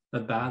experiment.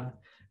 Not bad.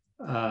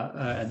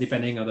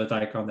 Depending on the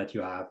dark count that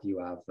you have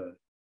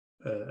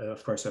of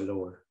course a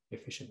lower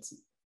efficiency.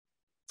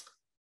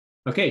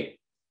 Okay,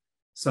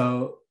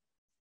 so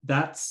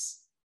that's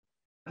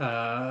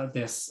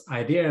this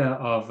idea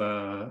of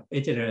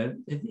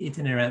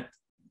itinerant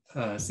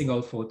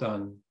single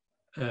photon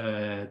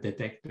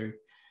detector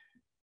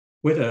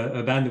with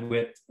a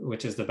bandwidth,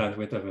 which is the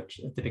bandwidth of a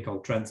typical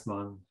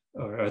transmon,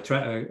 or of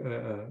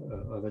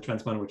a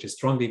transmon which is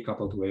strongly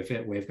coupled with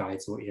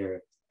waveguide, so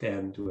here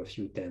 10 to a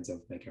few tens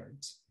of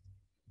megahertz.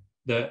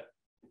 The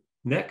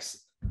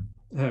next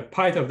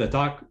part of the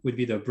talk would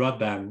be the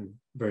broadband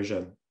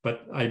version,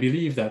 but I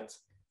believe that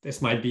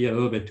this might be a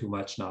little bit too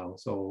much now.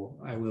 So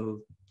I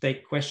will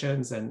take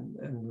questions and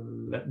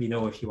let me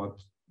know if you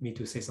want me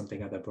to say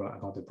something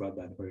about the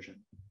broadband version.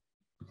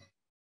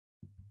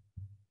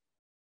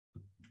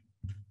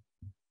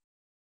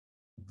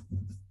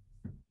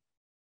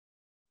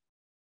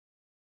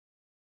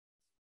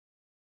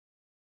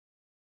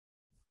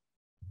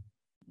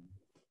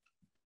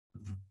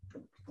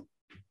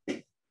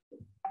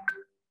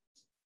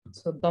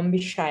 So don't be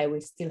shy, we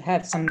still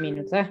have some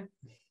minutes.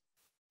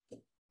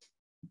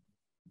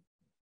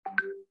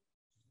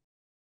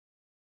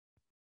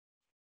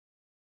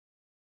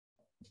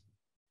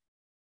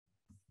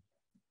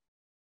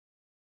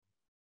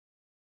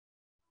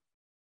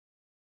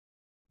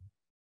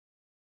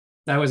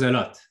 That was a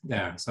lot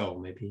there, so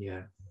maybe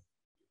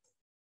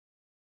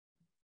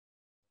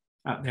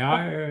there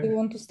are. You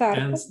want to start?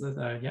 That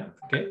are, yeah,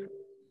 okay.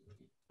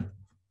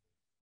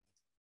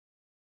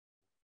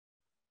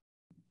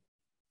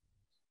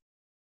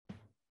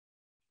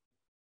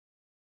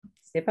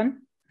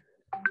 Stefan?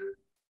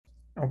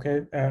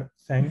 Okay,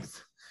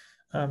 thanks.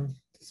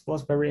 This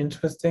was very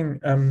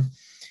interesting.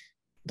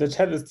 The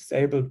chat is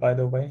disabled, by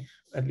the way,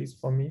 at least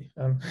for me.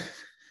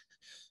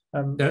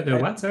 The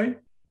what, sorry?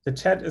 The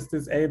chat is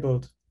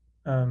disabled.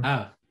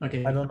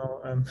 Okay. I don't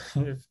know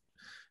if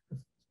it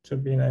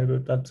should be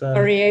enabled, but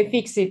sorry, I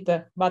fix it,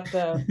 but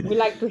we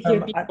like to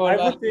hear people. I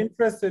would be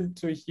interested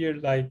to hear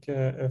like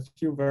a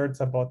few words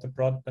about the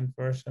broadband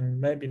version,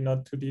 maybe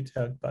not too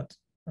detailed, but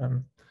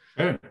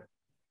sure.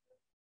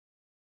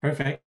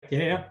 Perfect.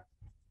 Yeah.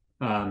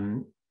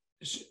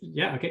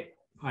 Yeah. Okay.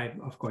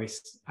 I'm of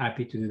course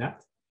happy to do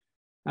that.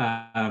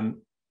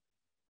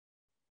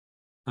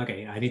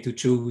 Okay. I need to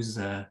choose.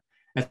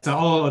 It's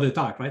all other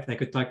talk, right? I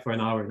could talk for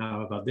an hour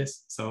now about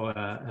this. So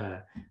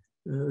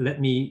let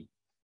me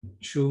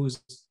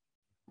choose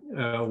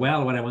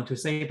well what I want to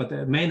say. But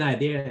the main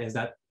idea is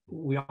that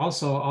we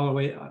also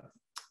always,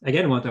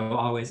 again, want to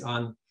always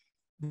on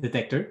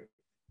detector,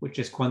 which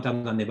is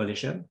quantum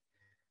non-evolution,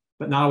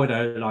 but now with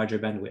a larger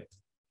bandwidth.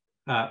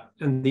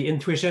 And the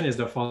intuition is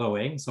the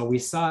following. So we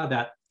saw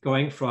that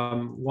going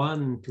from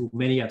one to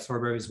many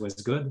absorbers was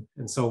good.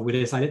 And so we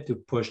decided to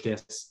push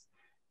this,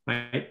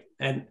 right?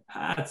 And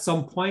at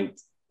some point,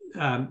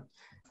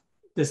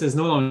 this is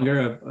no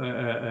longer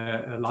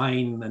a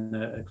line and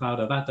a cloud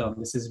of atoms.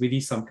 This is really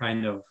some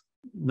kind of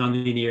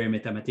nonlinear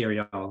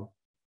metamaterial,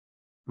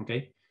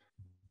 okay?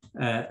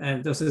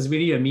 And this is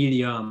really a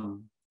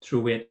medium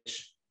through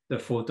which the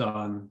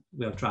photon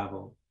will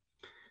travel.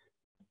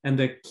 And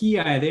the key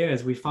idea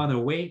is we found a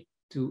way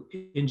to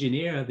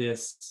engineer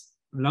this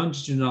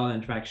longitudinal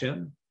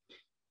interaction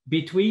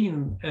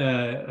between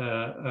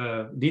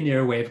a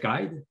linear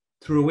waveguide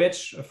through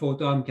which a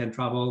photon can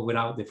travel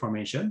without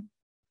deformation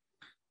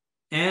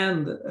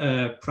and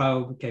a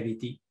probe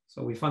cavity.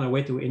 So we found a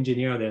way to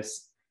engineer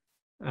this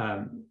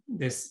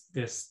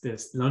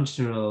this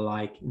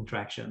longitudinal-like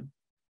interaction.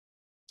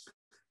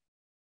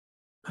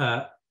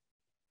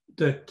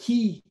 The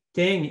key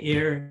thing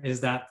here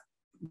is that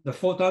the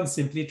photon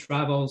simply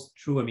travels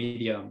through a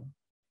medium.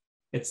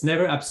 It's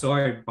never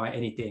absorbed by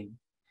anything.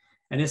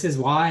 And this is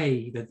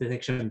why the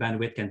detection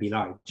bandwidth can be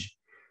large.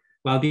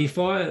 While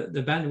before,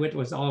 the bandwidth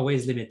was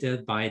always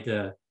limited by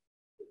the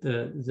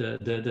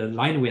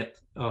line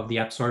width of the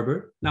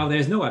absorber. Now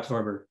there's no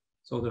absorber.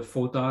 So the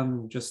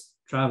photon just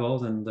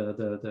travels, and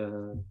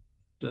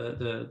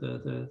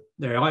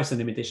there are some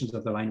limitations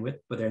of the line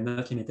width, but they're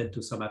not limited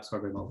to some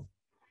absorber mode.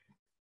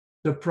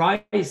 The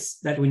price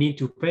that we need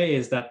to pay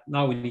is that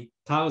now we need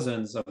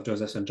thousands of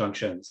Josephson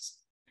junctions.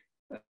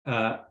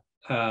 The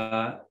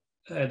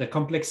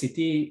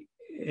complexity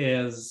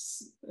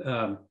is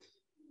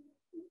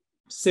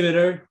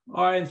similar,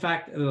 or in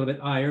fact a little bit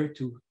higher,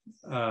 to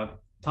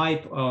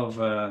type of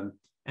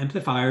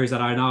amplifiers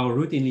that are now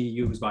routinely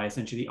used by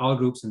essentially all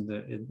groups in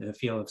the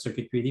field of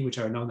circuit 3D, which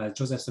are known as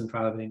Josephson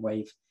traveling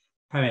wave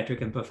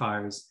parametric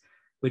amplifiers,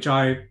 which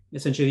are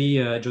essentially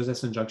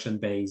Josephson junction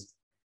based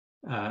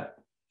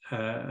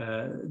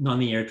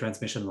nonlinear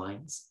transmission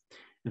lines.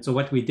 And so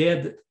what we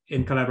did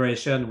in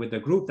collaboration with the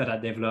group that I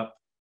developed,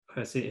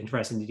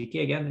 interesting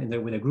DK again,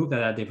 with the group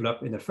that I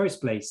developed in the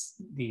first place,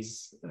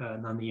 these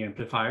nonlinear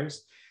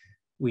amplifiers,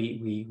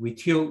 we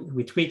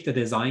tweaked the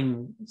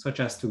design such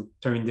as to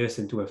turn this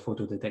into a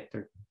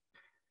photodetector.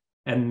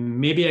 And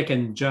maybe I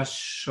can just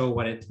show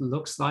what it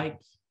looks like.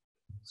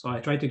 So I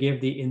try to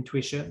give the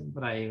intuition,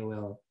 but I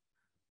will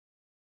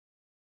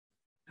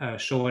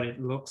show what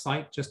it looks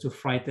like just to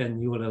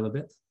frighten you a little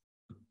bit.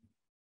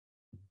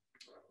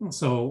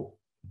 So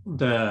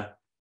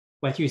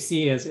what you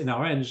see is in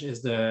orange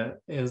is the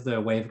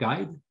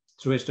waveguide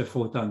through which the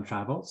photon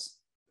travels.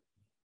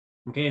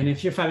 Okay, and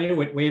if you're familiar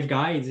with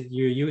waveguides,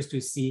 you're used to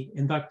see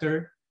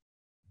inductor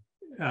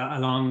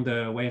along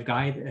the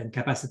waveguide and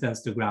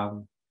capacitance to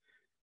ground.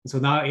 So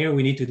now here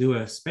we need to do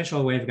a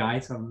special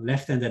waveguide, some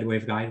left-handed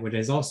waveguide, where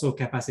there's also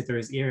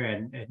capacitors here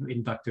and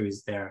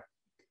inductors there.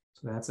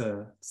 So that's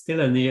still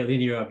a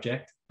linear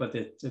object, but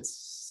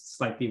it's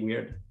slightly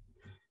weird.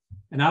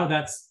 And now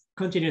that's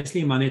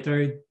continuously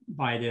monitored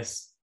by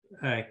this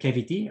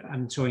cavity.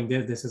 I'm showing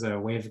this is a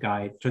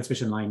waveguide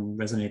transmission line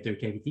resonator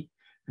cavity.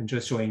 I'm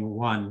just showing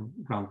one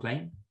ground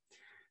plane.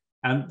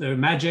 And the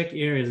magic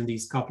here is in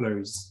these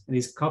couplers. And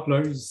these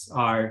couplers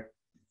are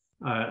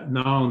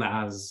known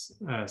as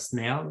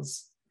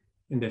snails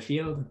in the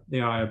field.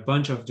 There are a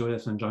bunch of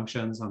Josephson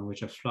junctions on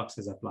which a flux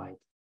is applied.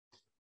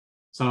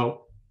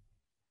 So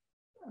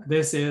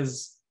this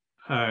is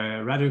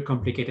a rather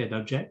complicated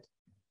object,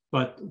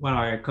 but what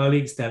our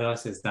colleagues tell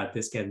us is that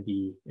this can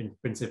be in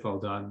principle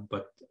done,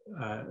 but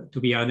to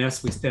be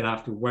honest, we still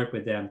have to work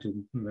with them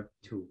to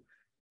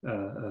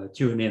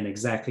tune in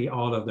exactly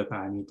all of the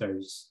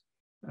parameters.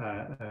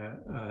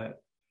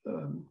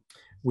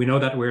 We know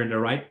that we're in the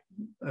right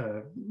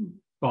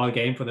ball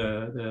game for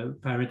the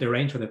parameter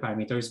range for the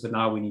parameters, but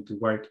now we need to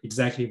work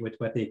exactly with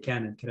what they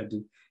can and cannot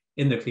do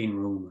in the clean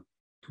room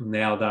to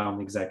nail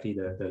down exactly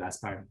the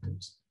last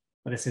parameters.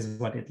 But this is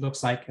what it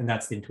looks like, and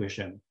that's the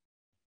intuition.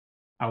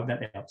 I hope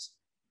that helps.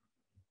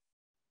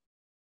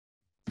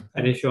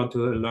 And if you want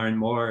to learn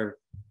more,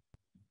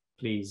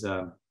 please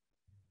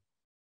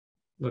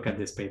look at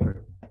this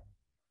paper.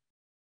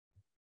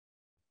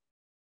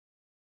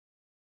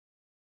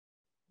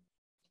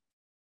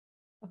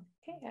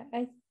 Okay,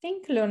 I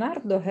think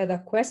Leonardo had a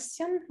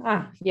question.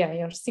 Yeah,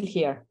 you're still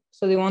here.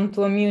 So do you want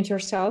to unmute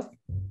yourself?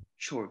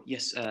 Sure,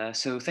 yes.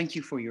 So thank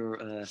you for your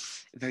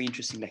very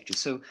interesting lecture.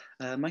 So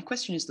my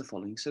question is the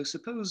following. So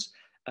suppose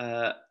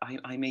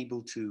I'm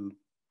able to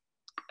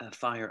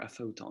fire a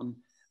photon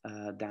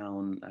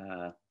down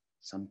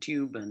some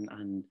tube,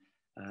 and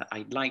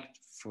I'd like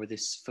for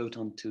this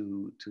photon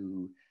to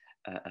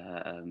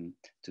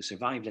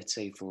survive, let's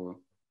say, for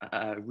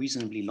a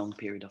reasonably long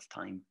period of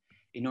time,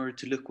 in order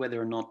to look whether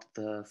or not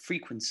the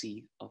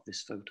frequency of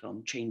this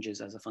photon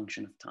changes as a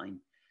function of time.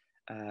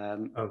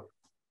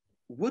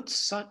 Would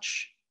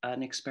such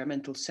an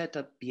experimental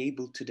setup be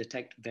able to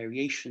detect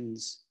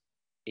variations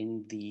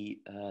in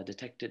the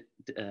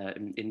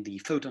in the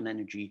photon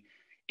energy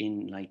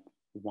in like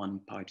 1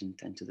 part in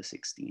 10 to the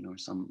 16 or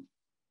some?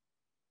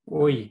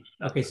 Oui.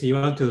 Okay, so you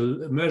want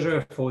to measure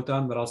a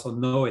photon, but also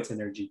know its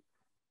energy.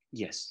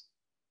 Yes.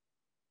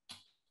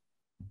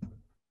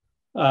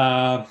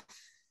 The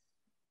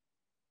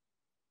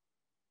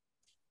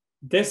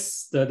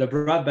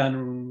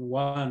broadband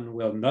one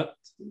will not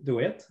do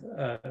it.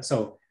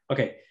 So,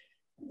 okay.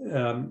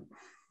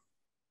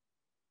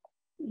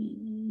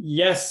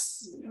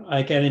 Yes,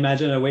 I can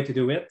imagine a way to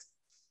do it.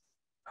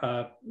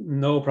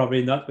 No,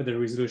 probably not with the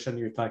resolution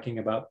you're talking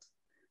about.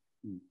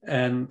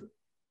 And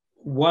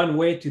one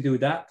way to do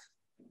that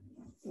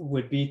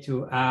would be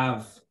to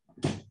have,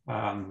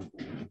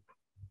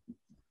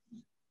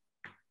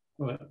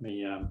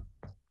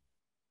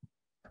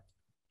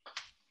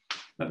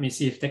 let me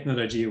see if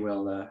technology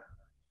will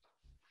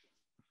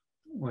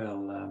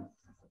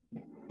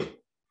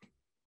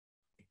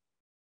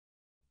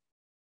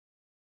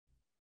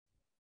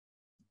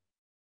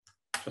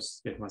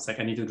just give 1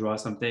 second. I need to draw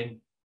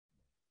something,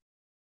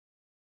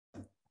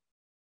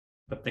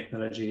 but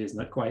technology is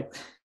not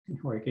quite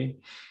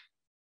working.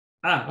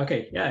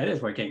 Okay, yeah, it is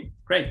working.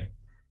 Great.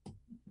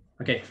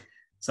 Okay,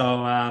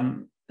 so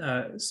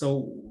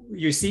so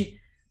you see,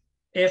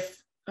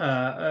 if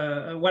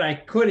what I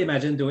could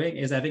imagine doing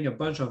is having a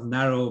bunch of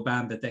narrow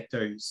band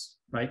detectors,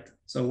 right?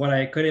 So what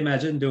I could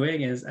imagine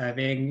doing is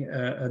having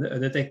a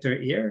detector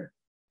here,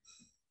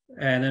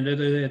 and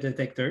another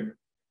detector,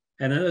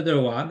 and another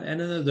one, and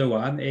another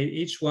one.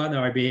 Each one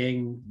are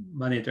being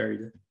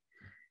monitored.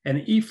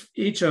 And if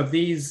each of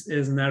these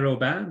is narrow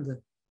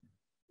band,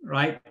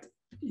 right,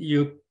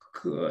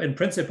 in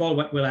principle,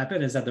 what will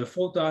happen is that the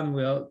photon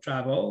will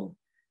travel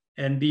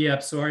and be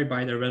absorbed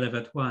by the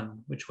relevant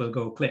one, which will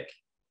go click.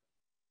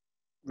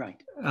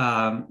 Right.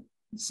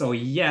 So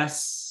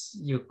yes,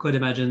 you could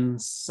imagine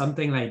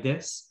something like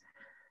this.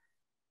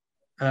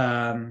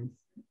 But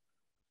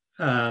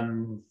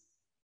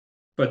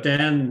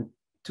then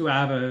to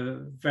have a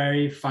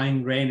very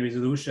fine-grained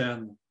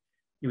resolution,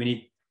 you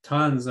need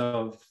tons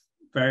of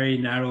very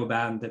narrow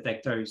band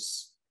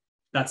detectors.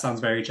 That sounds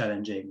very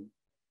challenging.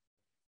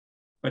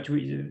 but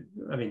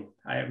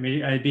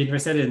I'd be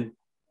interested in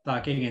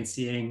talking and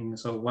seeing.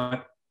 So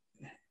what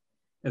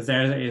is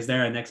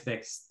there a next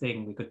best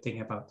thing we could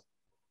think about?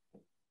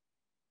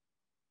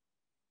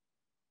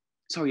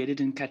 Sorry, I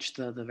didn't catch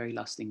the very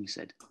last thing you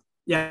said.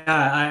 Yeah,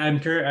 I'm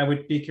curious. I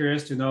would be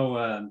curious to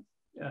know,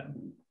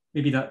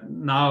 maybe not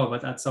now,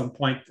 but at some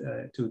point,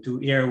 to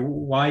hear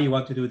why you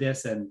want to do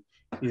this, and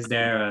is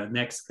there a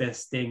next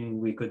best thing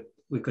we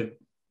could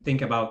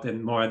think about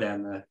in more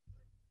than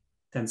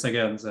 10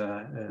 seconds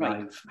Right.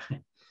 live?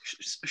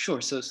 Sure.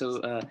 So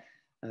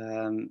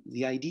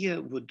the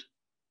idea would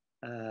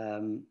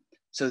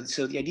so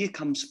the idea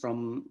comes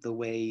from the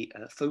way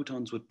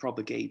photons would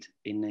propagate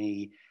in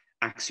a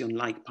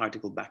axion-like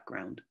particle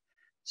background.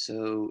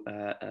 So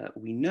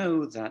we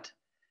know that,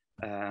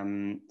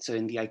 so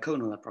in the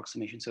iconal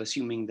approximation, so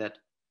assuming that,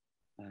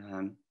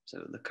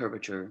 so the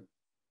curvature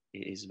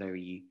is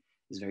very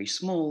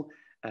small,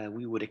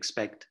 we would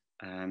expect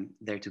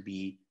there to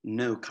be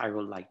no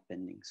chiral light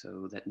bending.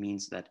 So that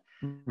means that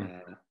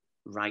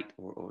right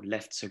or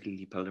left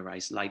circularly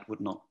polarized light would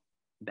not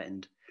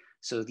bend.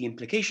 So the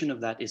implication of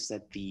that is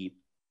that the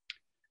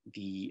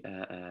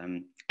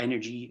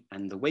energy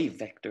and the wave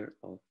vector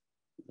of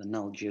the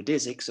null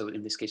geodesic, so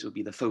in this case it would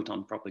be the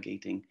photon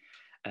propagating,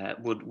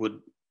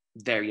 would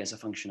vary as a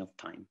function of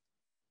time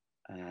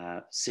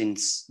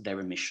since their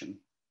emission.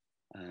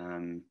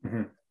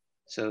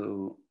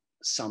 So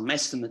some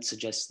estimates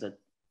suggest that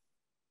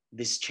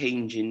this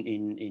change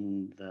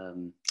in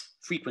the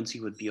frequency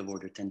would be of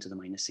order 10 to the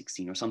minus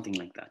 16 or something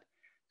like that.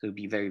 So it would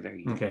be very,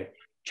 very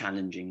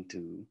challenging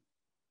to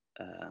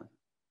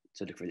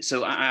look for this.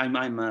 So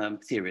I'm a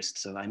theorist,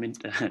 so I'm in,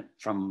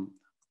 from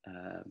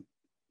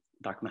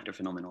dark matter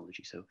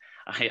phenomenology. So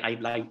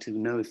I'd like to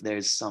know if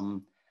there's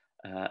some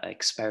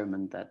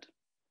experiment that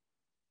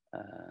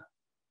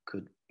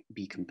could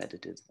be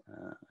competitive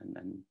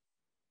and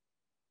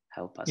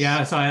help us.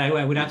 Yeah, so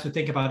I would have to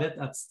think about it.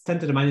 That's 10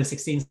 to the minus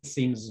 16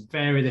 seems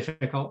very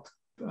difficult.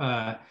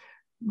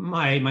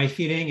 My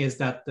feeling is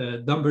that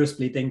the number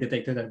splitting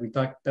detector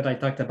that I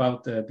talked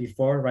about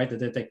before, right? The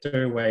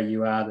detector where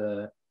you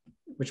had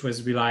which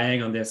was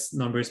relying on this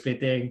number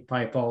splitting,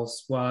 pi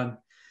pulse 1.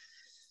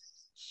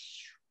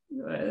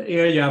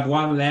 Here you have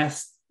one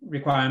less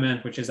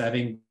requirement, which is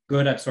having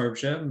good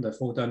absorption. The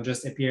photon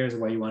just appears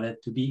where you want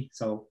it to be.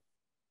 So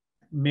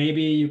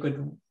maybe you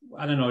could,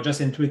 I don't know,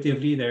 just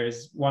intuitively,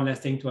 there's one less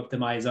thing to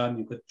optimize on.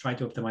 You could try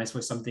to optimize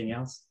for something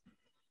else.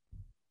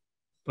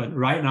 But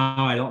right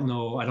now, I don't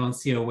know. I don't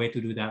see a way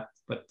to do that.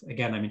 But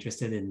again, I'm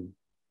interested in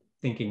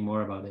thinking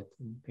more about it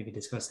and maybe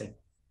discussing.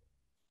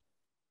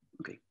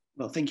 Okay.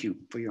 Well, thank you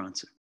for your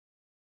answer.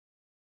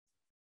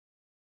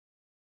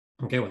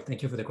 Okay. Well,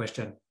 thank you for the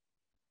question.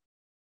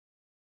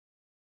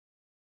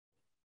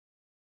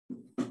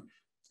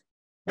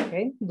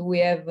 Okay. Do we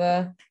have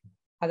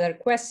other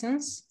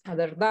questions,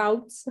 other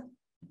doubts?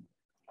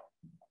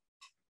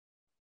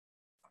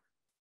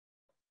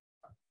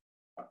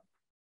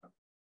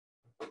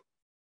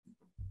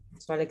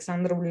 So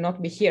Alexandre will not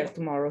be here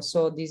tomorrow,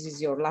 so this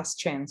is your last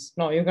chance.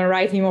 No, you can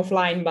write him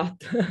offline, but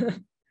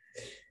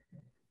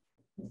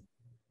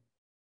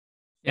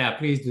yeah,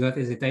 please do not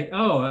hesitate.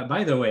 Oh,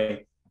 by the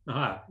way,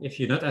 if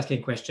you're not asking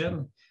a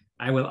question,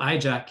 I will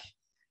hijack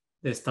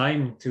this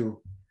time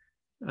to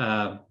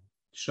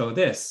show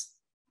this.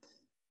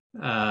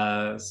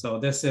 So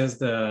this is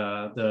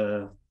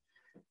the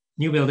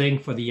new building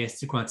for the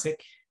Institut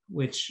Quantique,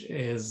 which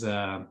is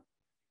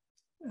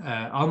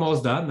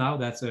almost done now.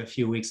 That's a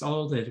few weeks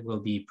old. It will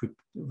be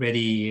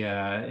ready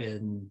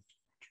in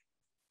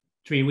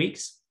 3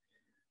 weeks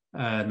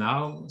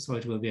now. So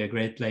it will be a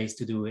great place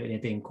to do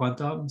anything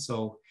quantum.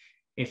 So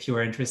if you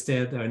are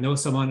interested or know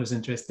someone who's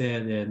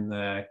interested in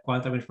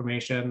quantum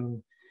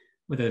information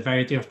with a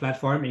variety of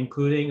platforms,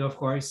 including, of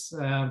course,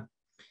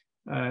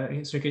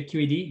 circuit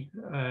QED,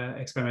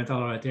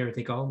 experimental or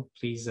theoretical,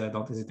 please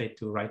don't hesitate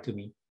to write to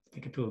me. I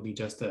think it will be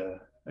just a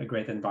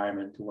great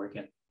environment to work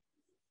in.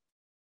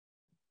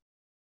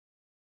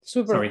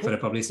 Super. Sorry cool. for the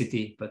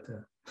publicity, but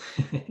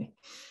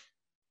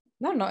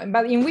no,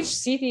 but in which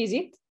city is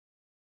it?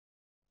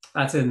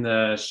 That's in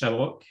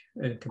Sherbrooke,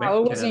 in Quebec,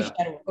 always Canada.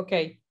 in Sherbrooke.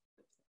 Okay.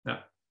 Yeah.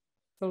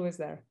 It's always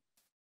there.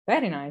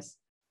 Very nice.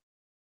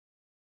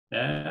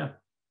 Yeah.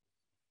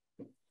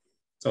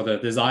 So the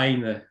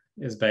design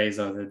is based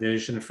on the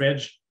dilution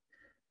fridge,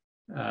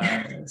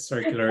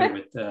 circular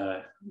with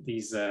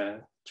these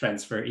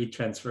heat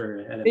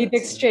transfer elements. Heat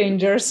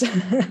exchangers.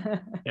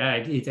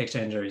 Yeah, heat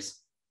exchangers.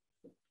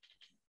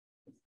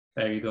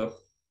 There you go.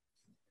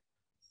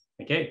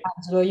 Okay.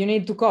 So you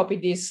need to copy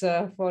this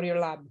for your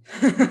lab.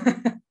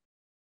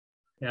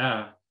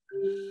 Yeah.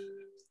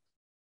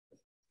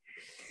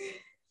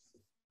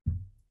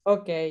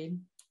 Okay.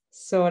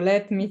 So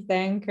let me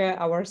thank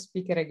our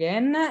speaker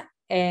again.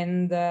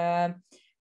 And